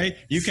 right?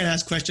 You can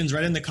ask questions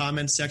right in the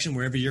comments section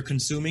wherever you're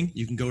consuming.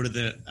 You can go to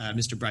the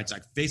Mr.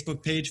 Brightside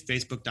Facebook page,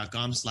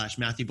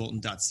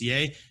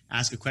 facebook.com/MatthewBolton.ca,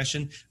 ask a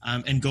question,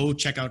 and go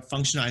check out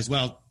Functionize.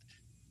 Well,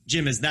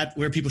 Jim, is that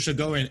where people should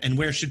go, and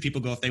where should people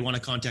go if they want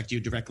to contact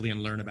you directly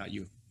and learn about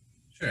you?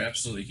 Sure,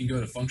 absolutely. You can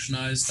go to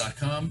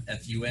functionize.com,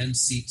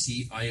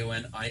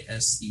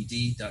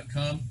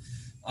 functionised.com.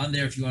 On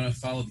there, if you want to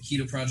follow the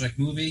Keto Project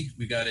movie,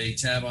 we got a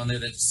tab on there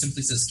that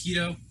simply says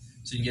Keto,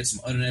 so you can get some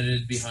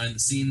unedited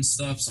behind-the-scenes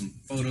stuff, some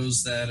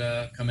photos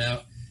that come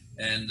out,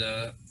 and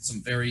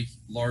some very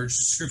large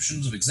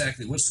descriptions of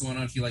exactly what's going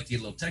on if you like to get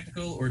a little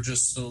technical, or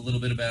just a little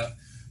bit about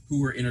who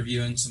we're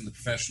interviewing, some of the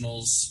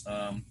professionals,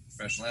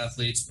 professional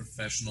athletes,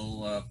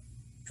 professional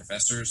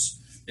professors,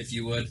 if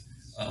you would,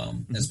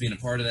 as being a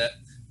part of that.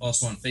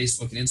 Also on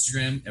Facebook and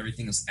Instagram,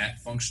 everything is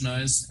at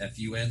Functionized,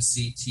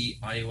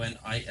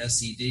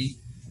 FUNCTIONISED,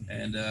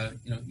 and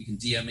you can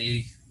DM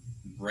me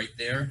right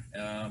there.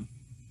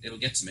 It'll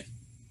get to me,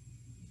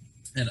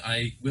 and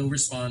I will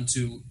respond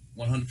to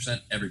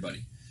 100%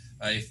 everybody.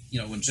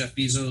 When Jeff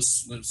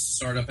Bezos was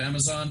start up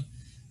Amazon,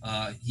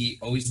 he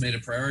always made a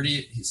priority.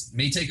 It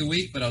may take a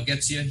week, but I'll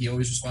get to you. He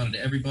always responded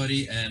to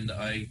everybody, and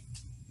I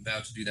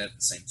vow to do that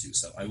the same too.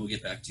 So I will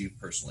get back to you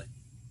personally.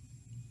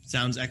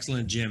 Sounds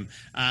excellent, Jim.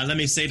 Let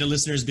me say to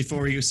listeners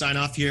before you sign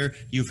off here,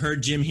 you've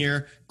heard Jim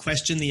here.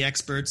 Question the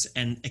experts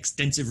and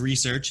extensive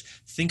research.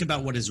 Think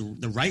about what is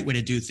the right way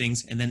to do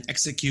things, and then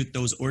execute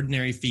those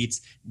ordinary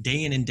feats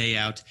day in and day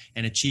out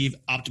and achieve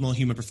optimal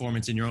human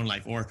performance in your own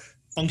life, or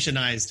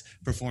functionized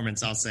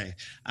performance, I'll say.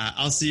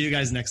 I'll see you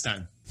guys next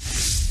time.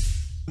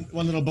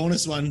 One little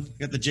bonus one.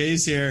 Got the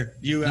Jays here.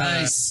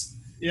 Nice.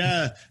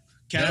 Yeah.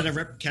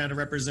 Canada, Canada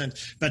represent.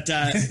 But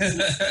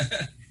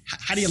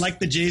how do you like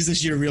the Jays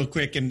this year, real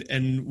quick, and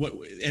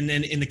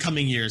then in the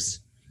coming years?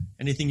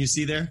 Anything you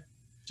see there?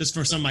 Just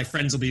for some of my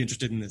friends will be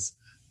interested in this.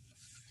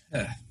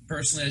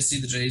 Personally, I see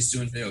the Jays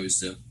doing what they always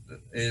do.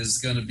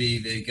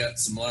 They got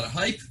a lot of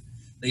hype.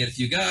 They get a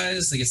few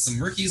guys. They get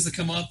some rookies that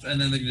come up, and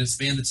then they're going to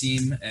expand the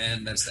team,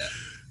 and that's that.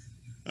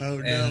 Oh,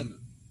 no.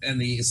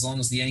 And as long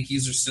as the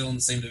Yankees are still in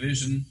the same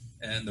division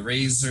and the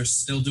Rays are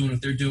still doing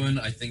what they're doing,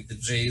 I think the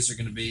Jays are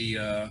going to be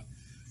the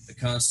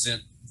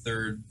constant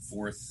third,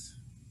 fourth,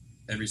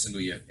 every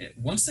single year.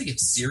 Once they get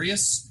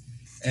serious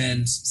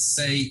and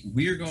say,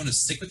 we're going to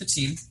stick with the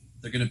team,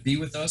 they're going to be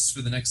with us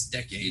for the next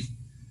decade.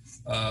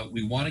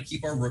 We want to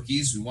keep our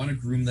rookies. We want to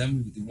groom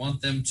them. We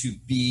want them to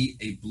be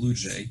a Blue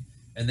Jay,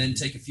 and then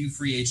take a few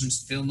free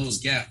agents to fill in those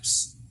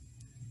gaps.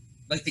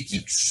 Like they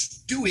keep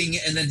doing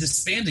and then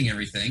disbanding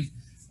everything.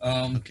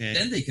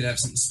 Then they could have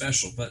something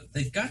special. But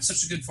they've got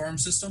such a good farm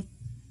system.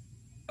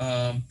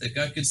 They've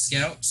got good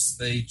scouts.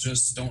 They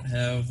just don't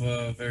have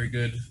a very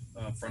good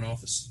front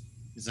office.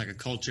 It's like a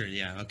culture.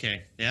 Yeah.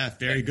 Okay. Yeah.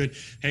 Very good.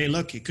 Hey,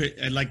 look,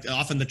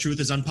 often the truth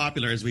is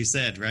unpopular, as we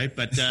said, right?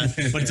 But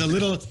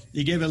it's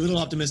you gave a little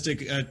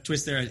optimistic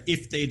twist there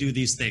if they do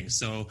these things.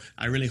 So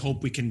I really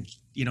hope we can,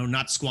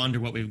 not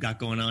squander what we've got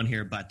going on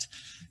here, but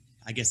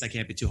I guess I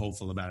can't be too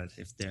hopeful about it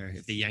if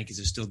the Yankees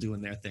are still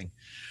doing their thing.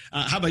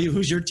 How about you?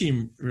 Who's your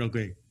team real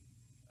quick?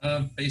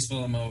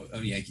 Baseball. I'm a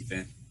Yankee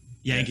fan.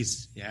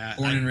 Yankees. Yeah.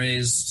 Born and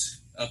raised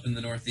up in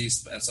the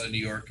Northeast outside of New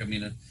York. I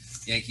mean,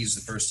 Yankees,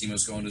 the first team I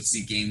was going to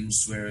see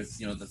games where,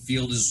 the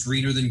field is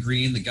greener than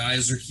green. The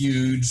guys are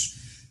huge.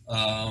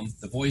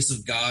 The voice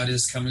of God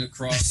is coming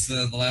across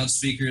the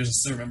loudspeakers. I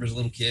still remember as a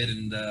little kid.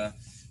 And,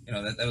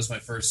 that was my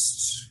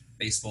first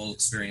baseball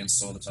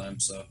experience all the time.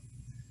 So,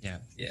 yeah.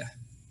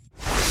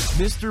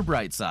 Mr.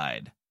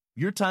 Brightside,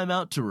 your time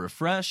out to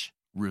refresh,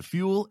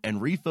 refuel, and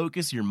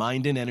refocus your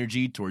mind and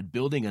energy toward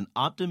building an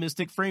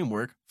optimistic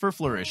framework for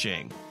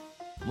flourishing.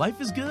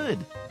 Life is good.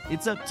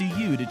 It's up to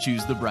you to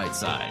choose the bright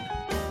side.